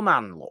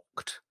Aquaman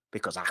looked?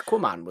 Because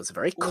Aquaman was a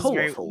very it was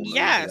very colourful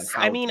movie and yes.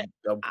 I how mean,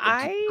 a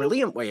I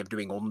brilliant way of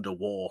doing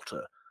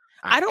underwater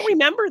I don't action.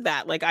 remember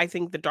that. Like, I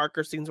think the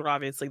darker scenes were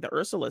obviously the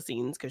Ursula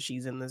scenes because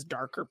she's in this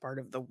darker part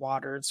of the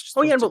water. It's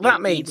Oh yeah, supposed to but be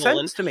that made evil,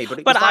 and sense to me. But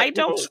it but was like I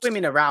we were don't.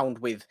 swimming around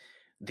with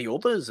the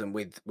others and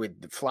with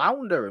the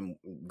flounder and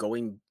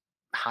going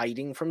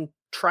hiding from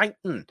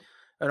Triton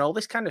and all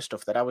this kind of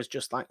stuff that I was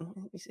just like,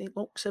 it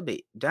looks a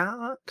bit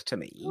dark to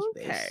me.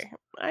 This Okay,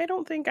 I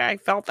don't think I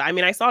felt that. I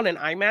mean, I saw it in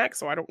IMAX,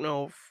 so I don't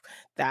know if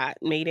that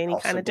made any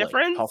kind of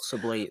difference.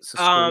 possibly it's a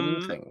screen Um,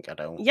 thing. I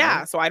don't yeah,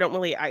 know. so I don't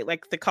really I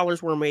like the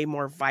colors were way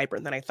more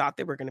vibrant than I thought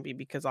they were gonna be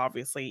because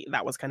obviously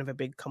that was kind of a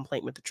big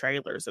complaint with the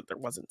trailers that there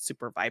wasn't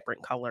super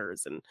vibrant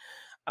colors and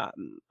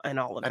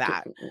all of I don't,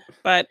 that.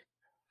 But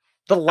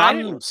the I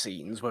didn't land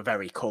scenes were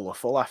very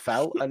colourful. I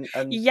felt and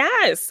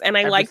yes, and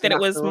I like that everything it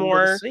was after under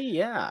the more sea.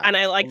 Yeah, and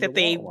I like that underwater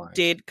they wise.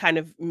 did kind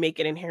of make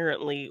it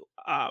inherently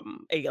a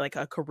like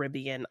a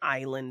Caribbean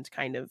island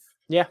kind of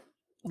Yeah,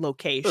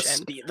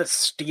 location. the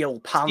steel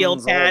Steel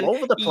pans pan. all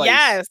over the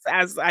place. Yes,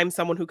 as I'm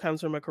someone who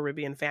comes from a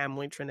Caribbean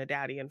family,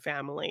 Trinidadian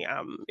family,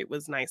 it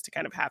was nice to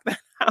kind of have that.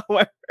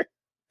 However,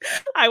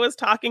 I was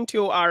talking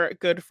to our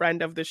good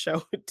friend of the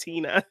show,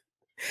 Tina,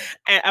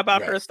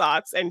 about her Yes.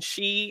 thoughts, and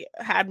she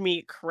had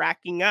me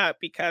cracking up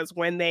because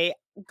when they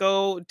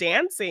go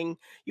dancing,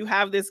 you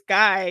have this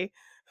guy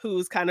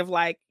who's kind of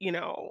like,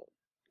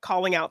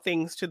 calling out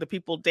things to the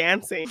people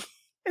dancing.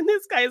 And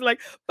this guy is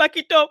like, back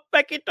it up,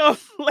 back it up.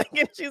 Like,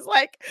 and she's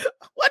like,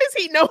 what does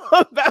he know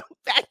about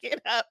back it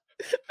up?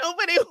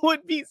 Nobody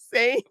would be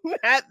saying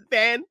that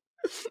then.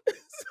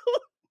 So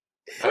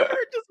her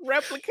just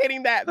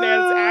replicating that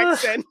man's Uh,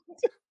 accent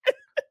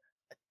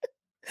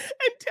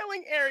and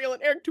telling Ariel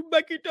and Eric to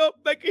back it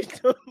up, back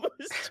it up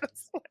was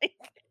just like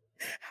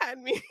had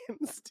me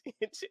in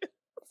stitches.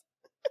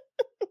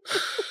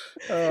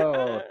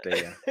 oh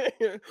dear.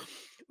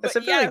 It's But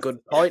a very yes,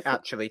 good point,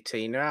 actually,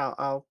 Tina.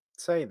 I'll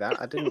say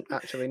that. I didn't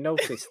actually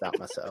notice that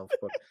myself,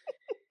 but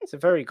it's a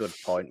very good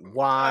point.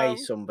 Why um,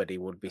 somebody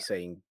would be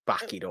saying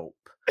 "back it up"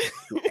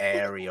 to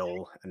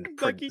Ariel and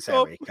back it Prince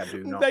up, Eric, I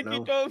do not back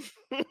it know. up.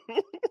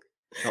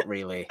 Not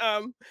really,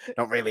 um,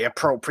 not really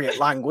appropriate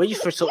language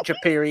for such a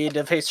period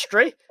of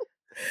history.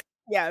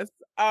 yes.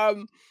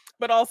 Um,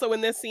 but also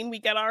in this scene we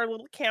get our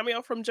little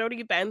cameo from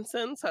Jodie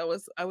Benson. So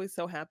I was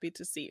so happy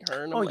to see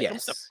her. And I'm Oh like, I'm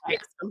yes, yeah.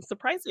 surprised. I'm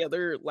surprised the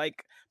other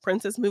like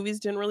princess movies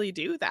didn't really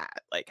do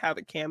that. Like have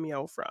a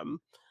cameo from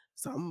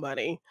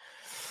somebody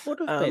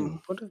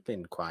um Would have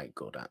been quite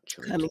good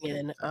actually. To coming be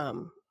in. fair.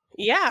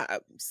 Yeah.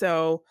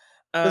 So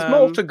There's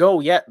more um to go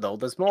yet, though.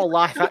 There's more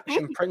live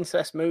action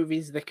princess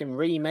movies they can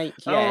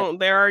remake yet. oh,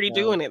 they're already So,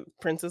 doing it.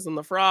 Princess and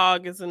the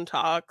Frog is in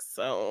talks,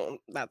 so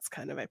that's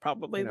kind of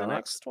probably you the know,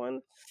 next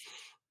one.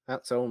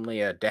 that's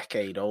only a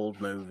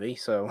decade-old movie,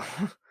 so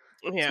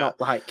it's Yeah.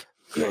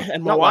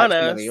 And not like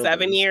some Moana, of the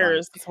 7 others.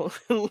 Like, years.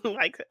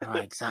 Like oh,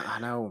 exactly. I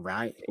know,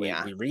 right?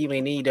 yeah, We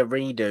really need a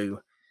redo.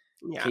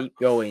 yeah. Keep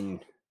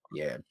going.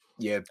 Yeah,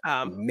 you're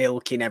Um,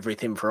 milking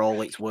everything for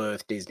all it's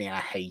worth, Disney. I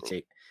hate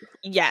it.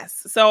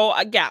 yes. So,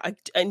 yeah,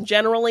 and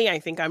generally, I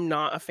think I'm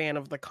not a fan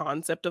of the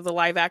concept of the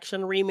live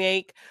action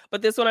remake,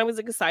 but this one I was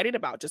excited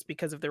about just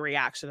because of the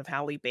reaction of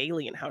Halle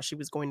Bailey and how she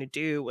was going to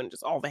do and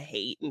just all the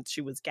hate and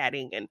she was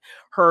getting and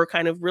her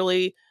kind of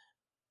really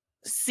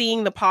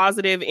seeing the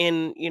positive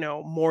in,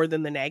 more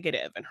than the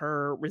negative and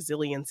her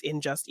resilience in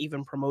just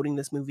even promoting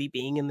this movie,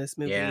 being in this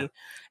Yeah, movie.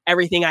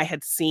 Everything I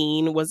had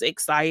seen was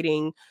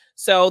exciting.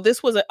 So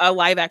this was a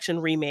live action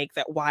remake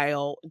that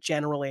while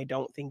generally I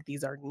don't think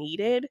these are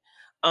needed,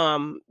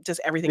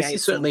 just everything I this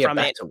is had seen certainly a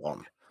from it, better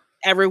one.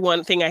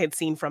 everyone thing I had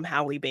seen from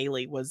Halle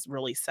Bailey was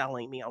really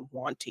selling me on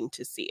wanting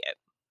to see it.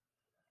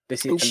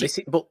 And she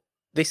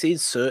This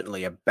is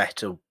certainly a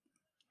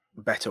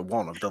better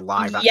one of the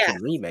live yes, action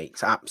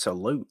remakes.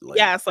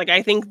 Absolutely. yes, like,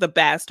 I think the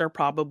best are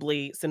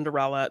probably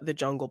Cinderella, The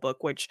Jungle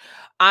Book, which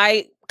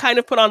I kind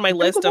of put on my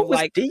The Jungle list of, Book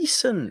was like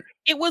decent.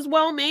 it was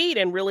well made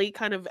and really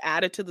kind of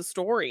added to the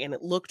story, and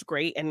it looked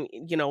great, and,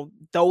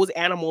 those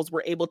animals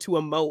were able to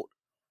emote,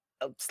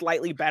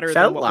 slightly better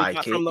than Felt what we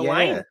got like it, from The yeah.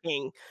 Lion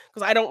King,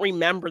 because I don't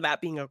remember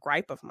that being a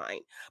gripe of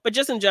mine. But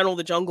just in general,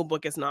 The Jungle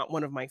Book is not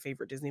one of my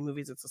favorite Disney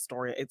movies.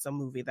 It's a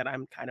movie that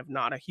I'm kind of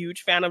not a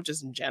huge fan of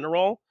just in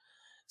general.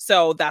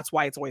 So that's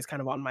why it's always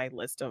kind of on my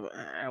list of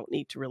I don't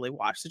need to really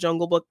watch The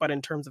Jungle Book, but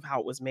in terms of how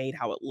it was made,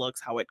 how it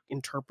looks, how it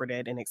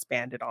interpreted and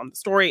expanded on the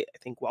story, I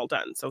think well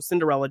done. So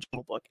Cinderella,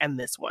 Jungle Book, and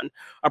this one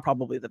are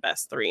probably the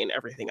best three, and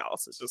everything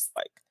else is just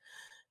like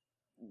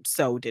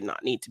so did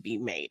not need to be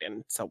made,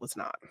 and so was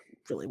not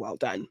really well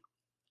done,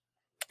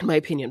 in my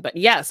opinion. But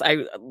yes,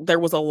 I there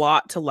was a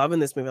lot to love in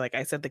this movie. Like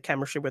I said, the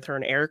chemistry with her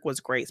and Eric was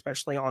great,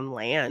 especially on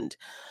land.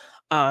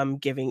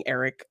 Giving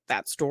Eric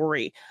that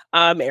story.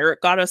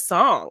 Eric got a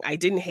song. I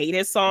didn't hate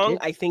his He song.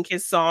 did. I think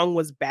his song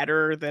was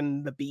better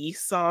than the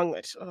Beast song,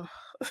 which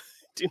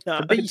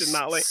The I did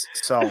not like.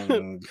 Beast's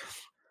song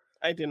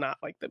I did not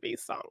like the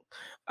bass song.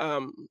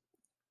 Um,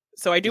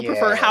 so I do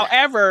prefer.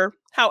 Yeah.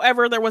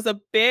 However, there was a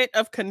bit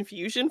of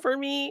confusion for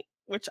me,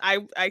 which I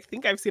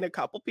think I've seen a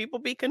couple people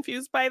be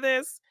confused by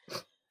this.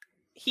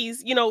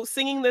 He's,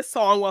 singing this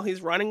song while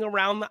he's running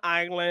around the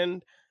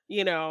island,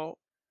 you know,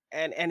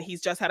 and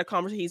he's just had a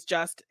conversation. He's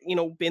just,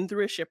 been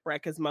through a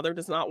shipwreck. His mother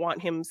does not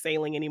want him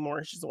sailing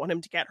anymore. She doesn't want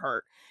him to get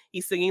hurt.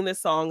 He's singing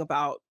this song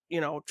about,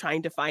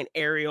 trying to find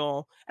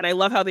Ariel. And I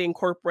love how they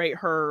incorporate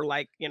her,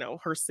 like,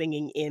 her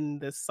singing in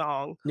this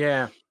song.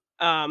 Yeah.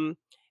 Um,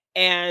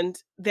 and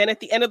then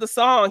at the end of the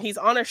song, he's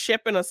on a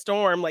ship in a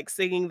storm, like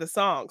singing the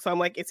song. So I'm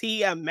like, is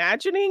he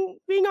imagining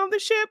being on the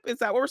ship? Is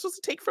that what we're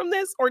supposed to take from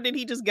this? Or did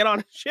he just get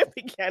on a ship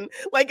again?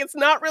 Like, it's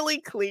not really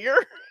clear.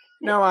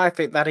 No, I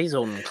think that is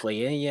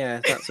unclear. Yeah,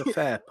 that's a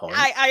fair point.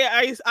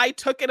 I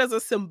took it as a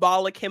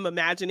symbolic him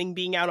imagining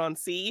being out on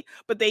sea,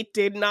 but they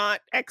did not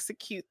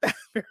execute that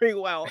very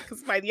well.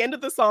 Because by the end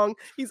of the song,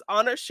 he's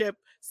on a ship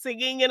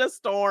singing in a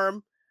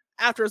storm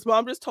after his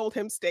mom just told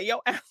him, stay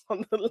your ass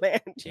on the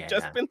land. You've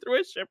just been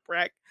through a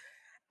shipwreck.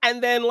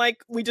 And then,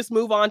 like, we just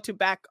move on to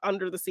back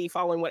under the sea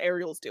following what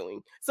Ariel's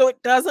doing. So it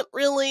doesn't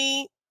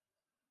really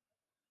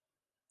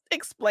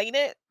explain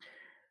it.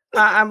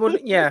 I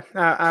would, yeah,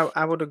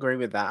 I would agree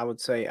with that. I would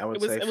say it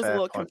was a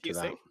little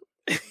confusing.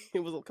 It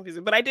was a little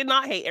confusing, but I did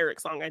not hate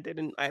Eric's song. I did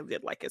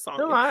like his song.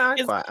 No, I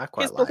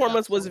quite his like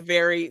performance that was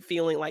very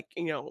feeling like,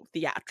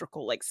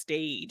 theatrical, like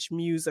stage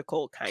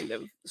musical kind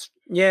of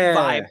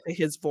vibe to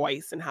his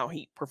voice and how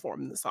he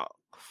performed the song.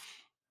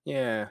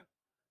 Yeah.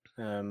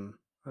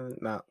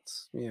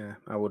 That's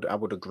I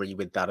would agree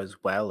with that as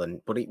well.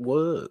 But it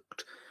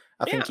worked.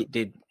 I think it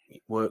did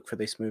work for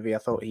this movie. I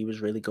thought he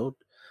was really good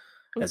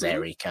as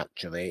Eric,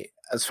 actually.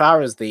 As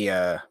far as the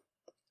a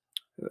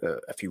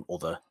few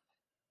other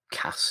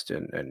cast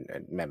and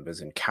members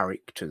and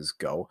characters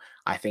go,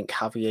 I think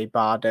Javier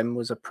Bardem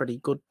was a pretty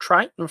good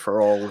Triton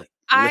for all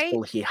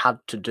little he had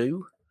to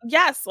do.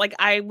 Yes, like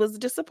I was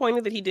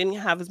disappointed that he didn't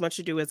have as much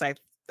to do as I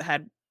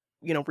had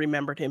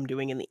remembered him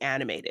doing in the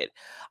animated.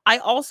 I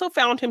also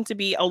found him to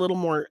be a little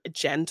more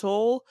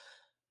gentle.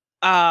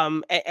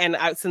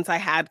 Since I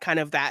had kind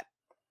of that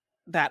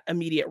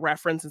immediate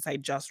reference, since I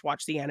just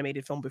watched the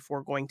animated film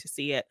before going to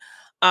see it.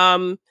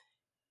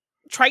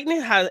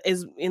 Triton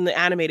is in the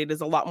animated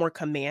is a lot more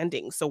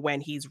commanding. So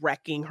when he's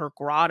wrecking her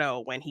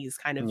grotto, when he's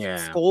kind of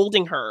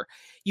scolding her,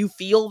 you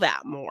feel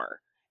that more.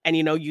 And,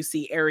 you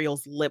see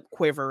Ariel's lip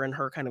quiver and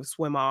her kind of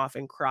swim off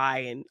and cry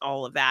and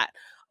all of that.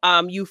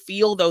 You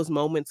feel those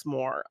moments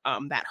more,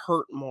 that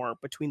hurt more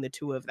between the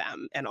two of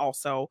them. And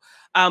also,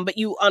 but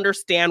you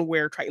understand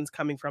where Triton's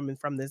coming from and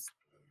from this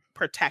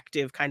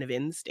protective kind of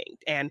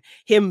instinct and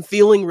him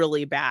feeling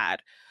really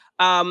bad.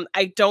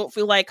 I don't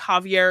feel like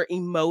Javier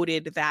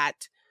emoted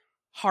that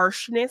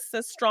harshness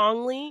as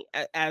strongly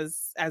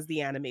as the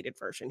animated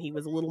version. He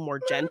was a little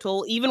more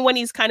gentle. Even when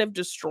he's kind of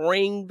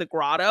destroying the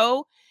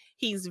grotto,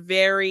 he's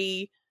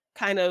very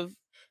kind of,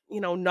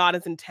 not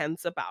as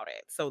intense about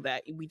it, so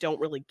that we don't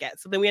really get.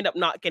 So then we end up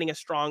not getting as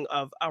strong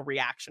of a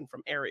reaction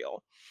from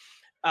Ariel.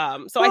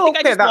 So I think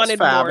I just wanted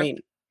more. I mean,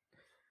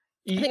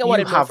 I think I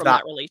wanted more from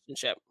that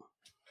relationship.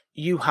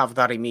 You have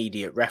that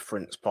immediate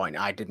reference point.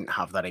 I didn't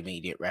have that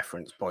immediate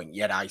reference point,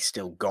 yet I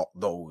still got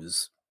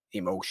those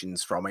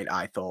emotions from it.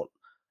 I thought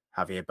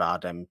Javier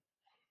Bardem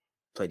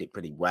played it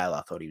pretty well.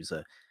 I thought he was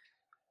a,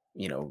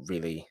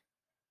 really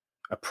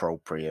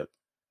appropriate,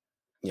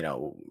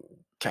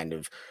 kind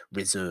of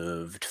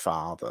reserved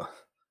father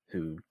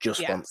who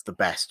just wants the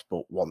best,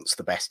 but wants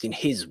the best in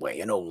his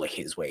way and only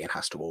his way, and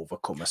has to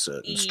overcome a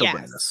certain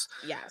stubbornness.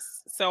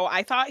 Yes. So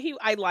I thought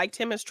I liked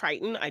him as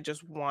Triton. I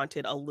just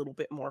wanted a little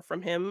bit more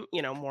from him,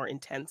 more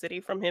intensity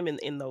from him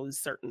in those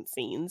certain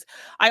scenes.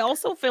 I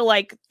also feel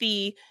like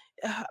the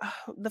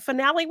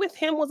finale with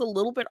him was a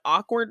little bit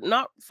awkward.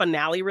 Not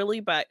finale really,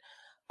 but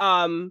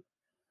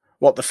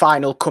what, the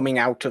final coming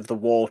out of the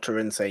water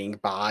and saying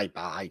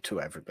bye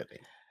to everybody?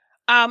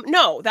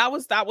 No, that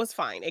was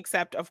fine.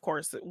 Except, of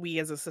course, we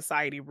as a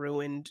society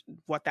ruined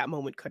what that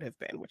moment could have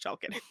been, which I'll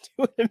get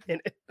into in a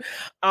minute.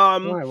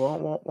 Why?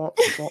 What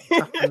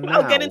happened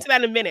now? I'll get into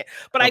that in a minute.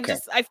 But okay.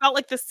 I felt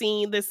like the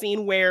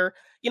scene where,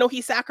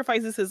 he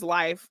sacrifices his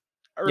life.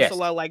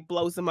 Ursula like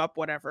blows him up,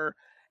 whatever.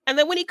 And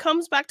then when he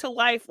comes back to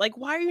life, like,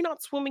 why are you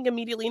not swimming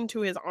immediately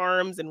into his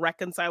arms and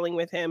reconciling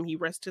with him? He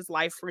risked his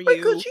life for you.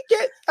 Because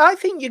I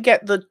think you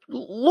get the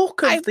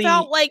look of I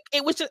felt like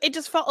it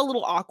just felt a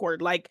little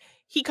awkward. Like,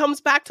 he comes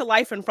back to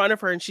life in front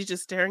of her and she's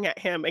just staring at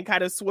him and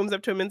kind of swims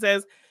up to him and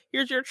says,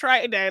 here's your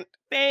trident.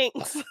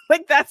 Thanks.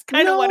 Like, that's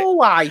kind of what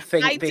I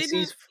think I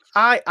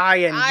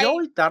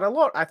enjoyed that a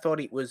lot. I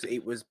thought it was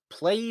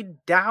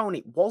played down.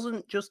 It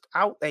wasn't just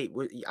out there.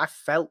 I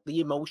felt the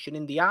emotion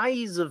in the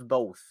eyes of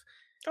both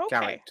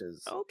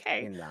characters.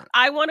 In that.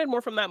 I wanted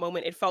more from that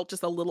moment. It felt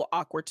just a little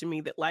awkward to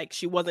me that, like,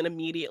 she wasn't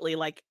immediately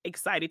like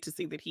excited to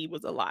see that he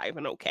was alive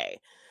and okay.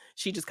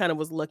 She just kind of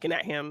was looking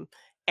at him,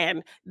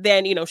 and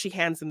then she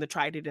hands him the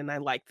trident, and I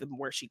like them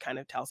where she kind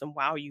of tells him,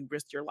 wow, you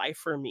risked your life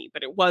for me.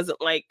 But it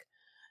wasn't like,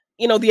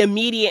 the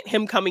immediate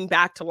him coming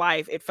back to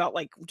life, it felt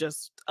like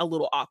just a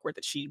little awkward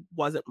that she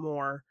wasn't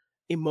more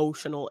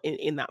emotional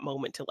in that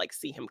moment to like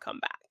see him come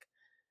back.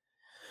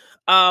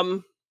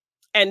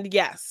 And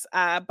yes,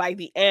 by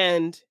the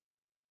end,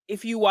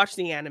 if you watch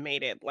the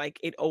animated, like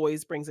it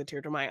always brings a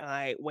tear to my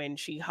eye when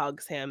she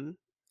hugs him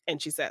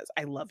and she says,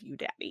 "I love you,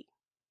 daddy."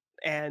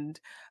 And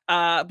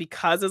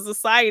because as a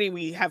society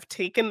we have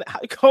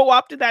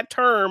co-opted that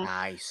term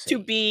I to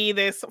see. be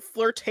this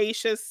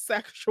flirtatious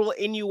sexual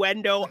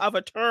innuendo of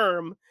a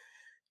term,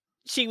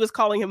 she was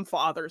calling him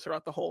father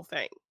throughout the whole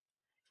thing.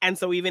 And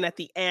so even at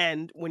the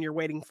end, when you're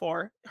waiting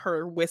for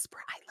her whisper,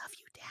 "I love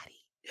you,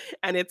 daddy,"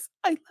 and it's,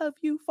 "I love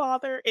you,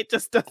 father," it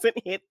just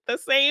doesn't hit the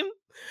same.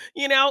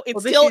 It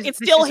Well, still it this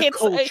still is a hits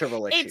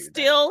cultural it issue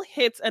then. still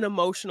hits an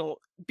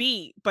emotional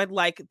beat, but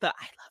like the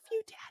 "I love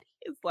you, daddy"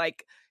 is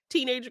like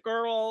teenage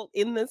girl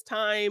in this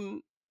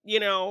time, you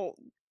know,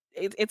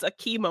 it's a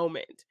key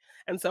moment.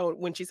 And so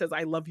when she says,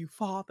 "I love you,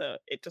 father,"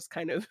 it just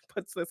kind of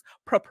puts this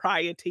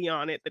propriety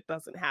on it that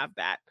doesn't have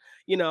that,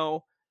 you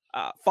know,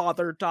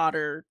 father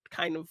daughter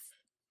kind of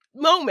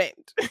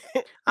moment,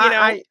 you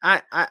know?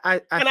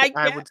 And I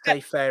I get would that. say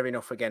fair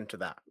enough again to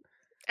that.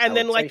 I And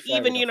then would say like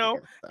fair even, enough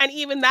again to that. and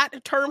even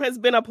that term has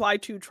been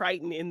applied to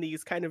Triton in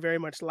these kind of very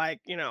much like,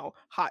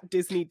 hot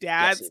Disney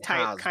Yes, dads it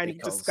type has kind of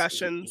because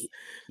discussions.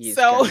 he is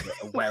So kind of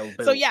a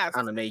so well-built yes,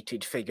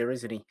 animated figure,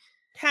 isn't he?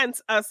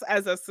 hence us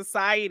as a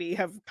society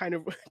have kind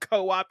of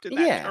co-opted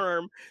that Yeah,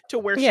 term to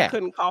where she yeah.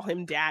 couldn't call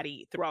him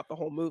daddy throughout the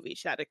whole movie.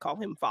 She had to call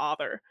him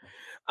father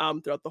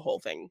throughout the whole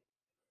thing.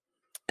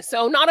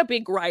 So not a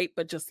big gripe,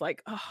 but just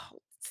like,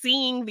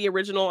 seeing the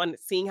original and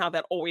seeing how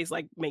that always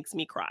like makes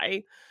me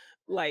cry.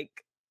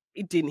 Like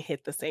it didn't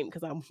hit the same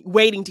because I'm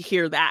waiting to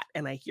hear that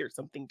and I hear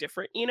something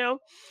different.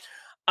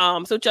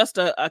 So just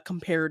a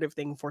comparative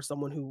thing for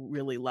someone who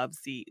really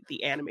loves the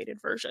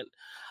animated version.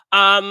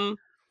 Um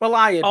Well,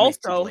 I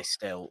Also, admittedly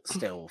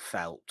still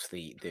felt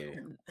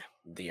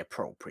the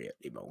appropriate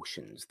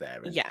emotions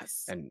there,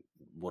 yes. and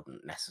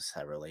wouldn't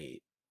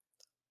necessarily,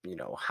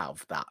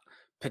 have that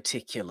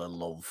particular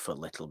love for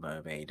Little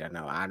Mermaid. I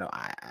know,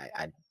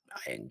 I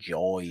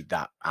enjoyed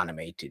that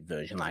animated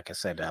version. Like I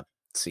said, I've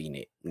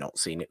not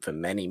seen it for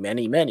many,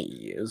 many, many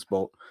years,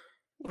 but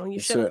Well, you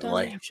it's should have done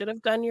certainly. you should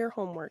have done your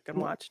homework and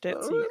watched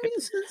it so you could,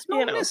 It's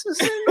you not know.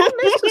 necessary. Not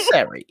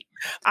necessary.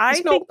 I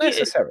It's not think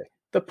necessary.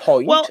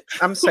 well,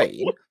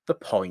 The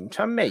point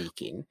I'm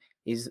making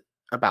is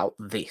about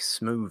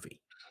this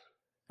movie,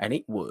 and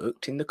it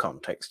worked in the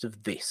context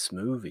of this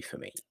movie for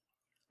me,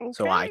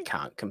 so I okay.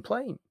 can't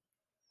complain.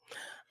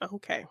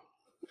 Okay.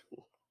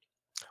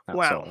 That's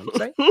Wow. all I'm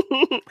saying.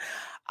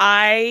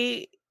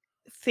 I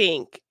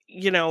think,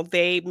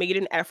 they made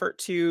an effort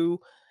to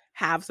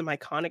have some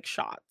iconic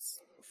shots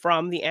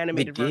from the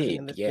They animated version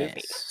in did, this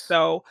movie. yes.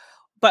 So,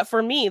 but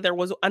for me, there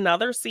was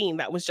another scene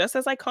that was just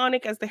as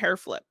iconic as the hair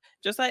flip,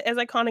 just as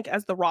iconic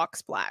as the rock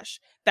splash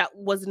that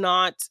was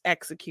not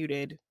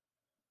executed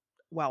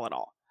well at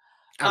all.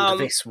 And Um,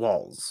 this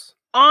was.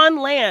 on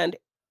land,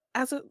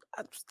 as a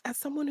as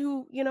someone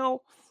who,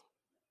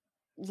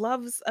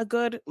 loves a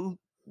good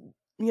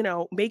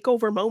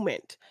makeover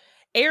moment.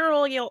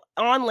 Ariel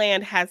on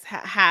land has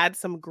had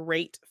some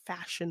great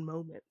fashion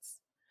moments.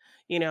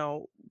 You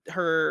know,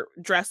 her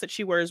dress that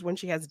she wears when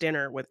she has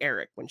dinner with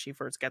Eric when she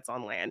first gets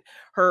on land,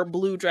 her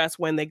blue dress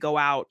when they go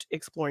out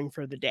exploring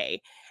for the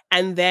day.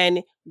 And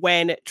then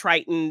when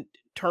Triton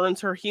turns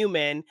her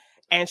human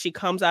and she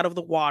comes out of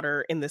the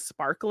water in this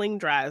sparkling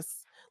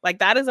dress, like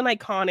that is an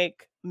iconic,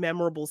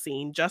 memorable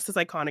scene, just as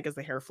iconic as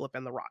the hair flip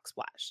and the rock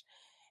splash.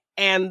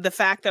 And the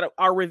fact that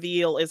our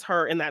reveal is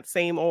her in that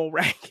same old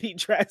raggedy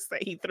dress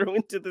that he threw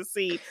into the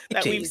sea It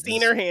that we've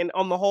seen her is. in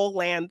on the whole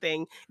land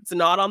thing. It's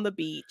not on the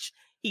beach.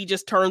 He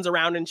just turns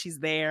around and she's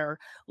there.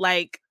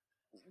 Like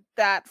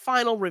that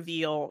final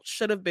reveal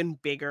should have been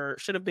bigger,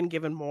 should have been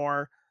given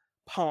more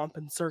pomp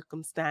and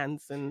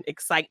circumstance and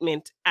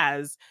excitement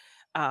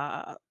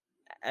uh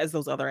as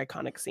those other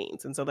iconic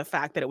scenes. And so the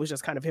fact that it was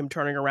just kind of him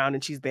turning around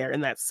and she's there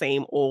in that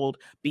same old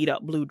beat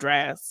up blue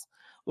dress,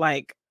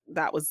 like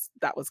that was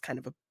kind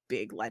of a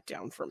big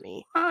letdown for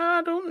me.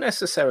 I don't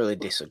necessarily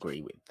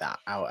disagree with that.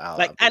 I'll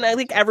Like, be and I honest.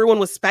 think everyone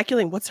was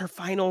speculating what's her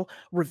final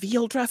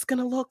reveal dress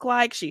gonna look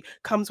like. She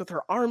comes with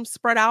her arms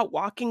spread out,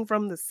 walking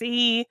from the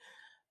sea,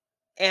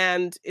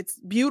 and it's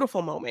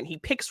beautiful moment. He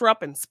picks her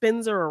up and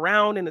spins her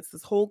around, and it's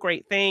this whole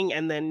great thing.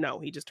 And then no,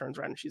 he just turns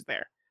around and she's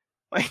there.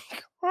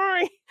 Like,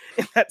 hi,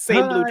 in that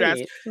same blue Hi,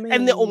 dress. it's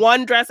And the me.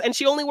 one dress, and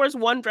she only wears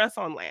one dress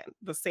on land,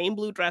 the same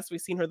blue dress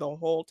we've seen her the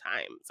whole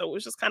time. So it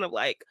was just kind of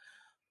like,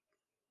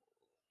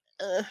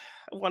 I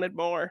wanted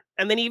more.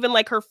 And then even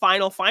like her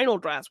final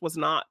dress was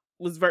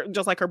very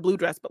just like her blue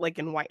dress, but like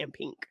in white and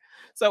pink.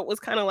 So it was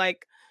kind of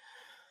like,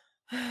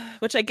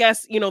 which I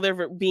guess,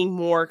 they're being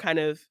more kind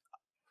of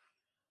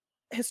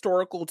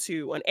historical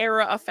to an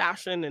era of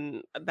fashion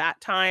and that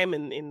time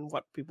and in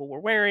what people were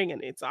wearing.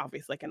 And it's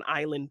obviously like an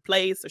island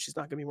place. So she's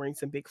not gonna be wearing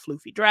some big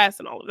floofy dress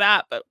and all of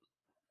that. But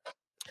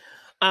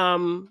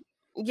um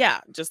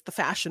yeah, just the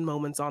fashion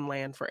moments on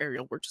land for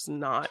Ariel were just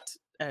not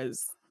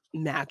as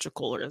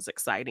magical or as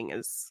exciting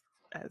as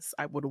as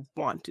I would have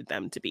wanted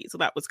them to be. So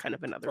that was kind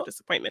of another Well,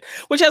 disappointment,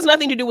 which has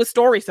nothing to do with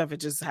story stuff. It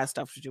just has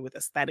stuff to do with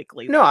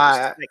aesthetically no, that I was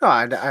just like,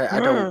 I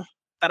don't. "Ugh,"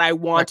 that I Like I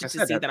wanted to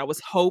said, see, that I was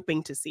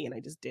hoping to see, and I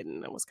just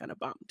didn't. I was kind of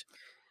bummed.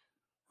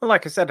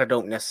 like I said, I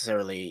don't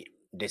necessarily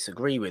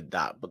disagree with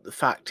that. But the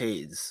fact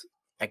is,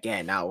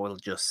 again, I will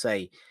just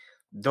say,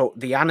 though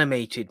the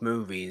animated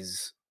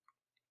movies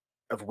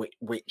of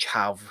which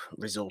have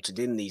resulted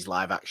in these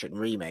live action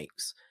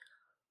remakes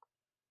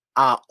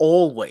are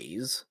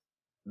always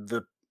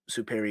the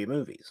superior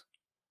movies.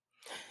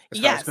 As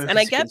far as Yes, and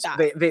I movies are get concerned,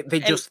 that.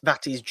 they And just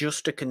that is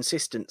just a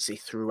consistency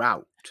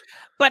throughout.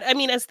 but I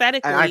mean, And I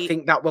aesthetically,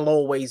 think that will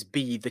always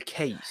be the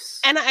case.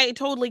 and I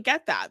totally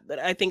get that. But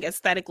I think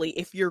aesthetically,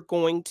 if you're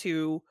going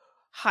to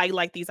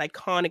highlight these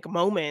iconic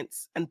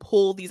moments and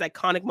pull these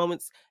iconic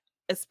moments,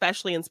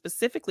 especially and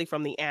specifically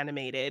from the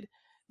animated,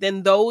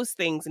 then those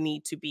things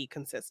need to be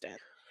consistent.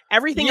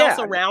 Everything else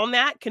Yeah, around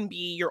that can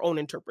be your own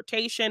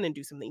interpretation and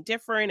do something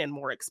different and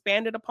more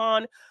expanded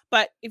upon.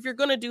 But if you're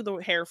going to do the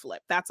hair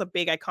flip, that's a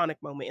big iconic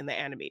moment in the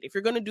animated. If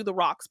you're going to do the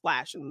rock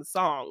splash in the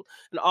song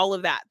and all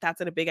of that, that's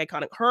a big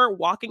iconic. Her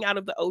walking out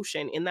of the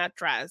ocean in that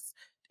dress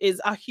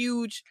is a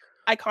huge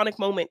iconic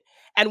moment,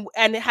 and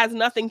it has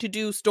nothing to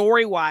do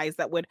story wise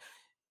that would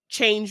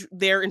change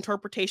their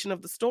interpretation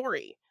of the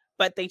story,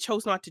 but they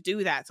chose not to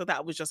do that, so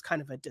that was just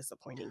kind of a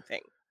disappointing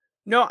thing.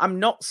 no, I'm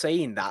not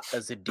saying that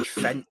as a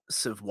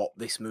defense of what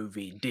this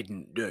movie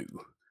didn't do.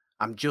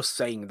 I'm just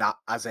saying that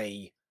as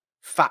a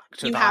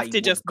factor You that have I to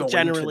would just go into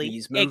generally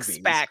these movies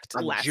expect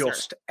and lesser.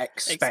 just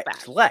expect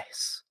Expect.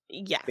 less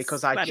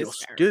because Yes, I that is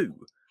just fair. do.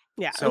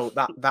 Yeah, So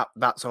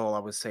that's all I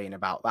was saying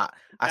about that.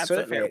 I that's a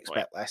certainly fair point.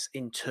 expect less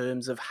in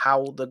terms of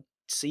how the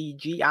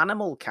CG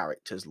animal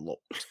characters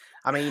looked.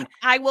 I mean,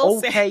 I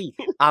will say okay,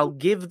 I'll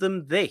give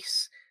them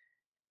this.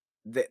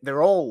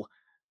 They're all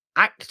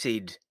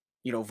acted,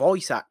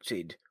 voice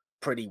acted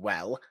pretty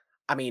well.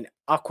 I mean,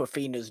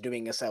 Aquafina's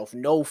doing herself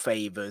no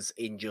favors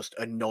in just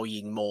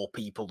annoying more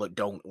people that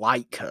don't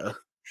like her,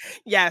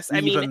 yes,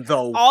 I mean, even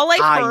though all I've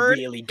I heard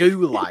really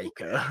do like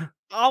her.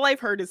 all I've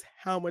heard is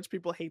how much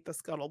people hate the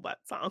Scuttlebutt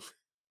song.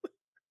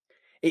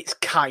 It's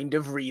kind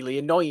of really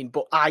annoying,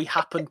 but I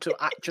happen to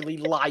actually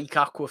like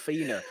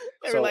Aquafina,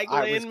 They were so like,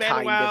 I was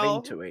kind of "Lin-Manuel,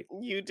 into it.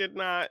 you did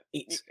not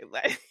you It's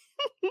like"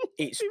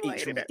 people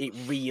hated it. it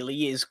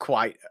really is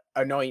quite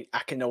annoying. I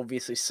can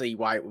obviously see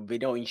why it would be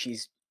annoying.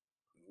 She's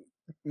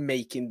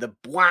making the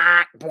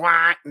black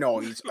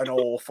noise an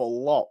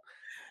awful lot.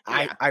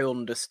 Yeah, I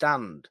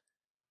understand.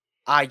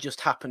 I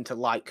just happen to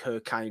like her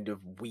kind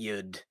of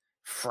weird,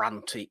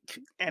 frantic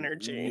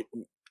energy.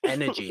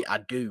 energy. I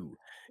do.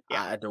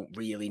 Yeah. I don't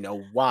really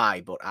know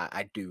why, but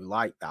I do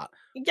like that.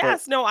 But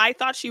Yes, no, I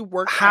thought she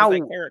worked as that how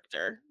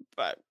character,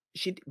 but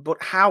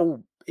but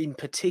how in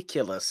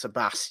particular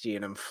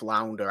Sebastian and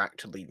Flounder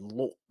actually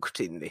looked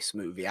in this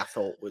movie, I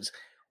thought was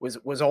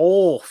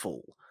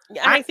awful.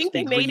 yeah, and I think they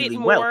Acted made it really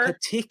well, more.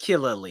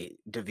 particularly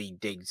David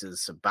Diggs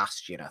as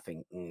Sebastian. I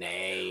think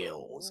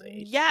nails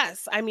it.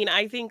 Yes, I mean,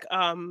 I think,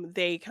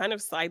 they kind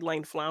of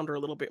sidelined Flounder a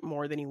little bit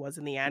more than he was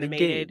in the They did,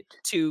 animated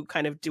to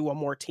kind of do a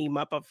more team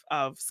up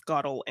of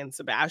Scuttle and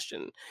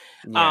Sebastian.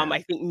 yeah,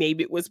 I think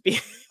maybe it was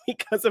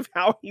because of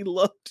how he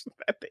looked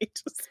that they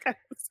just kind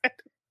of said,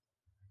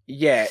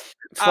 yeah.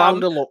 um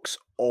Flounder looks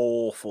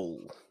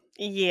awful.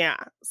 yeah,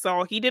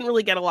 so he didn't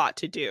really get a lot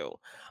to do.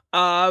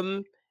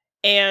 Um,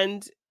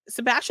 and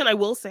Sebastian, I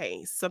will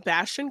say,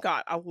 Sebastian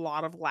got a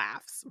lot of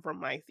laughs from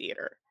my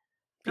theater.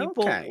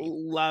 People Okay,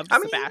 loved I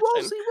mean he Sebastian.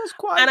 was And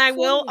quite I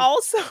will funny.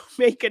 also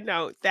make a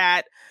note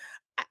that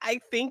I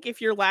think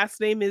if your last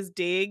name is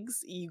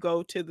Diggs, you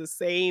go to the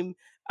same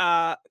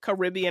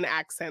Caribbean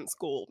accent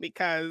school,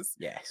 because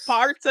Yes.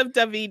 parts of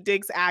David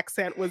Diggs'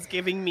 accent was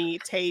giving me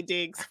Tay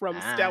Diggs from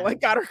Stella Ah.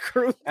 Got Her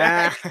Groove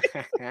Back.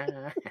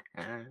 Ah.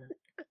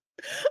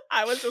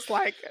 I was just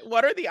like,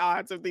 what are the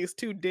odds of these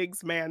two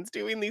Diggs mans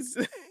doing these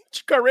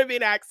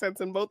Caribbean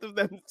accents and both of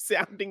them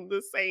sounding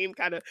the same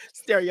kind of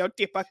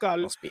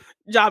stereotypical must be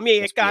a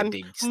Jamaican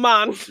digs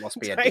man must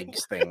be a type?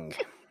 digs thing.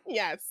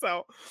 Yeah,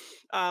 so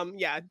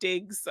yeah,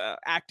 Diggs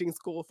acting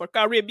school for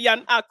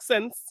Caribbean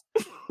accents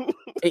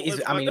It is.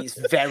 was I one mean, of it's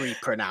very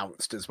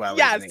pronounced as well,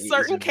 yeah, isn't it? It is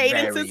certain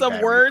cadences very, of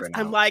very words.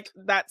 I'm like,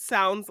 pronounced. that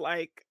sounds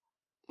like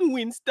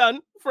Winston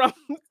from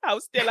How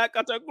Stella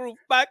Got Her Groove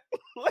Back.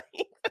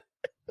 Like,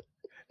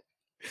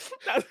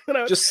 that's what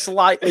I was, Just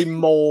slightly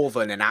more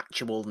than an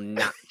actual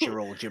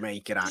natural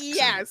Jamaican accent.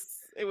 yes,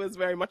 it was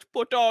very much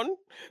put on.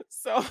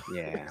 So,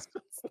 Yeah. it's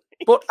just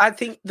But like, I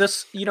think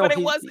this, but it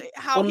was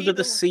how Under he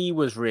the Sea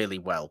was really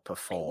well it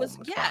was, performed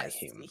by yes,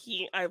 him.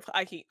 he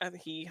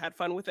had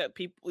fun with it.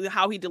 People,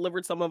 how he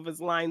delivered some of his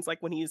lines,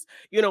 like when he's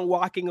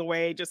walking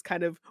away, just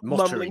kind of mumbling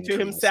Muttering to to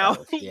himself.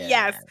 himself. Yes,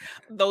 Yeah.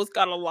 those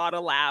got a lot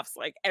of laughs.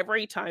 Like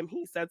every time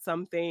he said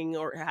something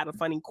or had a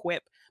funny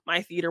quip,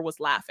 my theater was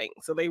laughing.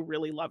 So they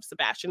really loved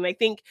Sebastian. And I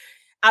think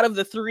out of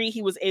the three,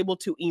 he was able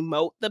to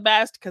emote the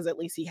best because at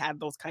least he had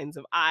those kinds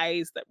of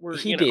eyes that were,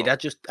 He did. I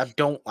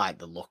don't like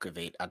the look of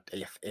it.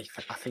 If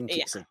I think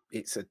yeah.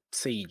 it's a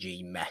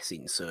CG mess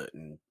in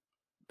certain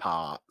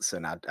parts,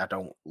 and I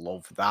don't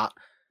love that.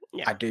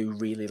 I Yeah. do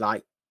really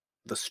like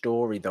the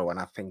story though, and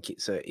I think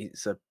it's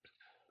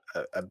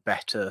a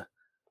better,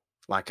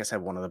 like I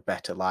said, one of the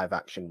better live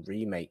action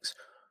remakes.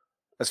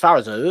 As far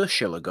as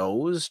Ursula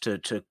goes,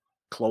 to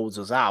close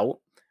us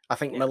out, I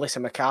think Yeah. Melissa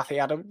McCarthy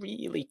had a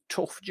really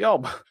tough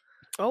job.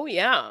 Oh,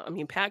 yeah. I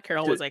mean, Pat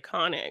Carroll was To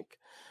iconic.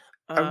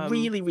 a Um,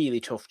 really,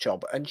 really tough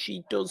job, and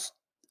she does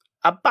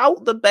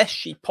about the best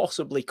she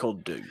possibly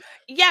could do.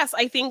 yes,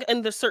 I think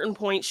in the certain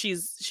point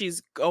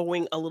she's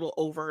going a little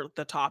over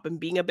the top and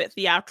being a bit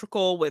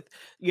theatrical with,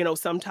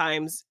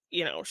 sometimes,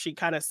 she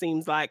kind of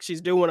seems like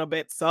she's doing a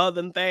bit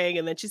southern thing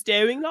and then she's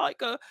doing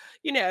like a,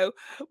 you know,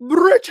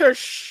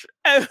 British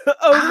over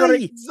I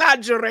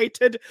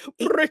exaggerated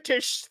it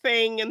British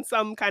thing and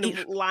some kind of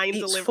it line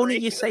it's funny delivery.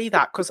 you say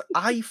that because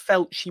I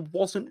felt she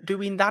wasn't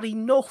doing that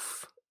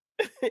enough.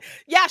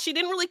 Yeah, she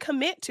didn't really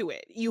commit to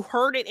it. You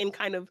heard it in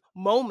kind of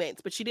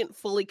moments, but she didn't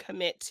fully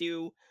commit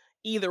to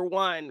either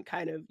one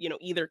kind of,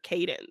 either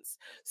cadence.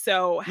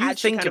 So You had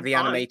she think kind of of the gone,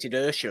 animated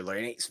Ursula,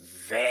 and it's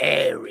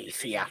very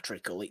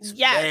theatrical. It's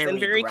yes, and very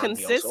very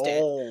grandiose consistent.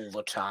 all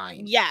the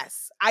time.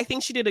 Yes, I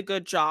think she did a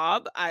good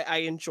job. I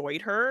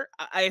enjoyed her.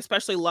 I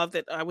especially love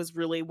that I was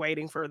really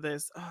waiting for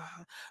this.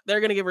 They're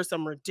going to give her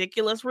some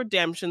ridiculous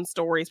redemption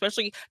story,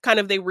 especially kind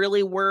of they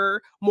really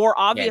were more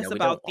Yeah, no, obvious we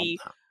don't about want the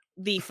that.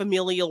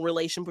 familial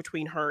relation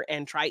between her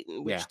and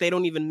Triton, Yeah. which they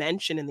don't even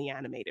mention in the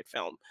animated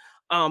film.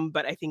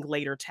 But I think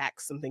later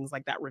texts and things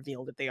like that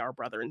reveal that they are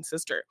brother and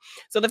sister.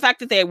 So the fact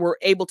that they were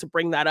able to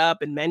bring that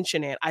up and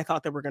mention it, I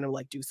thought they were going to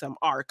like do some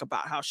arc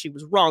about how she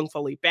was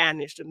wrongfully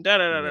banished and da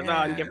da da da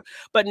da and give. Yeah.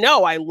 But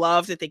no, I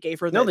love that they gave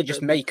her No, the they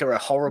just the make her a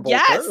horrible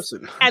yes.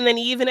 person. And then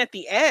even at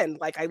the end,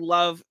 like I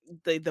love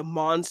the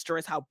monster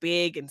is how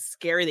big and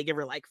scary. They give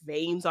her like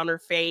veins on her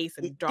face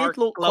It and did dark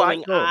look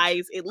quite glowing good.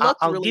 eyes. It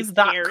looked I'll really give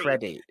that scary.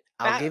 credit.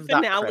 I'll That give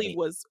that finale credit.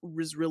 was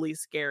really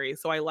scary,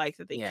 so I like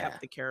that they Yeah.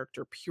 kept the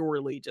character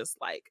purely just,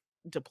 like,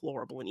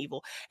 deplorable and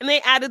evil, and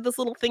they added this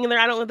little thing in there,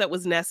 I don't know if that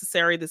was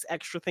necessary, this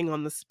extra thing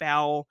on the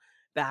spell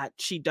that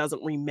she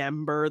doesn't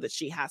remember that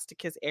she has to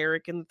kiss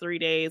Eric in 3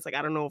 days, like,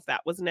 I don't know if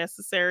that was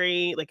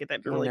necessary, like, if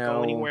that didn't really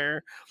go No.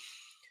 anywhere.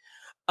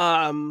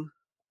 Um,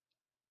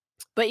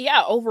 but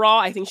yeah, overall,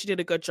 I think she did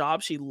a good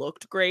job. She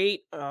looked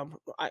great.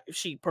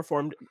 She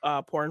performed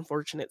 "Poor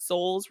Unfortunate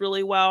Souls"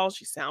 really well.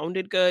 She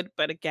sounded good,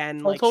 but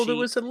again, like Although there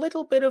was a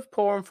little bit of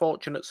Poor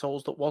Unfortunate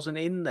Souls that wasn't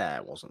in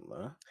there, wasn't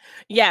there?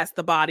 yes,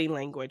 the body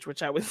language,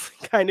 which I was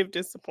kind of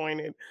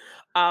disappointed,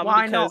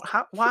 Why because not?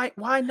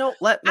 Why not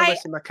let I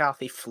Melissa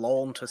McCarthy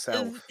flaunt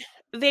th- herself?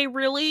 they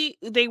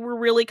were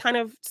really kind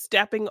of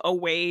stepping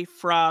away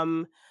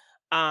from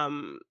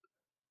um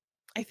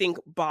I think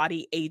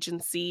body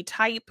agency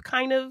type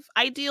kind of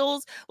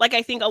ideals. Like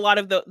I think a lot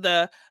of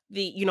the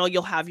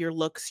you'll have your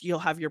looks, you'll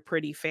have your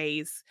pretty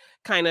face,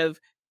 kind of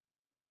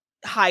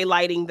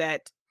highlighting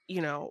that,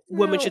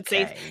 women should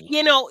say, Okay.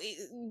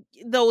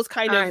 those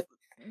kind I of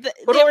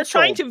but they were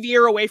trying also to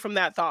veer away from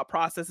that thought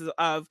process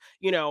of,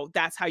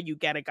 that's how you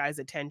get a guy's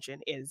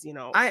attention is,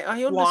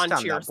 I flaunt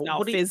understand that, but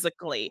yourself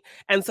physically.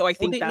 And so I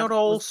would think it that not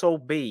was also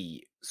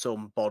be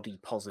some body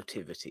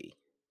positivity?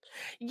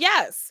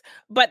 yes,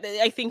 but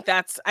I think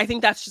that's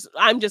just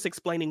I'm just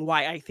explaining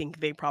why I think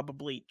they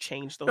probably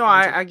changed those No,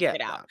 lines or I took get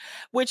it out, that.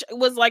 which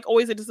was like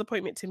always a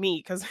disappointment to me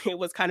because it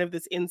was kind of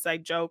this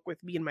inside joke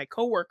with me and my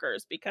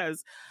coworkers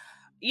because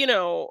you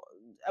know,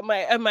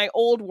 at my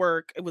old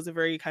work, it was a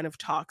very kind of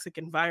toxic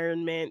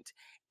environment,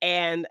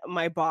 and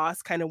my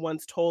boss kind of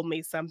once told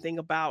me something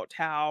about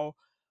how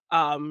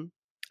um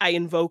I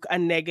invoke a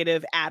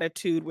negative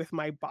attitude with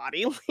my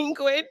body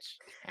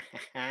language.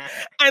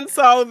 And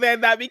so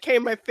then that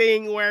became a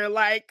thing where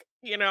like,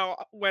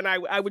 when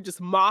I would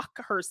just mock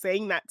her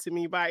saying that to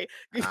me by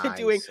I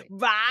doing see.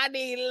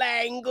 body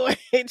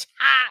language.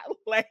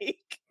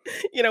 Like,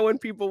 when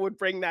people would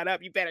bring that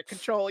up, you better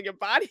control your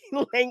body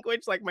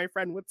language, like my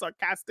friend would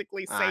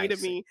sarcastically say I to see.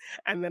 me,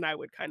 and then I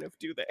would kind of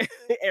do the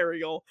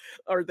Ariel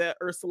or the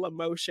Ursula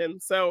motion.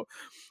 So,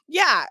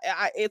 yeah,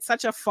 it's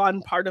such a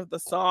fun part of the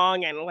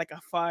song and like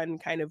a fun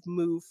kind of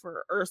move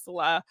for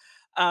Ursula.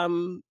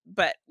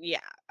 But yeah,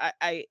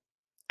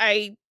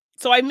 I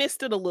so I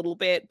missed it a little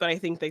bit, but I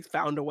think they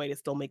found a way to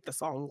still make the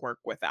song work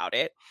without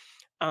it.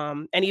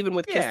 And even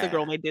with Kiss the Yeah.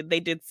 Girl,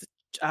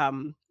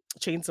 um,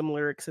 change some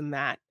lyrics in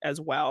that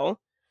as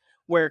well,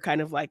 where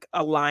kind of like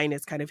a line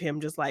is kind of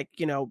him just like,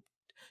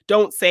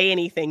 "Don't say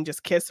anything,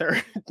 just kiss her."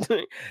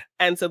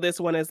 And so this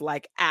one is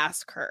like,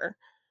 "Ask her,"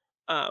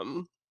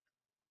 um,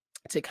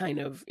 to kind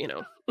of,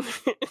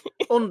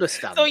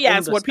 so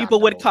yes, what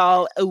people would Understandable.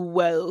 call a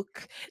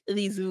woke,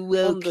 these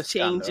woke Understandable,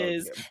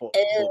 changes, but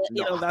that's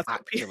not what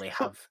actually people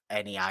have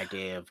any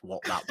idea of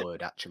what that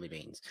word actually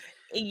means.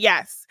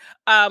 yes.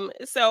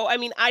 So I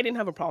mean, I didn't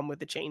have a problem with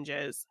the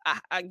changes.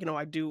 I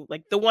do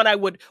like the one I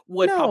would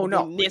No, probably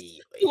not miss.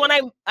 The really. one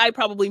I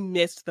probably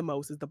missed the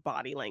most is the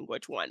body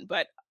language one.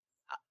 But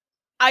uh,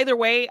 either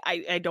way,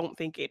 I don't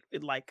think it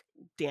like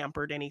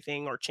dampered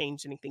anything or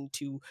changed anything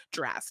too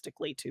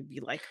drastically to be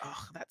like,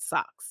 oh, that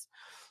sucks.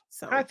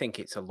 I So think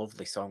it's a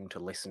lovely song to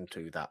listen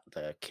to, that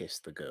the Kiss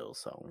the Girl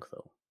song,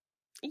 though.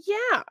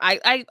 yeah,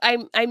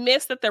 I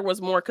miss that there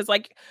was more because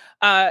like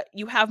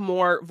you have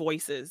more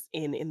voices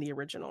in the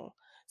original.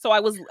 So I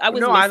was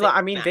No, missing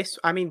I mean that.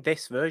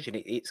 this version,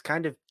 it's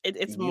kind of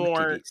It's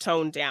muted. more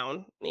toned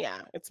down.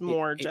 Yeah, it's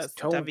more It's just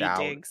toned Debbie down.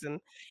 Diggs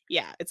and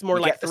yeah, it's more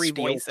You like get the three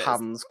steel voices.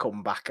 pans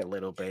come back a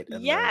little bit,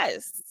 and the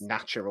Yes.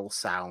 natural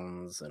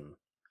sounds, and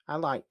I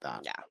like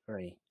that. Yeah.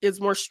 Very It's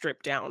more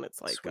stripped down.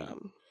 It's like sweet.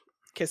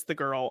 Kiss the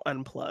Girl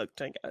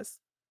unplugged, I guess.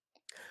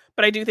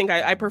 But I do think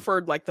I Um,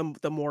 preferred like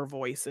the more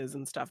voices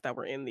and stuff that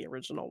were in the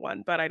original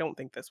one, but I don't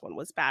think this one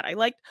was bad. I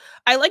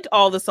liked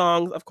all the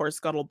songs, of course,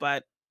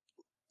 Scuttlebutt.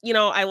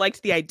 I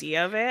liked the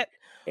idea of it,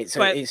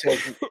 but it's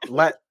a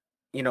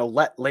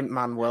let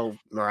Lin-Manuel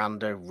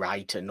Miranda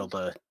write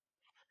another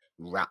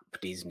rap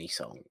Disney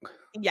song.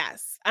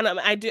 yes, and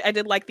I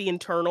did like the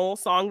internal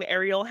song that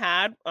Ariel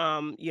had.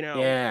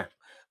 Yeah,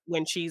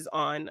 When she's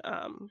on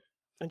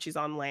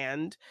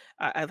land.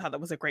 I thought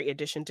that was a great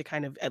addition to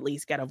kind of at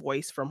least get a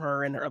voice from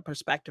her and a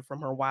perspective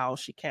from her while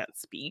she can't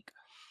speak.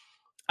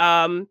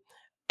 Um,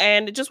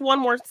 and just one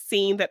more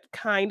scene that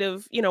kind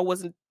of,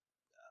 wasn't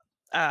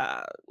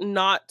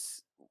not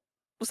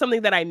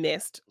something that I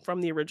missed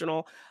from the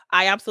original.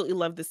 I absolutely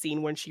love the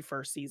scene when she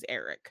first sees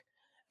Eric.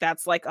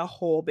 That's like a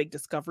whole big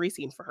discovery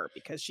scene for her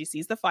because she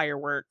sees the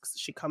fireworks,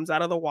 she comes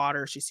out of the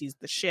water, she sees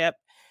the ship.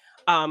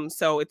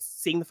 So it's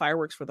seeing the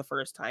fireworks for the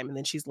first time, and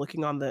then she's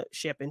looking on the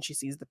ship and she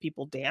sees the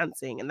people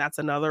dancing, and that's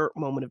another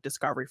moment of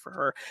discovery for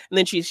her. And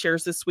then she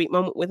shares this sweet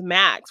moment with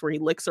Max where he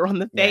licks her on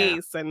the yeah,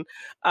 face and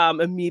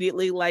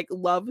immediately like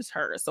loves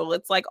her. So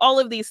it's like all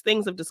of these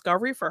things of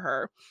discovery for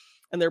her.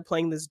 And they're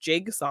playing this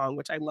jig song,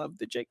 which I love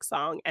the jig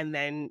song, and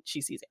then she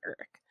sees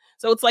Eric.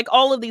 So it's like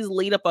all of these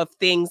lead up of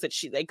things that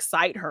she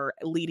excite her,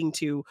 leading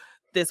to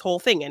this whole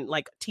thing. And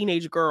like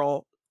teenage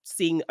girl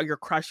seeing your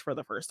crush for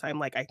the first time,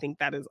 like I think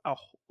that is a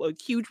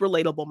huge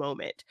relatable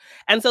moment.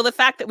 And so the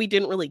fact that we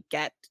didn't really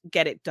get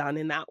it done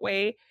in that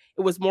way,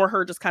 it was more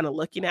her just kind of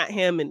looking at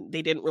him, and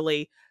they didn't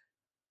really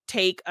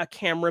take a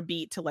camera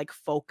beat to like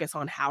focus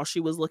on how she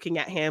was looking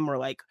at him, or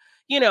like,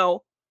 you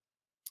know,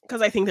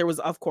 because I think there was,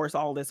 of course,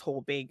 all this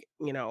whole big,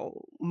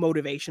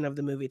 motivation of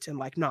the movie to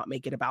like not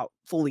make it about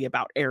fully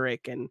about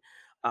Eric, and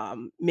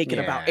make it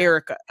about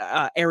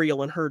yeah.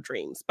 Ariel and her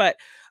dreams. But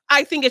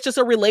I think it's just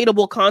a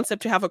relatable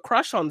concept to have a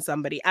crush on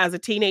somebody as a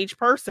teenage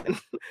person,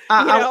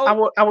 you know?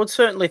 I would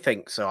certainly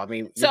think so. I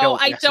mean, you So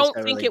don't I don't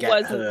think necessarily it get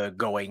wasn't. her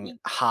going y-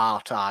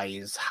 heart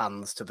eyes,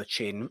 hands to the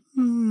chin,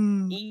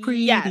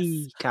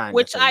 Yes, pretty kind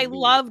of which I thing, do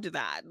you? loved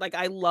that. Like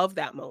I love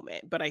that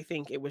moment, but I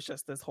think it was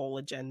just this whole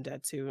agenda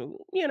to,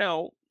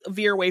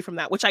 veer away from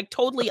that, which I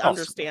totally Possibly.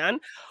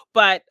 understand,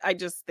 but I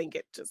just think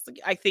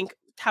I think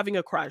having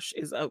a crush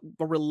is a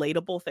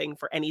relatable thing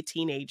for any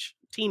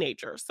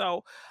teenager.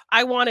 So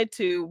I wanted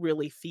to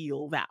really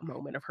feel that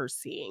moment of her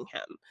seeing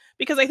him,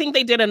 because I think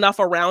they did enough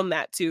around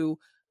that to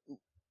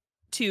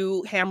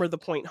hammer the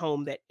point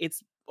home that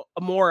it's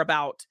more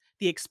about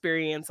the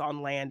experience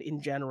on land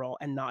in general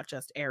and not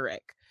just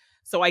Eric.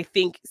 So I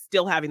think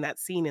still having that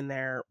scene in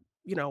there,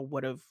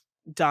 would have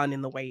done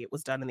in the way it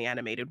was done in the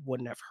animated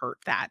wouldn't have hurt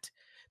that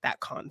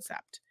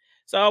concept.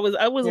 So I was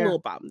a Yeah. little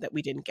bummed that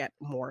we didn't get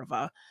more of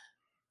a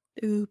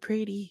ooh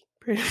pretty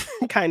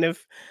kind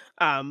of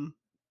um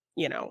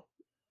you know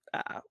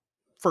uh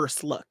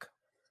first look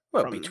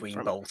Well, between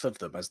from both of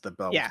them, as they're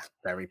yeah. both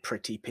very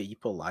pretty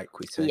people, like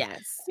we say.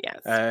 Yes,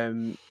 yes.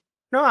 Um,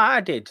 no,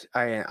 I did.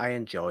 I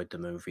enjoyed the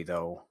movie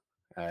though.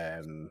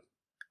 Um,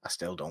 I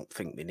still don't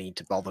think they need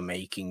to bother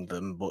making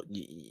them, but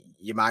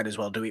you might as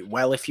well do it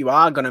well if you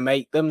are going to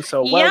make them.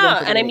 So well done Yeah,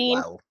 for and I doing it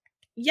mean, well.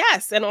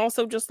 yes, and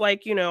also just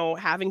like,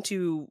 having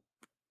to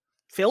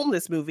film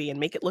this movie and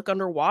make it look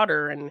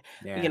underwater, and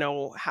Yeah,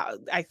 how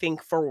I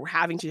think for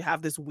having to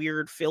have this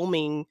weird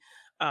filming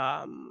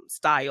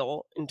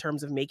style in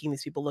terms of making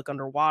these people look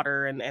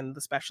underwater, and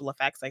the special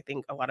effects, I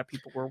think a lot of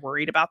people were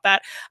worried about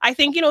that. I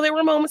think, there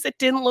were moments that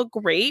didn't look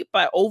great,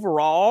 but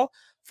overall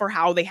for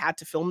how they had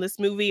to film this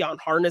movie on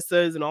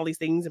harnesses and all these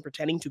things and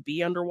pretending to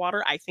be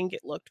underwater, I think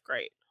it looked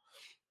great.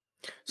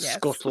 Yes.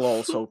 Scuttle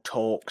also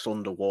talks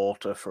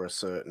underwater for a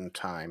certain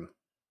time,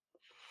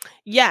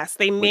 Yes,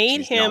 they which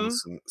made is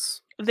him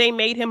nonsense. they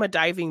made him a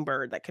diving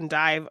bird that can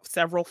dive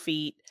several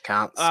feet.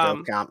 Can't still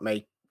Um, can't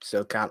make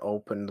still can't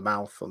open the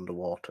mouth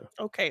underwater.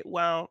 okay,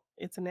 well,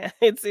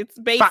 it's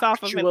based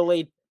off of an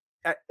Factually,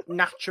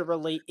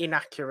 naturally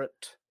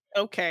inaccurate.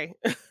 okay,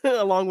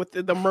 along with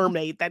the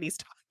mermaid that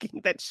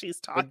she's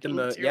With the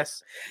talking to.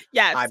 yes,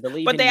 I Yes,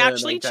 believe but in they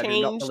actually mermaids. I do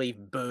not changed believe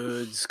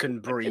birds can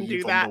can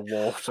do breathe that.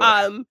 underwater.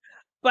 Um,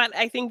 but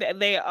I think that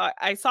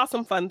I saw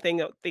some fun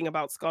thing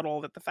about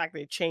Scuttle, that the fact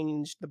they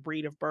changed the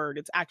breed of bird,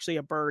 it's actually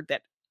a bird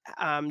that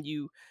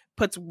you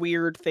puts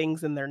weird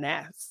things in their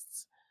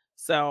nests.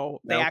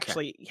 So they Okay,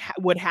 actually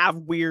would have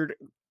weird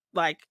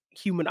like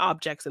human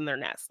objects in their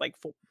nests, like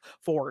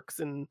forks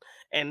and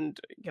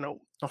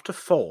not a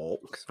fork.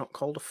 It's not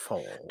called a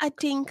a fork.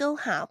 dingle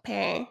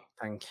hopper.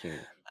 Thank you.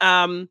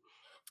 Um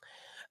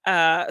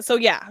So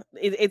yeah,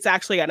 it's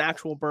actually an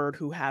actual bird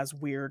who has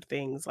weird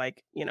things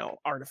like,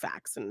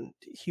 artifacts and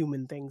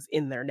human things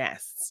in their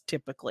nests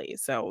typically.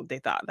 So they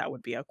thought that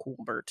would be a cool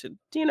bird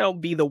to,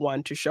 be the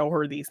one to show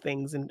her these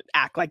things and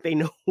act like they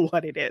know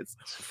what it is.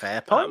 It's a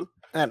fair point.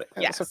 Um,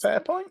 That's a yes. fair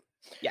point.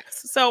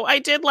 Yes. So I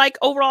did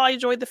overall I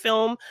enjoyed the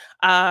film.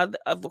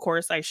 Of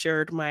course I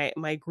shared my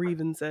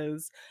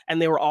grievances,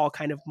 and they were all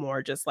kind of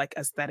more just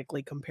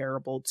aesthetically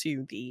comparable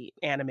to the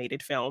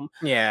animated film.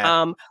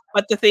 Yeah. Um,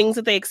 but the things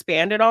that they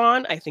expanded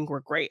on, I think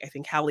were great. I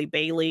think Halle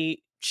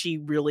Bailey, she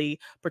really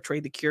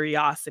portrayed the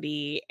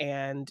curiosity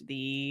and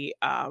the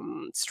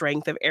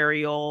strength of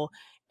Ariel,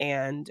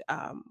 and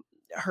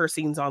her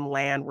scenes on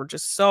land were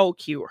just so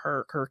cute.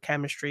 Her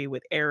chemistry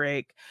with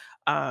Eric.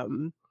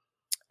 Um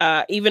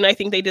Even I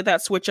think they did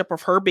that switch up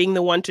of her being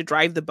the one to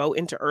drive the boat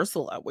into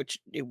Ursula, which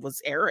it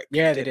was Eric who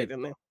Yeah, they did it did.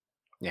 in there.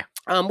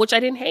 Yeah. Which I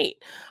didn't hate.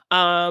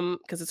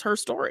 Because it's her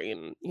story,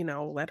 and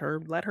let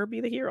her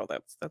be the hero.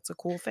 That's a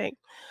cool thing.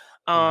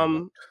 Why not?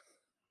 Um,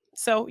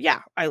 so yeah,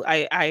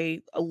 I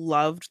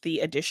loved the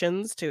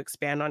additions to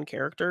expand on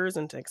characters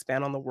and to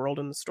expand on the world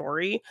and the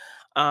story.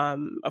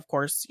 Of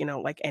course,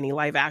 like any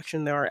live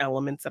action, there are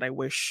elements that I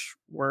wish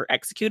were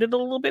executed a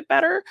little bit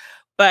better.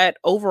 But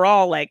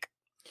overall,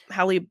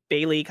 Halle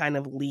Bailey kind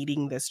of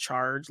leading this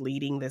charge,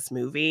 leading this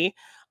movie,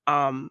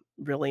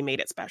 really made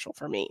it special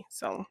for me.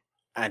 So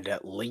And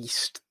at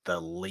least the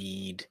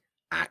lead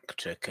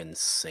actor can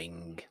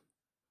sing.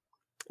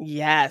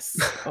 yes.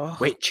 Oh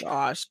Which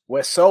gosh.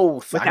 we're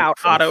so Without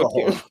thankful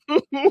auto-tune.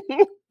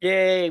 for.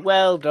 Yay,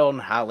 well done,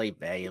 Halle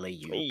Bailey.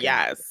 You can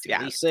Yes,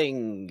 actually yes.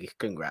 sing.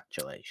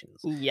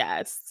 Congratulations.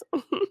 Yes.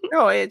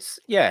 No,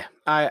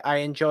 I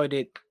enjoyed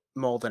it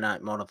more than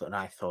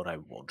I thought I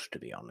would, to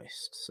be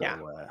honest. So Yeah.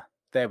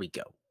 there we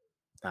go.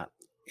 That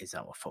is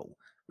our full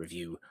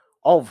review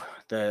of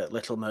the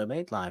Little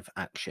Mermaid live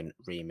action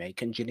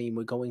remake. And Janine,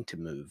 we're going to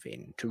move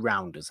in to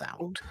round us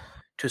out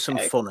to some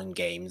Okay. fun and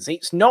games.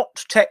 It's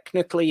not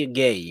technically a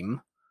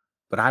game,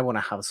 but I want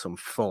to have some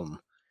fun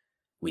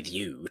with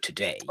you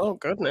today. Oh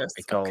goodness.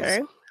 Because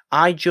Okay.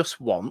 I just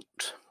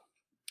want,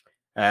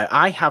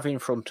 I have in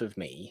front of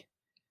me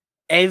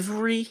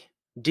every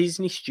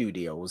Disney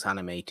Studios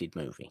animated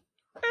movie.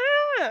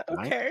 Right?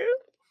 Okay.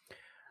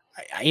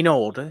 In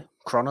order,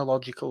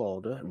 chronological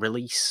order,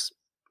 release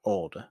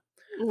order.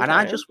 And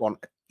I Okay. just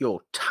want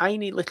your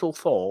tiny little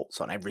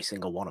thoughts on every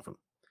single one of them.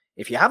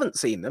 If you haven't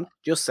seen them,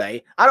 just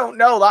say, I don't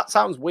know, that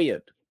sounds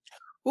weird.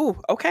 Ooh,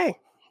 okay.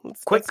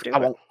 Let's do I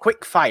it. want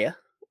quick fire.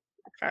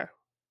 Okay.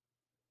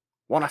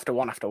 One after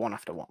one after one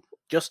after one.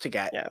 Just to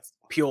get Yes.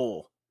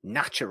 pure,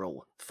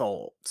 natural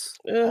thoughts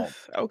Ugh,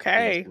 of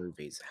okay. these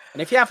movies.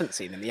 And if you haven't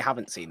seen them, you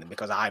haven't seen them,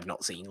 because I've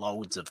not seen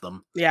loads of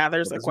them. Yeah,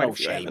 there's There's quite no a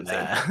few I shame haven't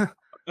seen. there.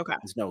 Okay.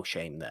 There's no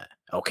shame there.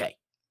 Okay.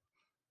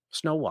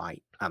 Snow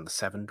White and the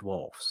Seven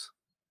Dwarfs.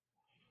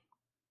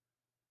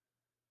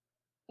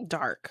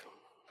 Dark.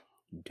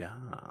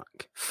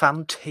 Dark.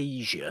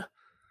 Fantasia.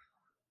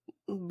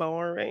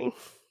 Boring.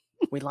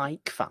 We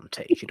like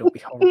Fantasia, don't be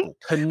horrible.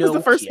 It was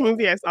the first Pinocchio.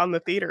 movie I saw in the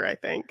theater, I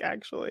think,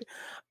 actually.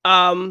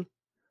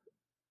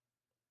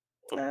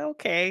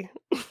 Okay.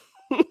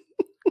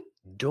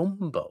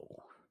 Dumbo.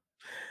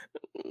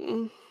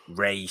 Mm.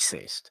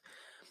 Racist.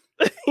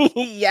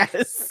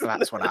 Yes.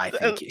 That's what I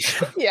think it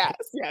should be.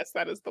 Yes,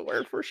 that is the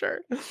word for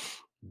sure.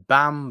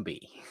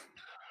 Bambi.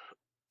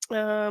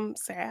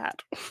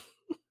 Sad.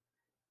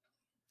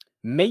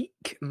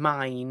 Make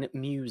Mine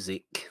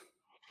Music.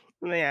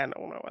 Yeah, I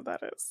don't know what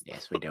that is.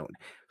 Yes, we don't.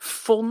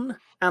 Fun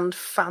and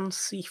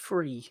fancy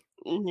free.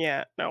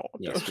 Yeah, no.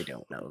 Yes, we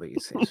don't know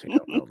these. Yes, we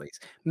don't know these.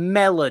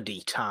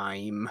 Melody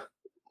Time.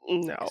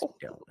 No. Yes,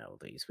 we don't know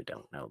these. We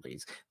don't know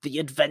these. The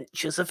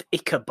Adventures of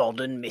Ichabod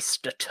and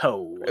Mr.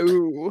 Toad.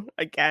 Ooh,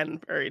 again,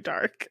 very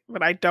dark,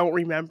 but I don't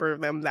remember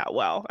them that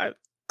well.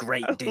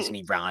 Great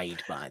Disney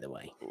ride, by the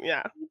way.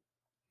 Yeah.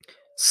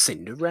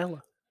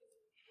 Cinderella.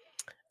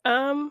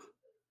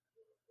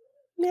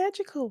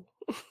 Magical.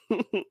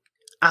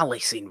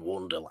 Alice in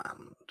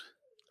Wonderland.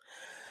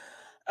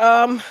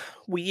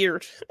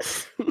 Weird.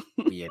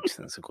 Weird,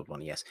 that's a good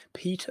one, yes.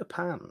 Peter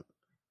Pan.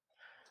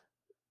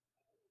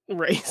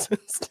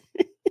 Racist.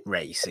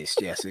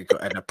 Racist, yes. It's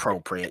got an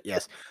appropriate,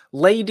 yes.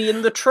 Lady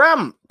and the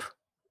Tramp.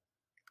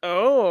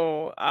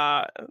 Oh,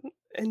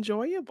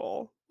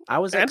 enjoyable. I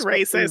was And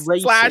expecting racist /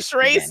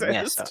 racist.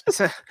 Again, racist.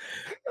 yes.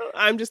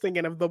 I'm just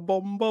thinking of the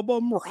Bum Bum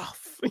Bum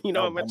Ruff. You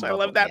know how much I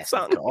love that yes,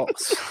 song. of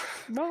course.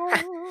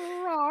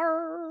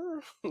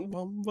 Bum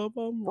Bum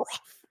Bum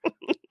Ruff.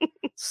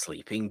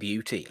 Sleeping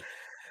Beauty.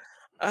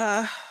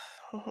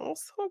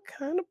 Also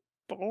kind of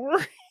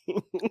boring.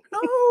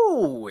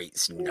 No,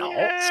 it's not.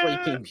 Yeah.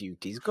 Sleeping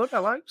Beauty's good. I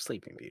like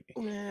Sleeping Beauty.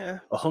 Yeah.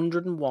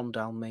 101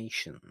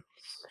 Dalmatians.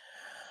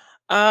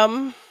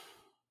 Um.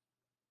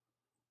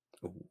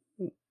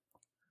 Ooh.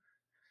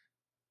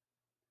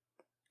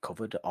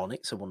 Covered on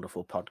It's a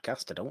Wonderful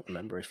Podcast. I don't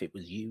remember if it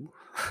was you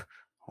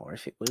or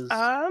if it was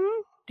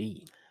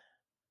Dean.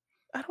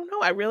 I don't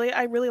know. I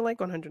really like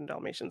 100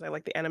 Dalmatians. I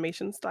like the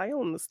animation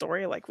style and the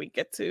story. Like we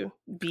get to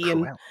be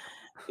in. Cruella.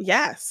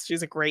 Yes,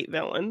 she's a great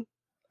villain.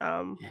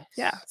 Yeah,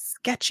 Yes.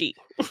 sketchy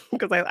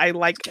because I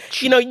like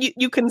Sketchy.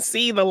 you can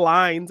see the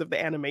lines of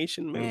the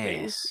animation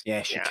moving. Yes.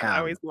 Yes, you Yeah, I can.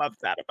 always loved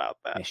that about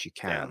that. Yes, you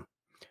Yeah. can.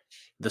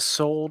 The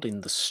Sword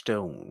in the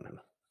Stone.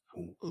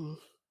 Ooh. Mm.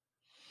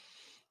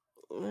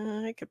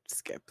 I could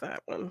skip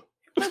that one.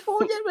 I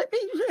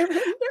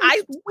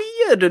It's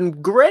weird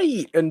and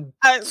great and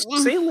I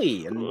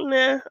silly and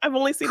nah, I've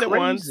only seen it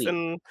once, crazy.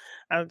 and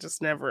I've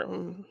just never.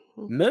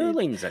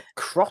 Merlin's a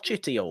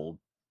crotchety old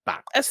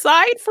bat.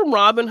 Aside from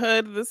Robin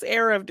Hood, this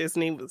era of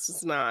Disney was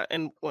just not,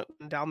 and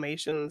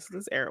Dalmatians,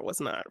 this era was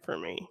not for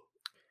me.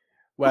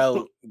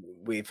 Well,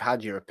 we've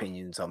had your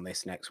opinions on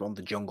this next one,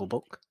 The Jungle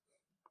Book.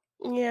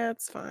 Yeah,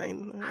 it's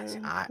fine.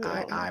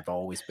 I've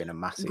always been a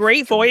massive Great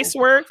Jungle voice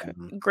Book work,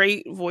 fan.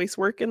 great voice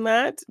work in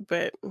that,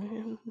 but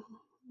the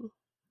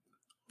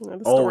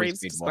story Always is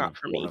been just not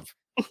for me.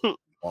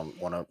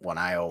 one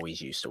I always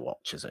used to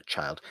watch as a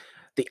child.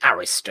 The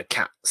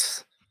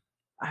Aristocats.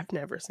 I've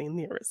never seen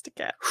the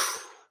Aristocats.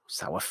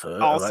 It's our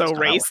first. Also That's not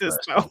our racist, first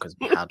though. one because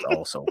we had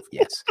also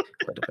yes,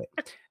 quite a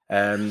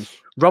bit.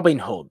 Robin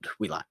Hood.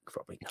 We like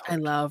Robin Hood. I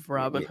love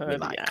Robin We Hood.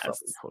 like Yes,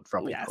 Robin Hood.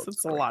 Robin yes, Hood's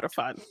it's a great. lot of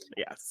fun.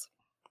 Yes,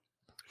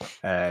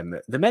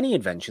 The Many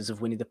Adventures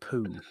of Winnie the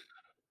Pooh.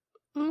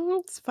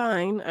 it's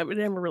fine. I've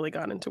never really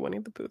got into Winnie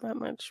the Pooh that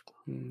much.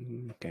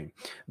 Okay.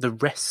 The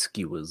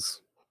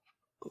Rescuers.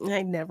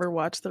 I never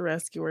watched The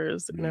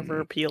Rescuers. It never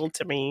appealed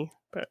to me,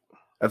 but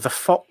The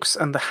Fox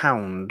and the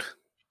Hound.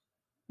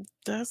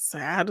 that's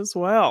sad as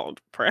well.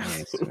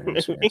 Yes, Depressing.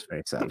 it's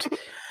very sad.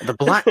 The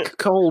Black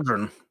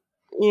Cauldron.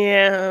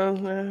 Yeah,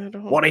 I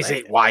don't What is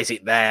like it? Why is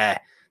it there?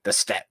 The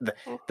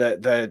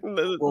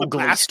the ugly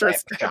bastard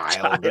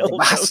stepchild, the stepchild of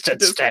bastard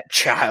Dis-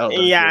 stepchild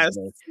of Yes.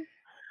 Disney.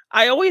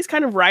 I always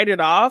kind of write it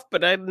off,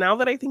 but now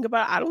that I think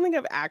about it, I don't think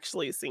I've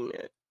actually seen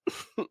it.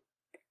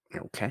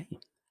 Okay.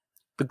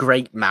 The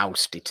Great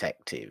Mouse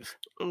Detective.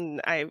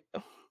 I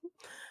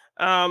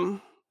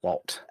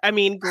What? I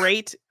mean,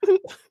 great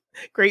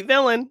great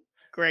villain,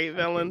 great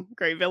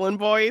villain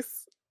voice.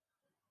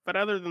 But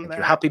other than Thank you.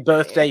 that, Happy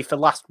birthday for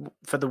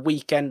the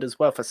weekend as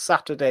well, for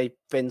Saturday,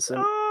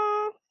 Vincent.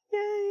 Oh,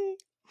 yay.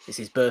 It's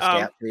his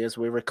birthday actually as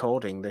we're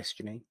recording this,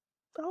 Janine.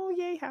 Oh,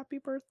 yay, happy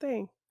birthday.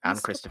 And I'm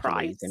Christopher Lee's,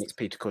 and surprised. it's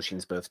Peter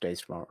Cushing's birthday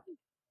tomorrow.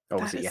 Or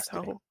was That it is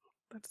yesterday?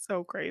 that's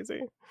so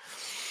crazy.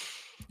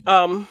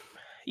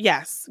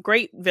 Yes,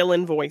 great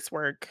villain voice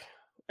work,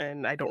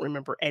 and I don't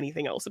remember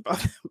anything else about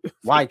that movie.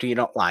 Why do you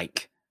not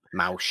like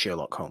Mouse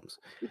Sherlock Holmes?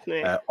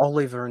 Nah.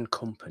 Oliver and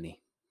Company.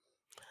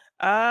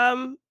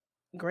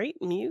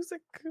 Great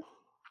music.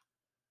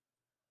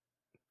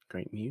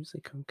 Great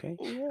music, okay.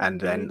 Yeah, And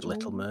then Billy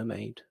Little Joel.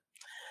 Mermaid,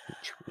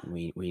 which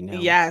we know.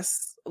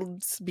 Yes,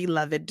 it's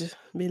beloved.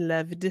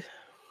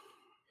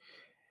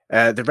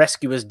 The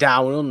Rescuers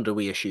Down Under,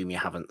 we assume you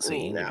haven't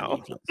seen. No.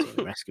 You've not seen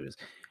The Rescuers.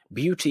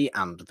 Beauty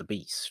and the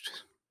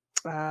Beast.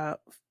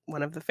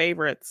 One of the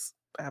favorites.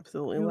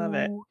 Absolutely love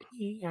it.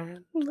 Beauty and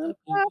The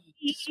the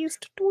Beast.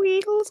 Beast,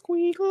 twinkle,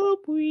 squeakle,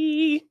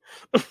 wee.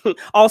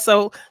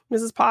 Also,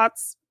 Mrs.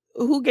 Potts,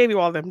 who gave you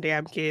all them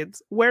damn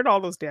kids? Where'd all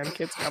those damn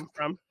kids come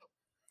from?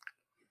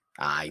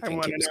 I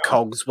think it wanna was know.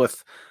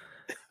 Cogsworth.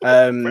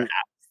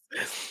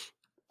 Perhaps.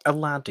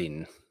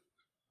 Aladdin.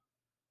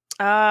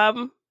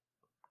 Fun.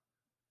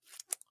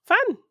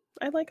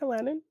 I like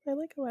Aladdin.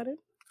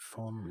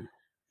 Fun.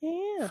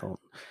 Yeah. Fun.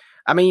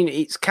 I mean,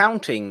 it's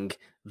counting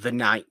The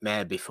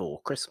Nightmare Before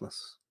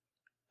Christmas.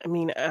 I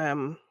mean,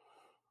 well,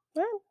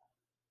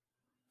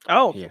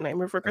 oh, Yeah,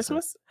 Nightmare Before as a-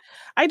 Christmas.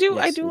 I do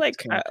Yes, it's like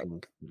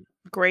counting.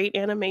 great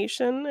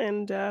animation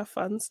and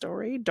fun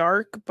story,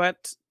 dark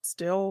but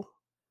still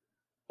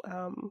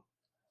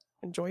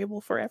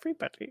enjoyable for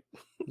everybody.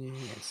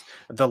 Yes.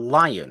 The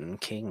Lion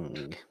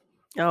King.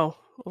 Oh,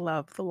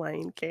 love The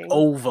Lion King.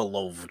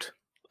 Overloved.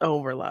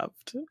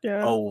 Overloved.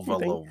 Yeah.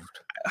 Overloved.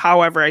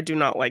 However, I do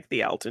not like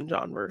the Elton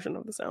John version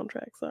of the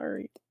soundtrack.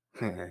 Sorry.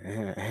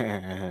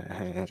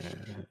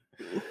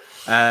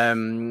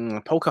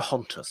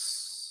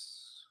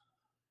 Pocahontas.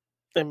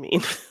 I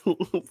mean,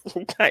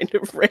 kind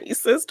of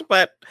racist,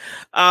 but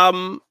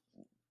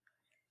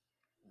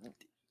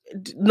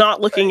not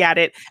looking at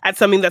it as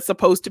something that's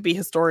supposed to be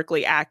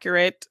historically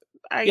accurate.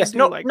 Yes, do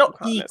not like not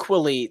Pocahontas.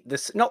 equally.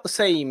 Not the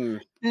same.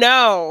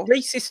 No.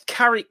 Racist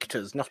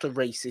characters, not a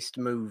racist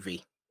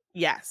movie.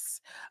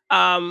 Yes.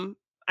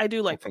 I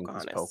do like I think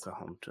it's Pocahontas.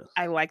 Pocahontas.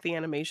 I like the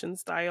animation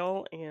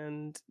style,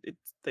 and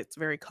it's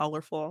very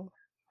colorful.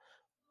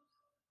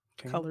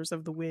 Okay. Colors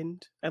of the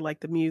Wind. I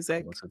like the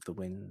music. Colors of the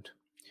Wind.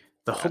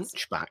 The Yes.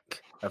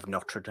 Hunchback of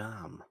Notre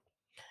Dame.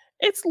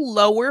 It's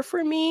lower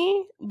for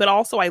me, but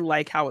also I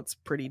like how it's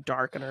pretty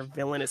dark and our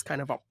villain is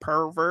kind of a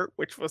pervert,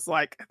 which was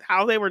like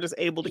how they were just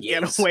able to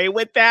get away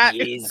with that.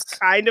 It's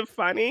kind of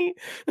funny.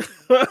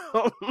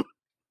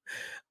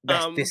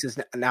 This is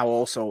now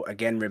also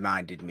again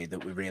reminded me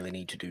that we really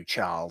need to do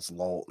Charles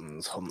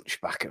Lawton's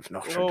Hunchback of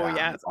Notre Dame. Oh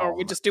yes, or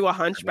we just do a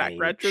Hunchback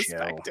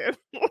retrospective.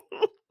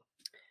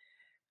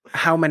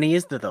 How many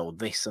is there though?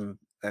 This and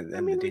I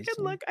mean, we could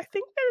look. I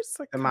think there's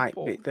a there might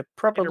be. There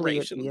probably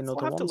be another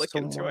we'll have to one look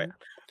into somewhere. it.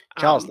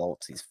 Charles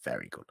Lawton is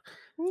very good.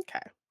 Okay.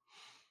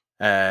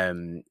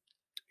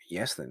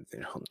 Yes, the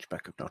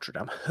Hunchback of Notre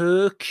Dame.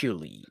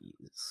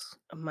 Hercules.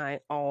 My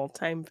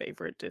all-time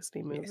favorite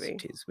Disney Yes, movie.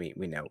 it is. We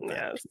know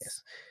that.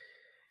 Yes.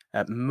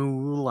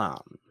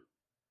 Mulan.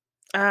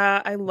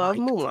 I love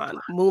Like Mulan.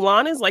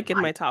 Mulan is like in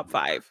my like top Mulan.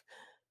 5.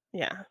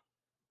 Yeah.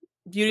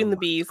 Beauty and the Mulan's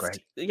Beast.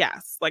 great.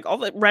 Yes. Like all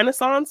the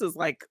Renaissance is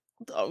like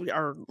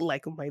are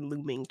like my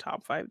looming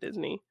top 5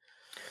 Disney.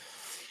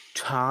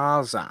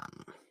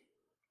 Tarzan.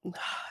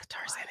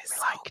 Tarzan is We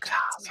so like good.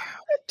 Tarzan.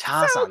 It's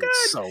so Tarzan's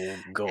good. so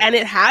good. And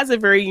it has a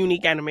very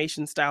unique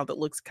animation style that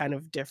looks kind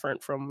of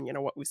different from,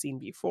 what we've seen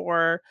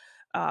before.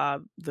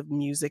 The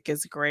music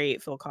is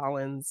great. Phil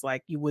Collins,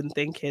 like you wouldn't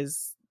think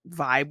his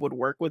vibe would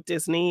work with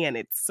Disney, and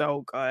it's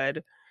so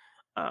good.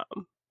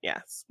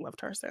 Yes, love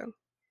Tarzan.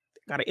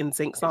 Got an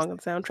NSYNC song on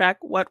the soundtrack.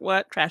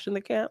 What? Trash in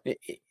the Camp? It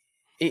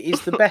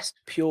is the best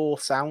pure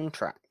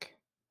soundtrack.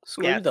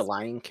 Screw the Yes.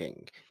 Lion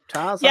King.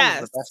 Tarzan's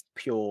Yes. the best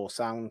pure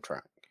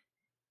soundtrack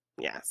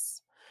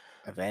Yes.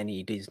 of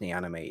any Disney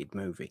animated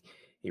movie.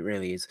 It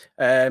really is.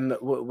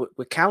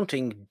 We're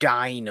counting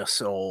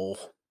Dinosaur.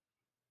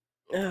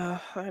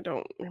 I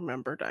don't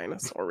remember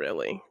Dinosaur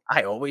really.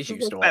 I always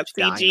used to watch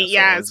that CG. Dinosaur.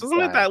 Yes,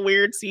 wasn't it that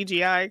weird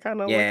CGI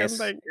kind of Yes.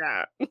 looking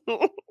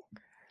thing?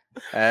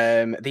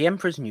 Yeah. The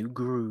Emperor's New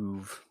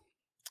Groove.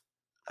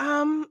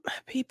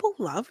 People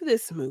love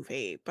this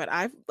movie, but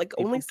I've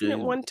only People seen it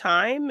do. one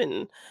time,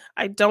 and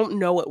I don't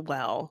know it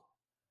well.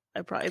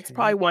 It's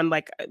probably one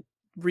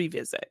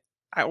revisit.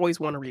 I always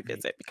want to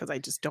revisit because I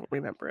just don't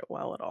remember it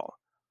well at all.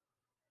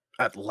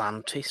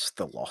 Atlantis,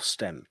 the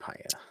Lost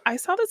Empire. I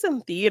saw this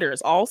in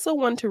theaters. Also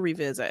one to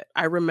revisit.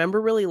 I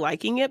remember really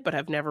liking it, but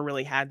I've never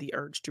really had the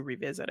urge to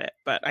revisit it.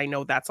 But I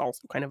know that's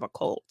also kind of a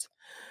cult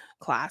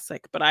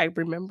classic, but I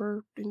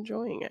remember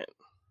enjoying it.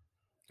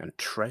 And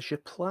Treasure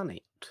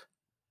Planet.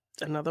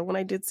 Another one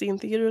I did see in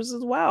theaters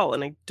as well,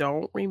 and I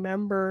don't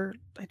remember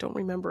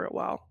it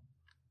well.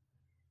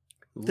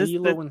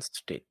 Lilo and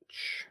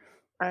Stitch.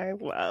 I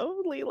love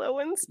Lilo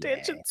and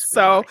Stitch. Yes,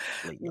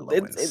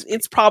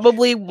 it's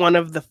probably one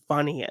of the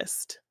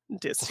funniest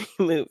Disney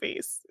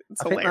movies.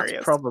 It's hilarious. I think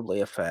that's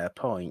probably a fair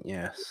point.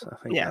 Yes, I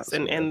think yes,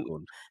 that's and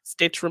good.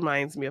 Stitch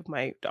reminds me of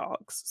my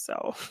dogs.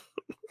 So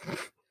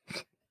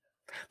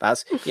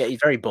he's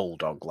very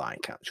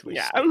bulldog-like actually.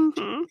 Yeah,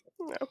 yeah.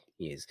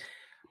 He is.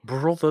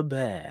 Brother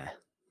Bear.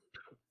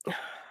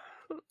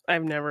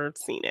 I've never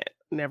seen it.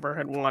 Never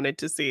had wanted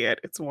to see it.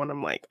 It's one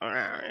I'm like,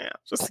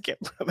 just get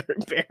Brother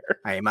Bear.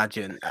 I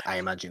imagine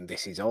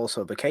this is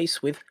also the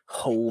case with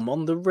Home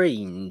on the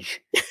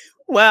Range.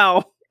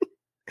 Well,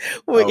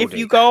 if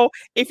you go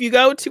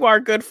to our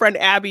good friend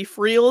Abby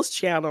Friel's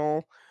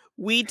channel,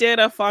 we did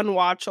a fun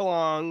watch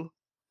along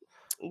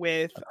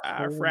with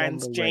our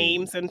friends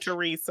James and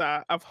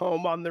Teresa of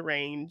Home on the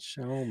Range.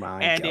 Oh my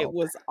God. And it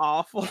was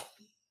awful.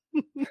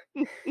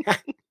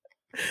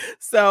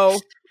 So,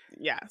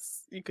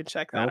 yes, you can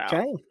check that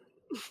out.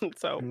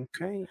 So,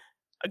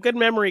 a good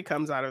memory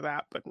comes out of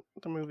that, but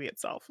the movie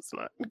itself is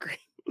not great.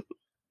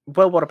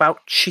 Well, what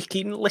about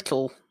Chicken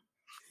Little?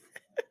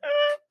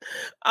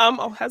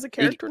 Has a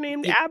character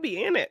named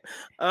Abby in it.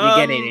 You're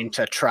getting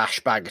into trash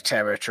bag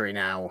territory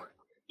now.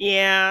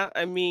 Yeah,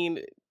 I mean,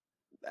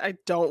 I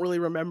don't really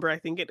remember. I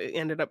think it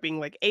ended up being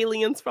like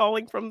aliens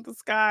falling from the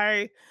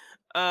sky.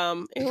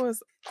 It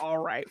was all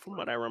right from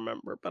what I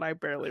remember, but I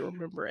barely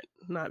remember it.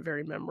 Not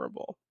very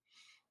memorable.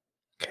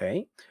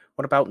 Okay.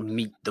 What about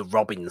Meet the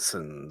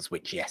Robinsons,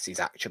 which, yes, is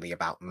actually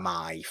about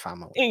my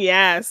family?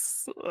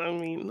 Yes. I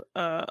mean,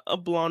 a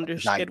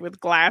blondish kid with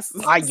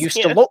glasses. I used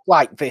to look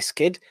like this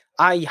kid.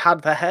 I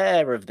had the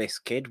hair of this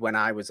kid when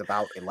I was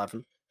about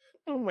 11.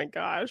 Oh my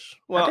gosh.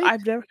 Well,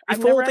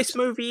 Before this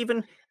movie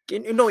even...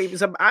 No, it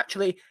was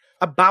actually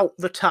about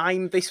the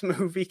time this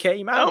movie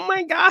came out. Oh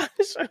my gosh.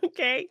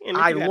 Okay. And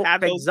I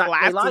looked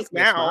exactly like this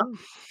man.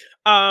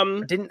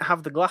 I didn't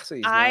have the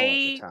glasses at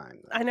the time.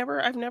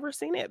 I've never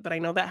seen it, but I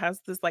know that has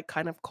this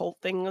kind of cult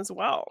thing as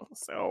well.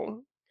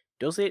 So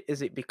does it?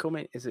 Is it become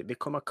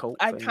a cult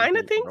I thing? kind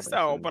of think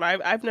so, but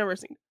I've never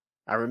seen it.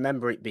 I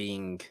remember it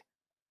being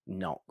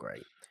not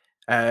great.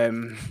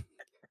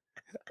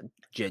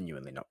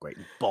 Genuinely not great.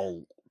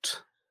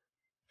 Bolt.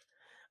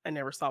 I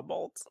never saw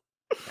Bolt.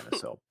 Never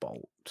saw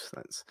Bolt.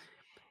 That's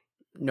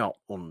not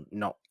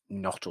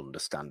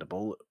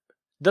understandable.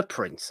 The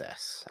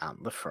Princess and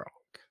the Frog.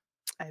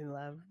 I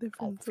love The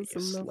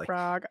Princess and the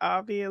Frog,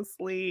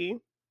 obviously.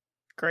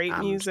 Great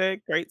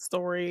music, great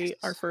story. Yes.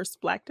 Our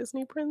first Black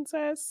Disney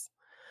princess.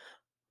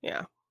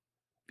 Yeah.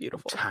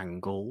 Beautiful.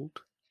 Tangled.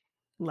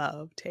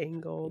 Love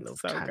Tangled.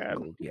 So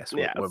Tangled. Good. Yes,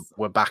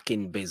 we're back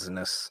in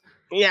business.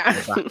 Yeah.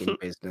 We're back in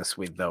business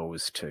with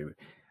those two.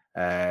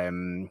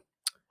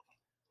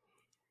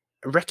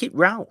 Wreck-It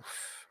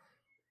Ralph.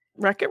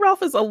 Wreck-It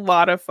Ralph is a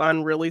lot of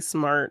fun, really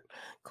smart,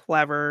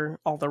 clever,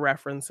 all the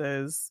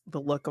references,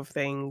 the look of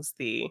things,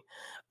 the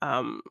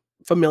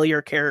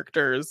familiar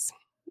characters,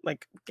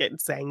 like get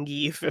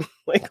Zangief and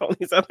all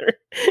these other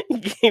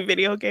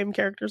video game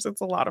characters.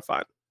 It's a lot of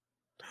fun.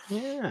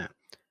 Yeah.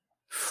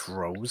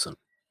 Frozen.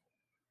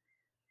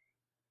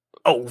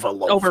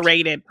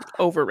 Overrated.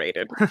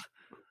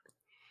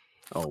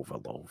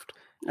 Overloved.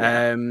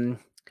 Yeah.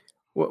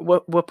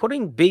 We're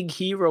putting Big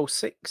Hero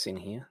 6 in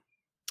here.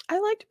 I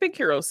liked Big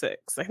Hero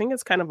 6. I think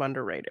it's kind of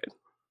underrated.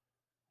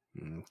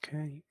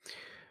 Okay.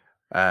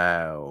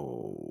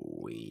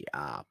 We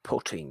are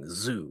putting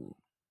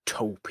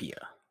Zootopia,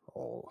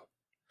 or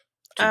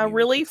to A use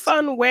really its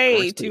fun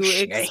way to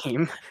British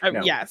name.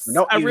 No, yes, we're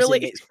not a using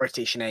really its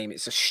British name.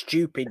 It's a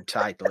stupid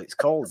title. It's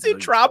called Zootopia.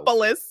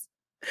 Zootropolis.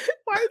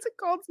 Why is it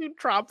called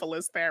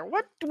Zootropolis there?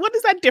 What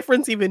does that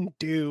difference even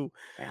do?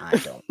 I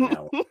don't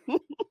know.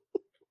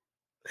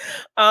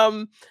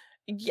 Um,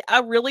 yeah,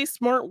 a really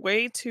smart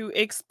way to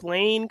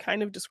explain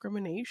kind of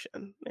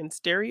discrimination and Yes.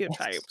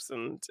 stereotypes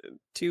and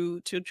to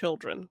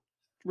children.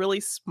 Really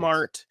Yes.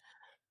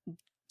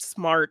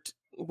 smart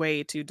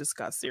way to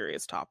discuss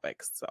serious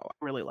topics. So I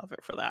really love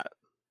it for that.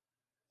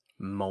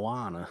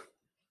 Moana.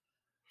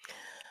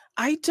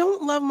 I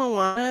don't love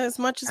Moana as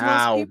much as most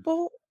Ow,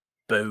 people,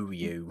 boo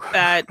you.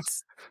 but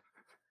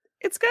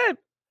it's good.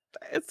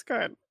 It's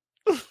good.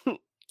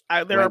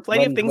 There are When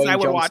plenty of things I Dwayne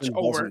would watch Johnson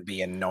over. wasn't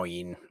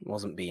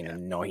being Yeah.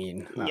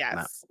 annoying. That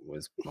Yes.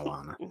 was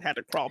Moana. Had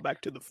to crawl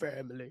back to the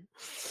family.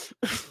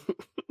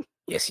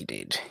 Yes, he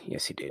did.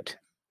 Yes, he did.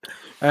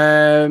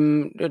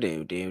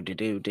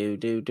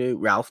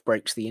 Ralph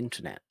Breaks the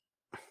Internet.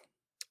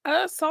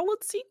 A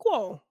solid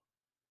sequel.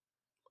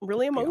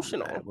 Really Be on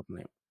emotional. there, wouldn't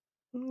it?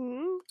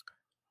 Mhm.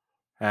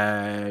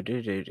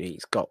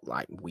 It's got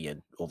like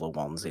weird other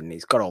ones in.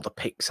 It's got all the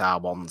Pixar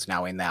ones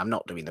now in there. I'm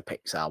not doing the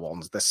Pixar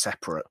ones. They're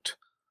separate.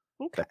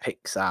 Okay. The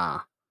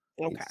Pixar.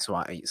 Okay.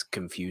 It's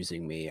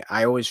confusing me.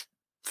 I always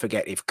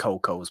forget if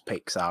Coco's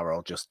Pixar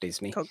or just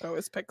Disney. Coco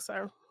is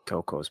Pixar.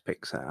 Coco's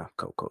Pixar.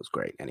 Coco's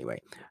great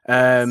anyway.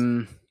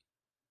 Yes.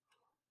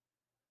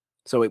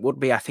 So it would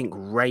be, I think,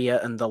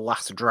 Raya and the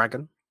Last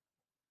Dragon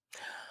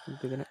would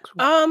be the next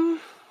one.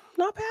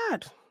 Not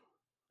bad.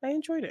 I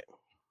enjoyed it.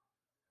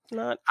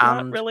 Not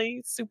And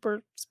really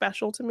super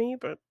special to me,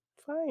 but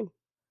fine.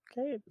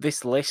 Okay.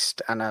 this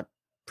list, and I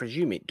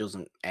presume it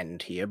doesn't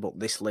end here, but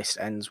this list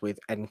ends with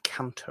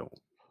Encanto.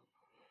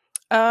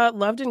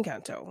 Loved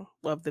Encanto.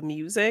 Loved the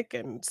music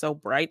and so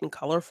bright and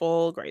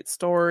colorful. Great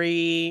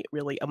story.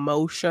 Really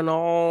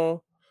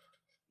emotional.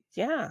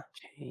 Yeah.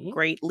 Okay.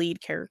 Great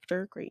lead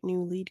character. Great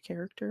new lead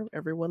character.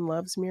 Everyone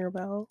loves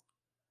Mirabelle.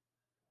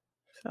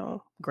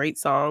 So great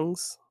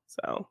songs.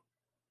 So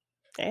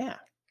yeah.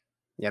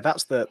 Yeah,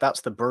 that's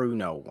the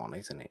Bruno one,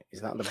 isn't it?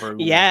 Is that the Bruno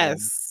one?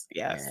 Yes.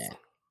 Yes. Yeah.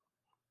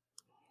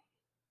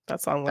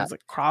 That song was a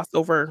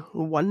crossover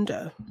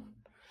wonder.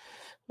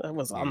 That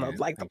was on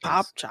the I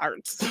pop guess.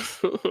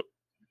 charts.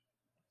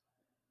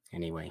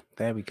 Anyway,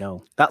 there we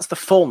go. That's the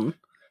fun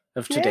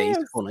of today's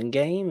Yes. fun and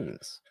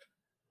games.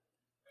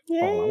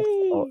 Yay.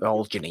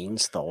 All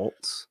Janine's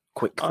thoughts,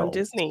 quick On thoughts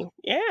Disney.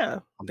 Yeah.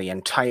 on the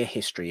entire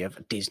history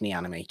of Disney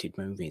animated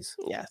movies.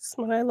 Yes.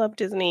 When I love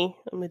Disney,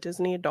 I'm a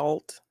Disney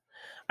adult.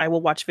 I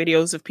will watch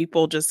videos of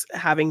people just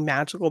having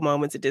magical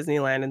moments at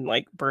Disneyland and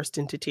like burst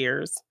into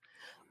tears.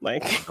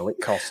 Like So it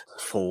cost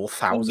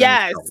 $4,000.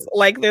 yes,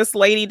 like this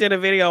lady did a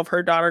video of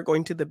her daughter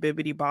going to the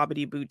Bibbidi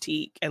Bobbidi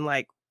boutique and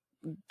like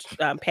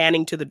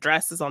panning to the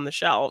dresses on the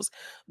shelves.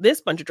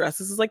 This bunch of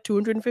dresses is like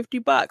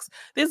 $250.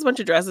 This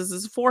bunch of dresses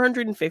is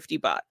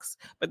 $450.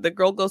 But the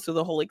girl goes through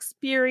the whole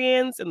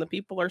experience, and the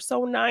people are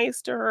so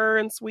nice to her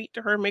and sweet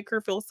to her, make her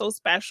feel so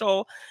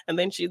special. And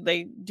then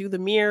they do the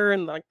mirror,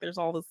 and like there's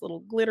all this little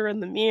glitter in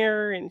the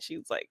mirror, and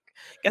she's like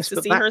gets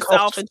to see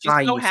herself, and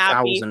she's so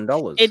happy.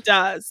 $5,000. It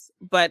does,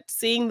 but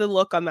seeing the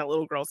look on that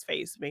little girl's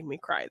face made me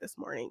cry this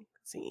morning.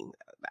 Seeing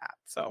that,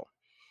 so.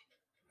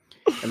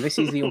 And this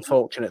is the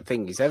unfortunate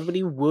thing: is everybody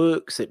who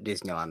works at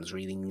Disneyland is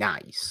really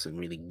nice and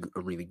a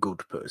really good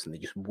person. They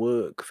just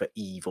work for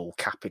evil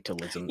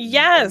capitalism.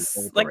 Yes,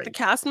 like the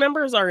cast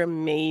members are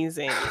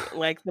amazing.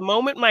 Like the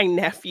moment my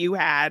nephew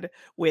had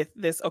with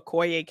this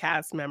Okoye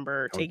cast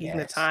member taking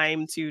the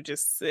time to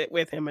just sit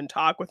with him and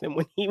talk with him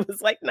when he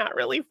was like not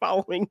really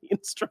following the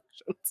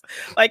instructions.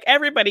 Like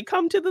everybody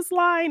come to this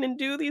line and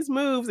do these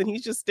moves, and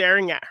he's just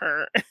staring at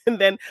her. And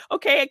then,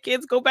 okay,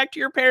 kids, go back to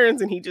your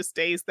parents, and he just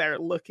stays there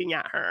looking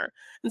at her.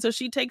 And so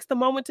she takes the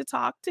moment to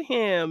talk to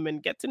him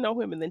and get to know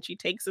him, and then she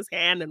takes his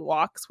hand and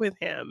walks with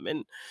him,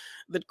 and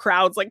the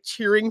crowd's like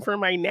cheering for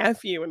my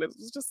nephew, and it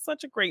was just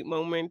such a great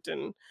moment.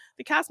 And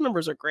the cast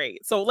members are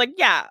great. So like,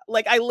 yeah,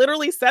 like I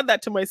literally said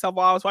that to myself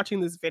while I was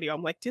watching this video.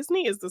 I'm like,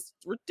 Disney is this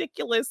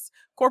ridiculous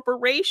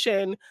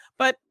corporation,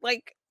 but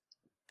like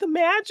the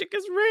magic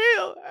is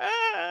real.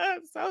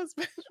 So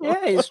special. Yeah,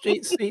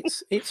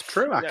 it's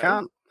true. I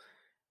can't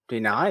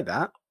deny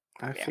that.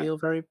 I feel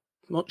very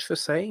much the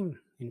same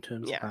in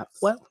terms of that.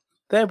 Well,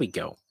 there we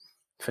go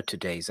for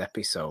today's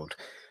episode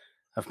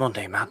of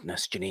Monday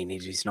Madness. Janine,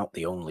 it is not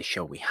the only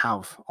show we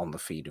have on the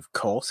feed, of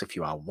course. If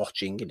you are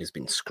watching, it has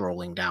been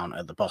scrolling down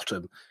at the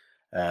bottom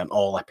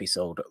all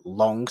episode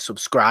long.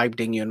 Subscribe,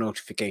 ding your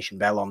notification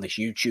bell on this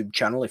YouTube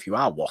channel if you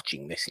are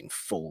watching this in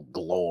full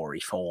glory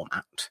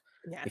format.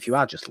 Yes. If you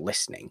are just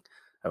listening,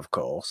 of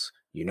course,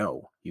 you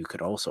know you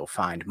could also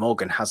find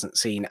Morgan Hasn't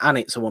Seen and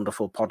It's a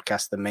Wonderful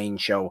Podcast, the main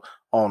show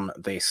on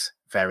this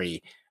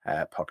very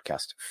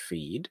podcast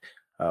feed.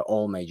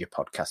 all major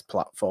podcast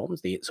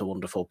platforms. The It's a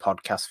Wonderful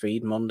podcast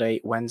feed, Monday,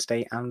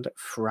 Wednesday, and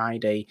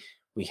Friday.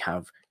 We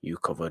have you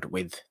covered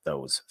with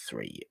those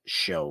 3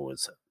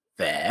 shows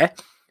there.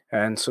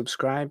 And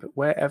subscribe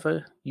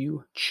wherever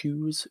you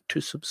choose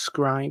to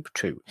subscribe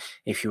to.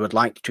 If you would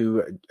like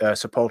to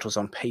support us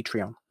on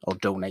Patreon or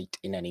donate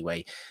in any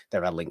way,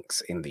 there are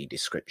links in the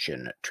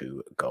description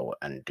to go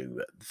and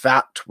do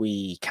that.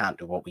 We can't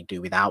do what we do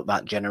without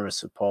that generous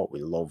support.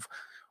 We love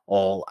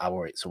all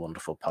our It's a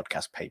Wonderful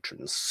podcast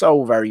patrons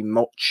so very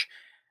much.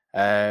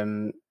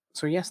 So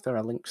yes, there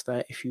are links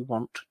there if you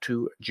want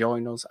to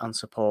join us and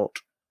support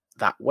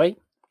that way.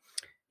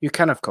 You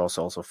can, of course,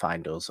 also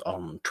find us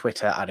on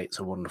Twitter at It's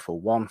a Wonderful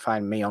One.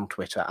 Find me on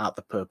Twitter at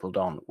The Purple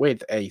Dawn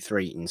with a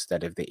 3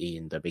 instead of the E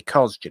in the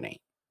because, Janine.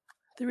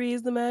 3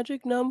 is the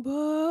magic number.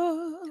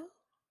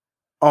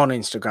 On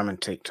Instagram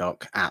and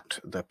TikTok at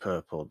The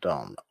Purple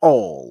Dawn.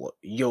 All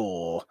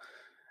your,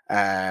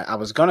 I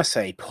was going to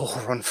say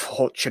poor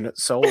unfortunate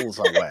souls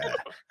are aware,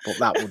 but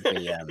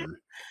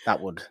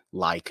that would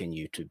liken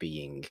you to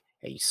being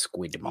a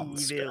squid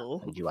monster.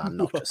 Evil. And you are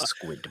not a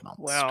squid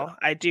monster. Well,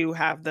 I do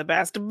have the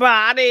best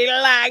body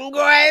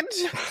language.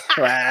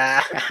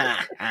 But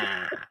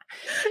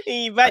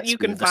you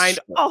can find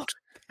all that.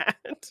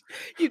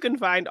 You can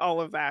find all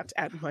of that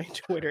at my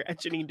Twitter at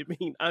Janine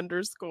Devine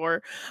 _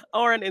 or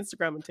on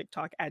Instagram and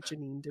TikTok at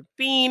Janine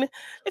Devine.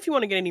 If you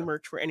want to get any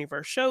merch for any of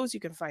our shows, you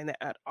can find that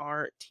at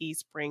our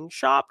Teespring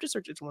shop. Just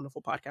search It's a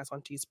Wonderful Podcast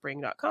on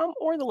teespring.com,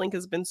 or the link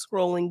has been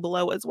scrolling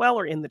below as well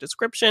or in the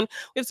description.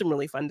 We have some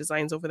really fun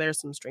designs over there,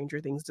 some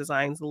Stranger Things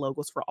designs, the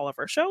logos for all of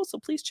our shows, so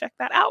please check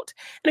that out.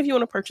 And if you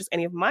want to purchase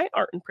any of my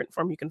art in print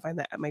form, you can find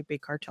that at my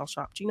Big Cartel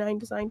shop,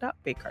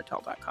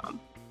 g9design.bigcartel.com.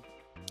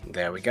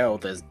 There we go.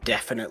 There's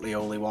definitely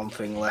only one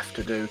thing left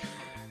to do.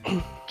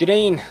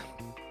 Janine,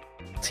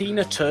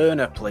 Tina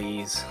Turner,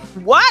 please.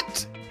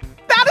 What?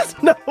 That is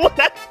no.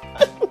 That,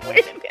 where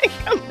did it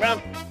come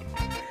from?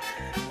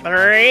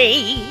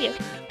 3,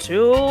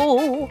 2,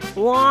 1.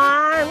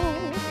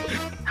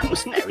 That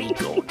was very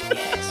good.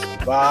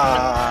 Yes.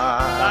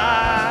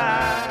 Bye.